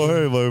sounds.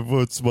 Oh,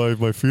 hey,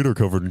 my feet are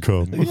covered in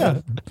cum.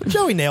 Yeah,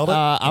 Joey nailed it.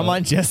 I'm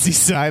on Jesse's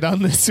side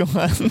on this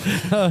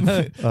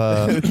one.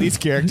 These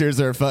characters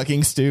are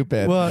fucking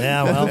stupid.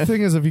 Well, the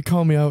thing is, if you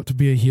call me out to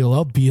be a heel,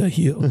 I'll be a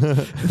heel.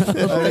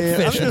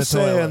 I'm just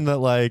saying that,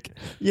 like,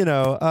 you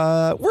know,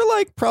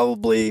 we're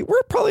probably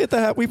at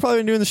the we've probably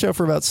been doing the show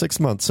for about 6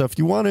 months. So if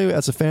you want to,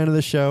 as a fan of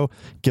the show,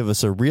 give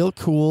us a real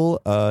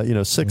cool,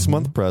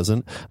 6-month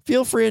present,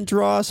 feel free and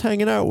draw us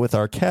hanging out with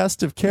our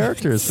cast of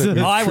characters.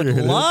 I would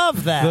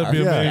love that. That'd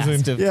be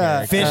amazing.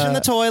 Yeah, Fish in the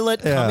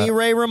toilet, Cummy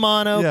Ray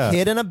Romano,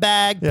 Kid in a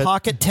bag,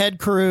 Pocket Ted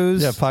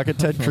Cruz. Yeah, Pocket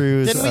Ted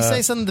Cruz. Didn't we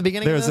say something at the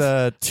beginning of this?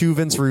 There's 2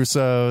 Vince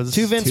Russos.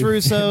 2 Vince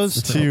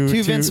Russos.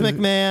 2 Vince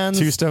McMahons.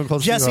 2 Stone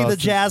Cold Steve Jesse the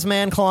Austin.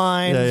 Jazzman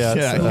Klein.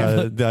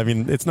 I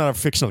mean, it's not a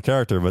fictional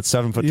character, but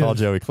 7-foot tall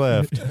Joey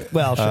Clift.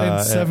 Well,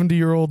 and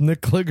 70-year-old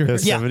Nick Kligger.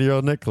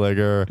 70-year-old Nick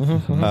Kligger.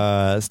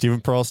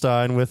 Stephen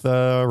Pearlstein with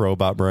a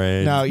robot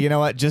brain. No, you know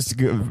what? Just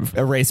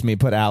erase me.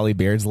 Put Allie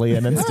Beardsley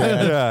in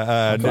instead.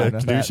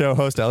 New show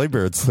host Allie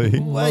Beardsley.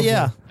 Well,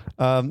 yeah.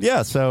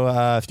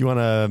 So if you want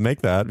to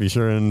make that, be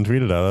sure and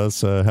tweet it at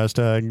us.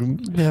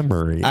 Hashtag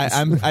memories.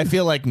 I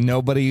feel like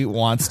nobody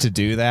wants to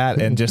do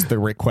that, and just the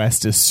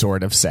request is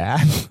sort of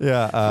sad.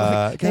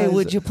 Yeah. Hey,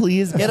 would you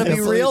please? It'll be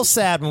real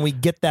sad when we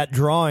get that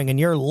drawing and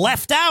you're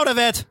left out of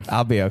it.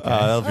 I'll be okay.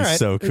 That'll be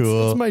so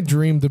cool. It's my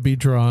dream to be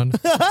drawn.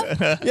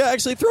 Yeah,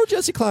 actually, throw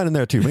Jesse Klein in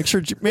there too. Make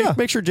sure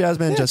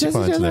Jazzman Jesse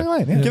Klein's in there.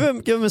 Klein, yeah.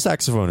 Give him a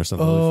saxophone or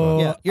something.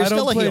 Yeah, you're I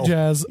still don't a play heel.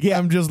 jazz. Yeah,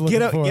 I'm just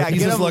looking for it. Yeah,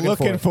 get him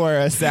looking for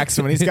a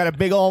saxophone. He's got a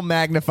big old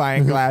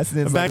magnifying glass.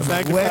 And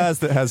magnifying glass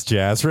that has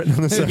jazz written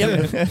on the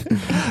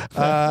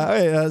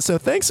side. So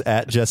thanks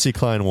at Jesse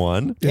Klein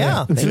 1.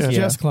 Yeah. It's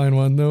Jess Klein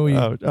one. No,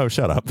 Oh,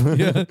 shut up.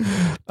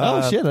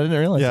 Oh shit! I didn't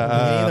realize. Yeah,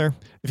 that. Me either.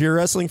 If you're a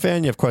wrestling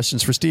fan, you have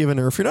questions for Steven,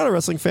 or if you're not a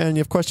wrestling fan, you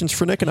have questions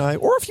for Nick and I,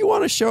 or if you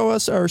want to show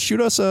us or shoot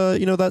us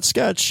that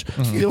sketch,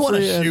 You want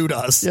to shoot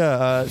us.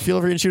 Yeah,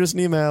 feel free and shoot us an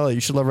email at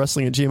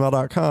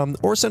youshouldlovewrestling@gmail.com,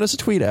 or send us a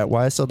tweet at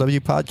YSLW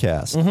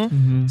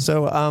Podcast.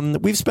 So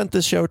we've spent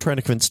this show trying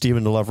to convince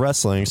Steven to love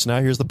wrestling, so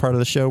now here's the part of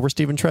the show where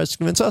Steven tries to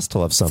convince us to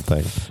love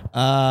something.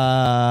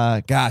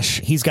 Gosh,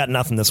 He's got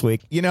nothing this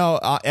week. you know,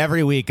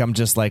 every week I'm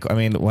just like, I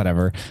mean,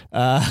 whatever.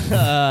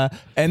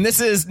 And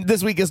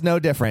this week is no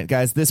different,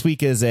 guys. This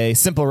week is a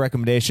simple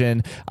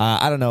recommendation.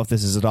 I don't know if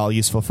this is at all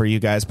useful for you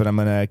guys, but I'm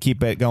going to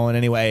keep it going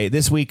anyway.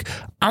 This week,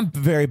 I'm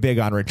very big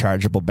on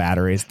rechargeable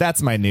batteries.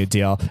 That's my new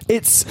deal.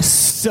 It's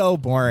so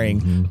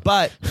boring,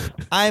 but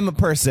I'm a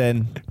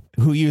person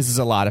who uses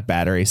a lot of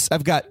batteries.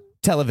 I've got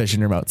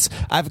television remotes.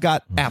 I've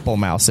got Apple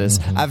mouses.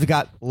 I've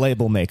got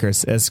label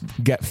makers, as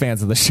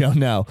fans of the show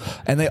know,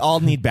 and they all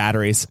need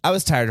batteries. I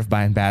was tired of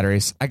buying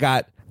batteries. I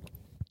got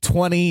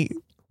 20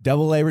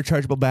 AA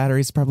rechargeable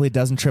batteries, probably a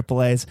dozen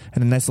AAAs,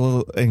 and a nice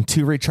little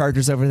 2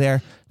 rechargers over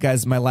there.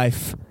 Guys, my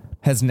life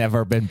has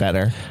never been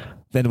better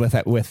than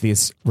with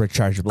these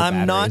rechargeable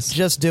batteries. I'm not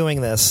just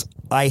doing this.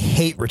 I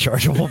hate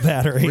rechargeable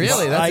batteries.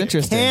 Really? That's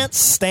interesting. I can't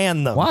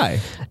stand them.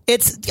 Why?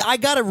 I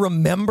got to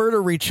remember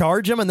to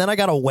recharge them, and then I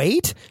got to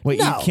wait. Wait,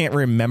 No. you can't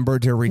remember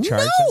to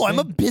recharge? No, I'm a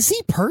something? busy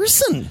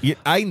person.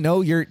 I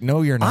know you're.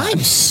 No, you're not. I'm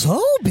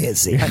so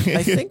busy.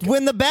 I think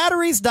when the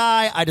batteries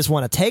die, I just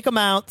want to take them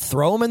out,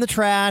 throw them in the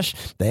trash.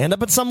 They end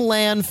up at some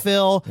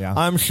landfill. Yeah.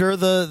 I'm sure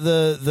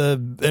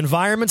the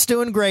environment's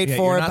doing great Yeah,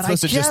 for you're it. not but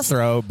supposed to just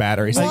throw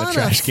batteries in the wanna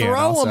trash can. throw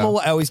also. them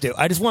away. I always do.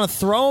 I just want to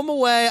throw them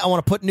away. I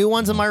want to put new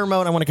ones in my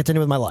remote. I want to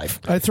continue with my life.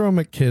 I throw them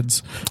at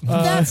kids.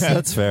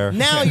 That's fair.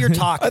 Now you're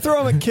talking. I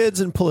throw them at kids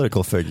and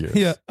political figures.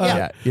 Yeah.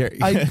 Yeah.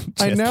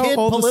 I now Kid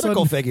all of a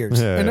political sudden,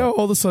 figures. Yeah. I now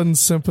all of a sudden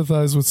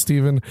sympathize with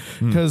Steven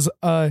because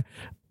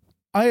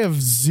I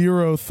have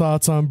zero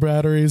thoughts on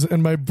batteries,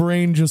 and my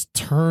brain just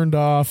turned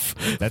off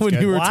when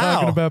good. you were Wow.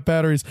 talking about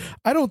batteries.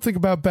 I don't think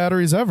about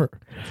batteries ever.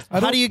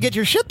 How do you get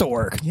your shit to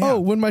work? Oh,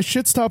 when my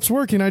shit stops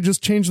working, I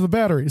just change the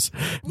batteries.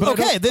 But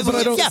Okay, I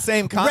don't. the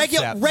same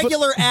concept.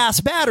 Regular ass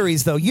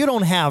batteries, though. You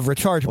don't have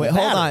rechargeable Wait,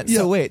 hold on. batteries.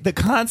 So wait, the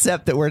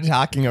concept that we're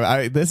talking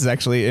about, this is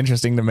actually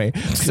interesting to me.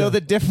 So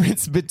the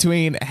difference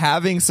between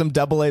having some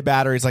AA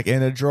batteries like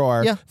in a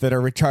drawer that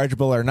are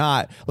rechargeable or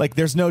not, like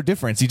there's no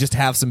difference. You just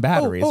have some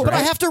batteries, But right?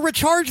 I have to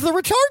recharge the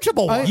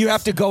rechargeable ones. You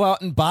have to go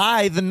out and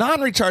buy the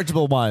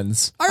non-rechargeable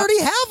ones. I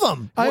already have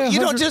them. You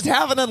don't just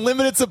have an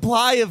unlimited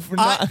supply of.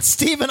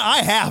 Steven, I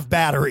have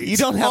batteries. You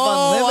don't have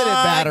unlimited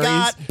batteries.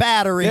 I got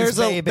batteries,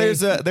 baby.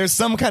 There's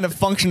some kind of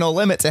functional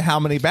limit to how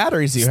many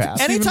batteries you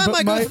have. Anytime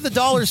Steven, I go to the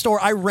dollar store,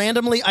 I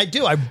randomly buy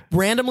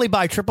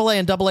AAA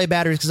and AA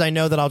batteries because I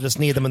know that I'll just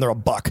need them and they're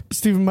 $1.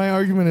 Stephen, my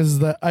argument is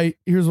that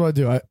here's what I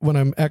do. When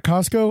I'm at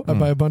Costco, I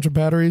buy a bunch of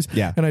batteries,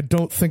 and I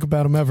don't think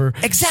about them ever.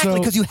 Exactly,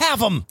 because you have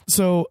them.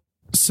 So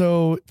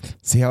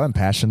see how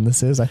impassioned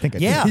this is? I think I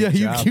did a good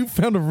job. you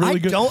found a really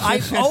good.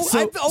 I've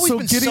always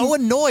been so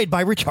annoyed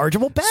by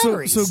rechargeable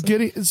batteries.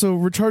 So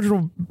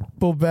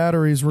rechargeable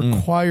batteries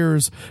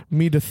requires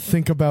me to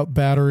think about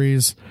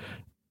batteries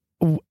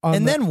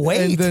And then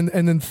wait. and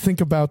then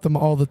think about them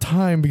all the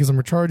time because I'm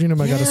recharging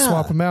them. I got to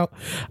swap them out.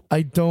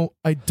 I don't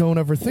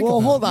ever think. Well,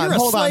 about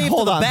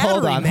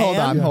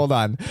hold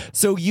on.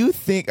 So you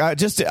think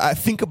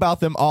think about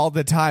them all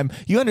the time.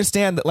 You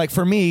understand that, like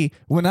for me,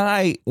 when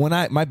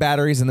my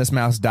batteries in this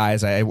mouse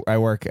dies, I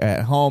work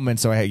at home, and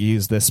so I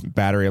use this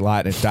battery a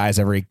lot, and it dies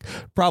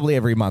probably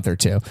every month or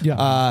two.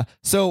 Yeah.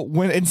 So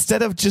when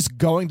instead of just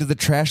going to the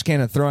trash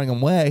can and throwing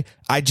them away,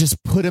 I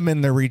just put them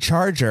in the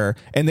recharger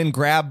and then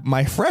grab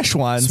my fresh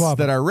ones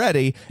that are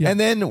ready. Yeah. And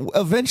then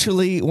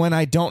eventually when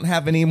I don't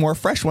have any more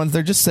fresh ones,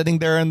 they're just sitting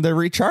there in the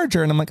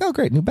recharger and I'm like, oh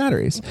great, new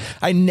batteries.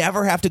 I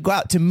never have to go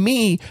out. To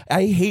me,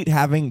 I hate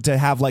having to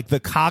have like the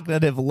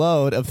cognitive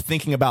load of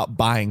thinking about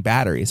buying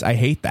batteries. I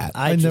hate that.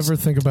 I never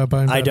think about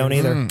buying batteries. I don't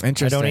either.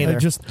 Interesting. I don't either. I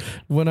just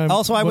when I'm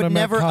also I would I'm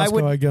never at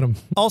Costco, I get them.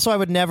 Also, I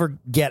would never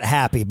get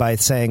happy by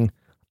saying,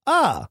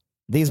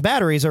 these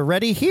batteries are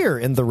ready here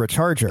in the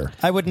recharger.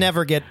 I would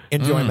never get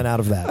enjoyment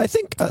out of that. I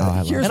think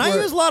I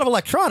use a lot of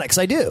electronics.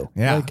 I do.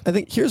 Yeah. Like, I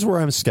think here's where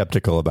I'm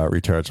skeptical about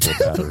rechargeable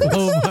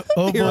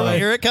batteries.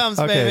 Here it comes,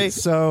 Okay, baby.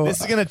 so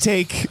This is going to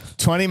take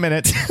 20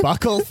 minutes.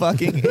 Buckle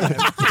fucking in.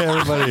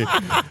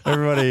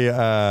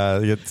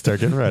 everybody, start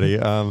getting ready.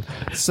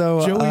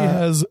 So Joey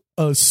has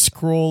a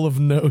scroll of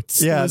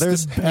notes. Yeah,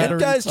 listed battery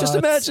guys, just thoughts.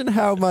 imagine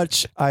how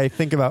much I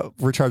think about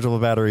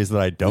rechargeable batteries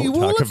that I don't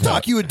Let's about.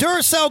 talk. You a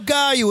Duracell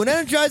guy, you an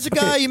Energizer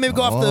guy, you maybe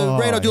go off the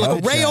radar, do like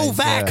a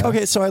Rayovac.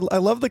 Okay, so I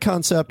love the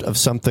concept of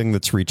something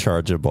that's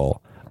rechargeable.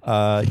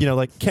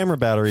 Like camera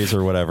batteries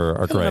or whatever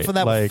are great. Enough of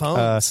that with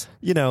phones.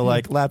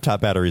 Like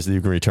laptop batteries that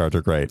you can recharge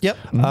are great. Yep.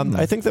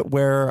 I think that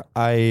where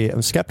I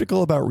am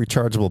skeptical about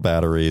rechargeable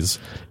batteries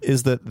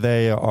is that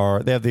they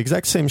have the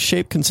exact same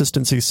shape,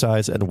 consistency,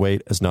 size, and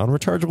weight as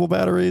non-rechargeable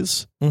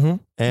batteries. Mm-hmm.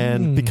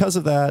 And because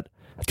of that,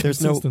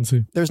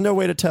 there's no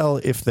way to tell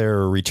if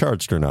they're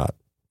recharged or not.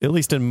 At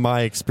least in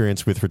my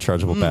experience with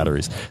rechargeable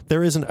batteries,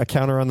 there isn't a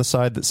counter on the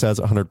side that says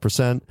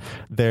 100%.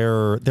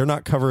 They're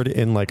not covered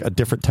in like a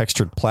different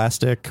textured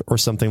plastic or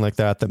something like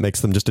that makes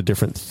them just a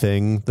different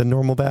thing than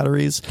normal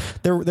batteries.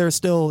 They're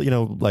still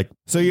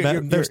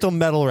they're still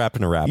metal wrapped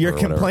in a wrapper. Your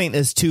complaint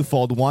is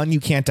twofold: one, you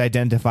can't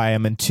identify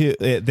them, and two,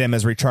 them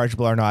as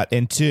rechargeable or not,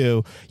 and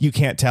two, you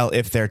can't tell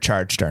if they're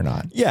charged or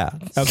not. Yeah.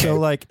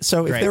 Okay.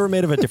 So if they were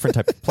made of a different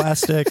type of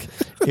plastic,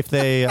 if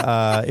they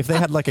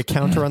had like a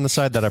counter on the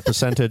side that a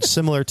percentage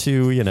similar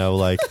to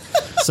like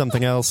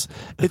something else,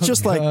 it's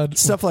just like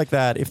stuff like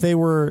that. If they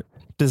were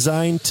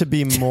designed to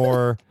be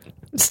more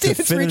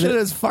Steven's reaching in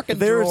his fucking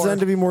they were drawer. designed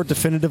to be more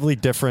definitively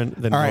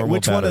different than all right, normal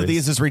which one of batteries.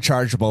 these is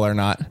rechargeable or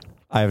not?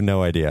 I have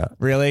no idea.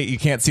 Really? You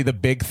can't see the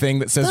big thing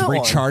that says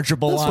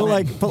rechargeable on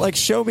it? But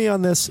show me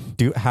on this.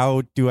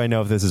 How do I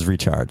know if this is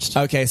recharged?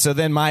 Okay, so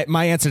then my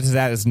answer to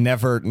that is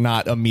never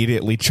not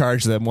immediately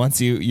charge them once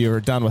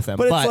you're done with them.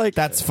 But it's like,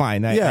 that's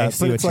fine. I see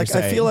but what it's you're like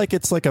saying. I feel like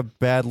it's like a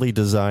badly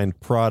designed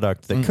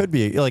product that could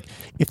be like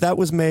if that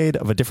was made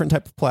of a different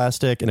type of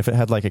plastic and if it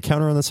had like a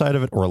counter on the side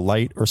of it or a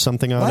light or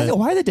something on it.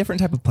 Why the different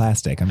type of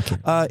plastic? I'm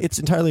curious. It's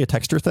entirely a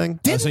texture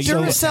thing. Didn't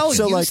Duracell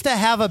used to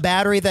have a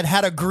battery that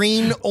had a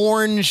green,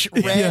 orange,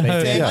 red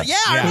thing? Yeah,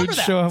 I remember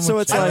that. Show how So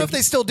much it's I don't like- know if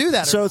they still do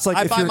that. so or it's not.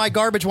 like I if buy you're- my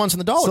garbage once in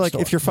the dollar So like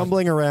store. if you're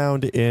fumbling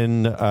around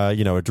in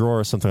a drawer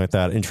or something like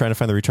that and trying to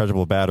find the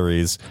rechargeable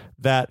batteries,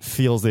 that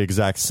feels the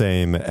exact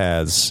same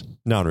as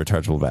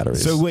non-rechargeable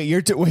batteries. So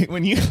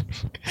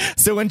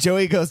so when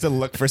Joey goes to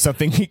look for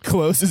something, he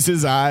closes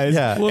his eyes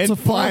Well, it's and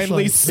a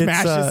finally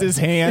flashlight. smashes his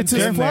hand. It's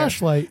his in there.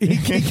 flashlight. He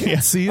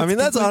can't see. I mean,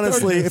 that's complete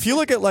honestly, darkness. if you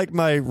look at like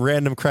my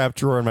random crap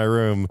drawer in my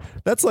room,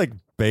 that's like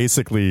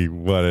basically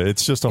what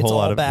it's just a whole all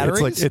lot of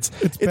batteries? It's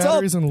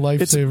batteries and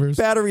lifesavers. It's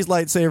batteries,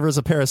 lightsavers,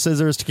 a pair of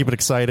scissors to keep it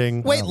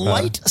exciting. Wait,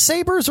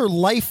 lightsabers or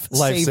life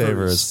Lifesavers.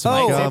 savers? Oh,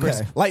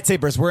 Lightsabers. okay.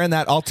 Lightsabers. We're in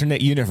that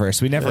alternate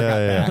universe. We never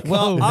got back.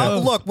 Well, Oh,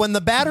 look, when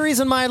the batteries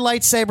in my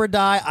lightsaber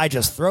die, I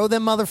just throw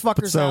them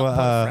motherfuckers So, out. And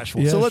put a fresh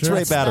one. yeah, so let's sure.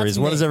 rate batteries. That's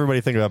What me. does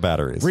everybody think about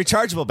batteries?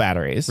 Rechargeable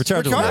batteries.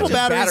 Rechargeable Rechargeable batteries.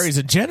 batteries- Batteries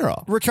in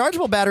general.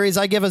 Rechargeable batteries,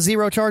 I give a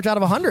 0 charge out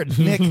of 100.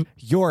 Nick,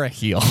 you're a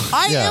heel.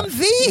 I Yeah. am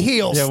the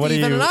heel, Yeah, what do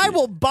Steven, you- and I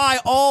will buy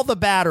all the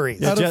batteries.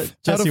 Yeah, Out of,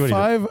 Jesse, what do you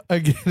 5,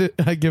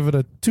 I give it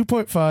a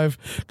 2.5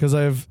 because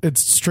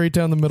it's straight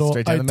down the middle.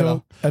 Straight down the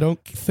middle. I don't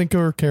think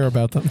or care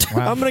about them.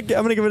 I'm gonna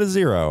give it a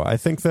 0. I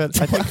think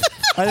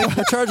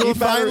rechargeable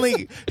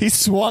batteries. He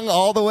swung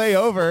all the way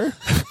over.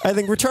 I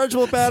think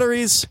rechargeable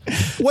batteries.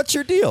 What's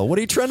your deal? What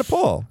are you trying to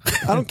pull?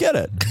 I don't get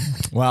it.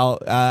 Well,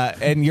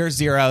 and your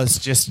zeros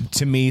just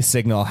to me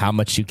signal how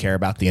much you care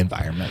about the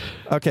environment.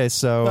 Okay,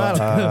 so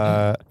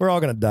We're all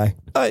going to die.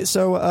 all right,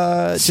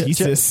 so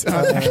Jesus.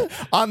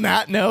 On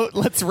that note,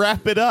 let's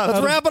wrap it up.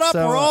 Let's wrap it up.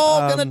 So, We're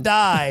all going to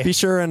die. be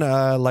sure and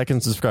like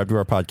and subscribe to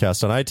our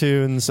podcast on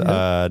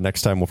iTunes.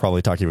 Next time we'll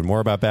probably talk even more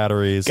about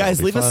batteries. Guys,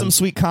 That'll be leave us fun. some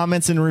sweet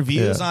comments and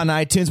reviews Yeah. on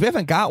iTunes. We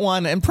haven't got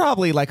one in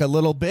probably like a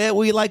little bit.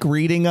 We like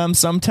reading them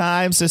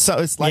sometimes. So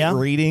it's like Yeah.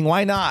 reading.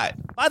 Why not?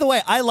 By the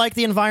way, I like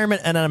the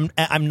environment, and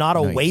I'm not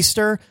a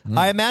waster.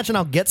 I imagine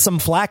I'll get some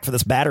flack for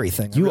this battery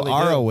thing. You really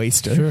are a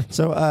waster. Sure.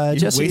 So,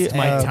 Jesse, waste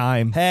my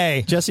time.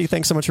 Hey, Jesse,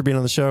 thanks so much for being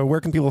on the show.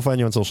 Where can people find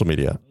you on social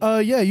media?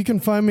 Yeah, you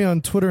can find me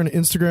on Twitter and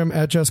Instagram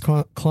at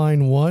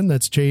JessKlein1.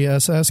 That's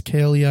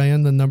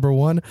JSSKlein, the number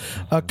 1.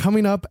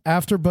 Coming up,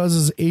 After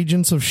Buzz's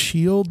Agents of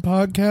S.H.I.E.L.D.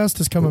 podcast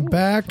is coming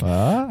back.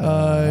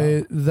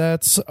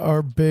 That's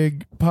our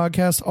big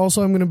podcast.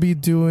 Also, I'm going to be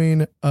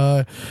doing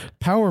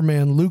Power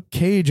Man, Luke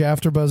Cage,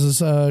 After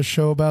Buzz's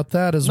show about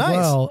that as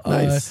well.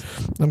 Nice.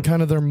 I'm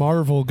kind of their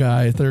Marvel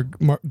guy, their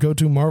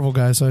go-to Marvel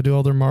guy, so I do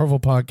all their Marvel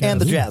podcasts. and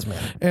the Jazz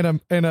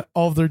Man. And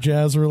all of their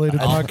jazz-related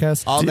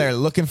podcasts. All they're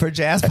looking for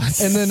jazz.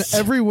 And then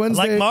every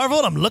Wednesday... Like Marvel,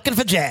 and I'm looking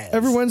for jazz.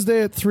 Every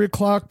Wednesday at 3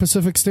 o'clock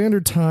Pacific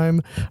Standard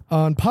Time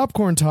on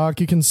Popcorn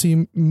Talk, you can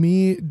see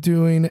me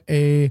doing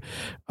a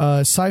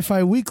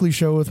sci-fi weekly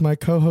show with my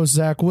co-host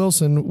Zach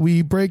Wilson.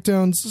 We break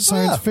down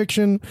science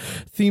fiction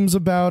themes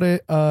about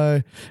it.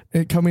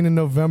 Coming in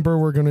November,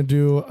 we're going to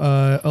do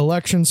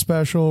election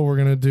special. We're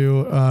going to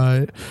do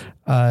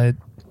I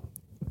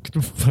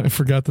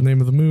forgot the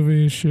name of the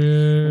movie.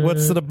 Shit.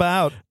 What's it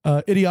about?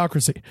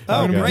 Idiocracy.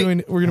 Oh, we're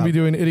great. going to be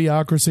doing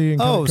Idiocracy.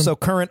 And So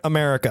current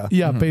America.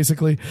 yeah,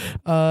 basically.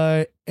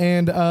 Yeah,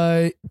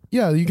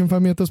 you can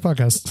find me at this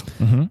podcast.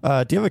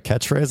 Do you have a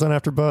catchphrase on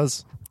After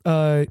Buzz?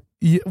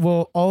 Yeah,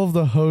 well, all of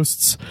the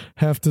hosts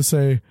have to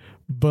say,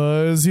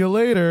 "Buzz you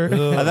later."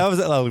 That was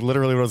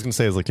literally what I was going to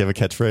say. Is like, do you have a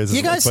catchphrase?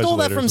 You guys stole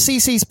that from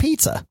CC's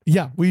Pizza.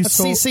 Yeah, we That's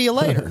stole. CC you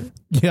later.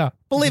 Yeah.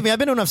 Believe me, I've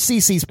been to enough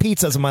CC's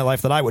Pizzas in my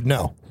life that I would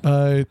know.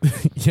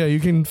 Yeah,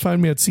 you can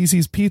find me at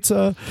CC's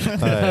Pizza.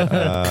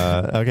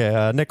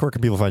 Okay, Nick, where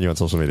can people find you on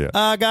social media?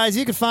 Guys,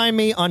 you can find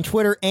me on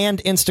Twitter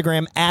and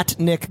Instagram at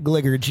Nick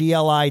Gligor,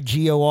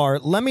 Gligor.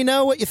 Let me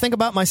know what you think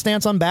about my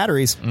stance on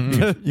batteries.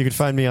 You can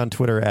find me on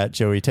Twitter at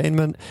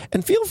Joeytainment,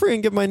 and feel free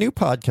and give my new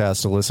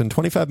podcast a listen,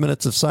 25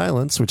 Minutes of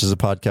Silence, which is a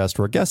podcast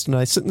where a guest and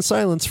I sit in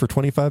silence for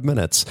 25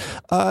 minutes.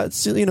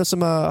 It's,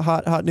 some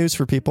hot news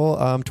for people.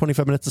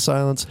 25 Minutes of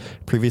Silence,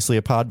 previously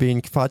a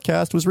Podbean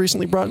podcast, was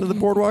recently brought into the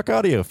Boardwalk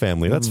Audio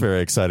family. That's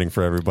very exciting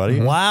for everybody.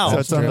 Wow. So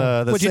it's on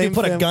the Would you same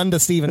do put a gun to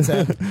Steven's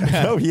head?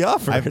 No, he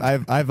offered.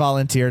 I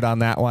volunteered on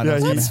that one. Yeah,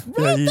 That's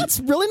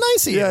really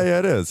nice of you. Yeah,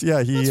 it is.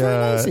 Yeah, That's very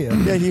nice of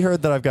you. Yeah, he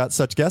heard that I've got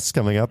such guests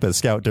coming up as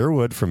Scout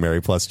Durwood from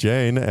Mary Plus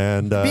Jane,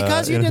 and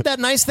Because you did that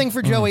nice thing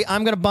for Joey,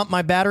 I'm going to bump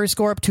my battery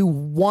score up to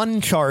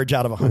 1 charge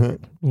out of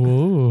 100.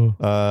 Ooh.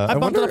 I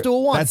bumped it up to a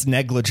 1. That's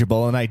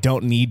negligible, and I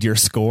don't need your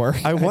score.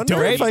 I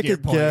wonder if I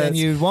could get. Then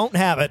you won't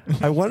have it.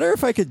 I wonder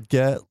if I could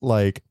get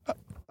like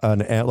an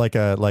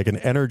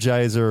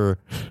Energizer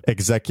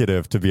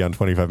executive to be on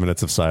 25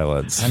 Minutes of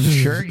Silence. I'm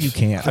sure you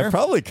can. I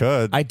probably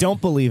could. I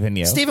don't believe in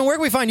you. Steven, where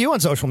can we find you on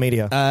social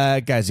media?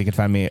 Guys, you can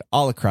find me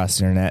all across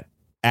the internet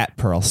at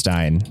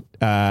Pearlstein.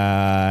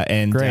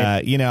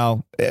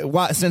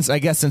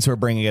 Since we're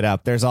bringing it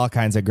up, there's all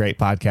kinds of great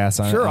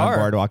podcasts on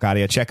Boardwalk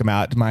Audio. Check them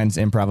out. Mine's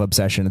Improv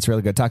Obsession. It's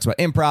really good. Talks about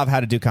improv,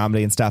 how to do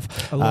comedy and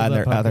stuff. I love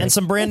that podcast. And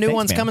some brand new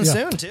ones coming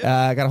soon, too.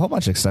 Got a whole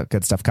bunch of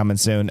good stuff coming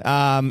soon.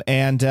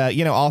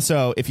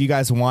 Also, if you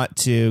guys want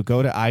to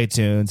go to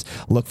iTunes,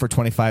 look for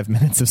 25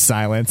 Minutes of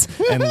Silence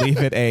and leave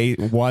it a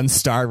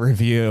 1-star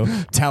review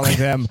telling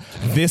them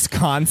this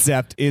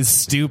concept is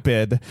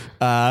stupid.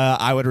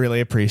 I would really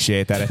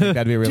appreciate that. I think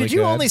that'd be really good. Did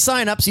you only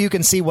sign up so you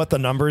can see what the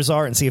numbers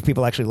are and see if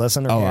people actually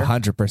listen? Or care?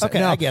 100%.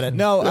 Okay, I get it.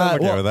 No, I'm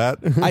okay with that.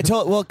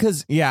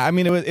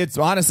 it's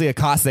honestly a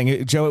cost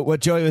thing. What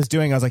Joey was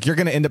doing, I was like, you're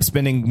going to end up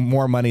spending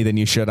more money than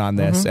you should on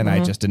this, and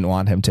I just didn't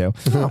want him to.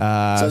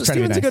 So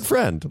Steven's a good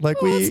friend.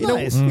 Like we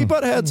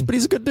butt heads, but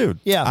he's a good dude.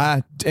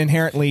 Yeah.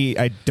 Inherently,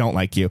 I don't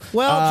like you.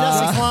 Well,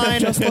 Jesse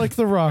Klein. Just like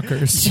the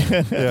Rockers.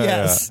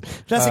 Yes.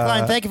 Jesse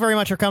Klein, thank you very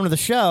much for coming to the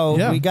show.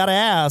 Yeah. We got to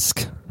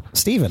ask,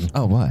 Steven.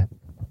 Oh, what?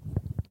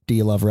 Do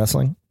you love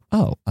wrestling?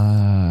 God,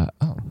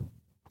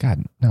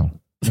 no.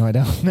 No, I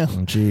don't. No.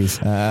 Jeez.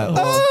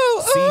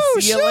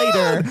 See you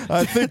later.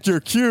 I think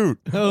you're cute.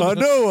 I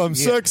know I'm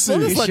sexy.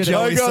 Well,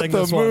 I got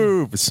the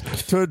moves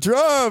to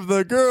drive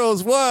the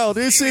girls wild.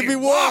 You see me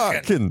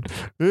walking.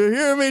 You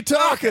hear me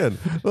talking.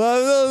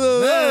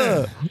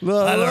 I'm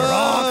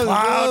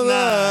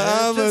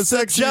a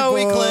sexy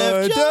Joey boy.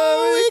 Clift.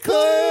 Joey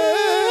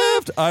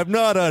Clift. I'm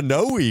not a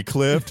Noe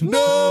Clift.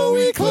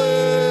 Noe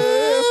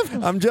Clift.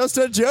 I'm just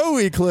a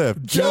Joey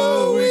Clift.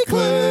 Joey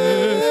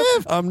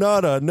Clift. I'm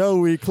not a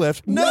Noe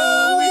Clift.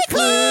 Noe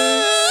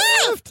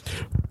Clift.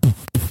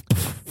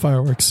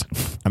 Fireworks.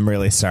 I'm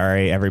really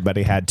sorry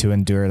everybody had to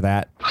endure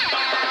that.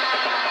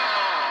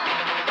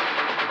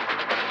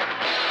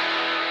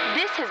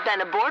 This has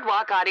been a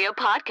Boardwalk Audio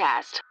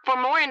podcast. For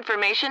more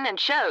information and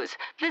shows,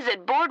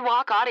 visit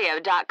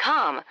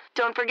boardwalkaudio.com.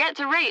 Don't forget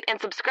to rate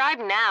and subscribe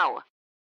now.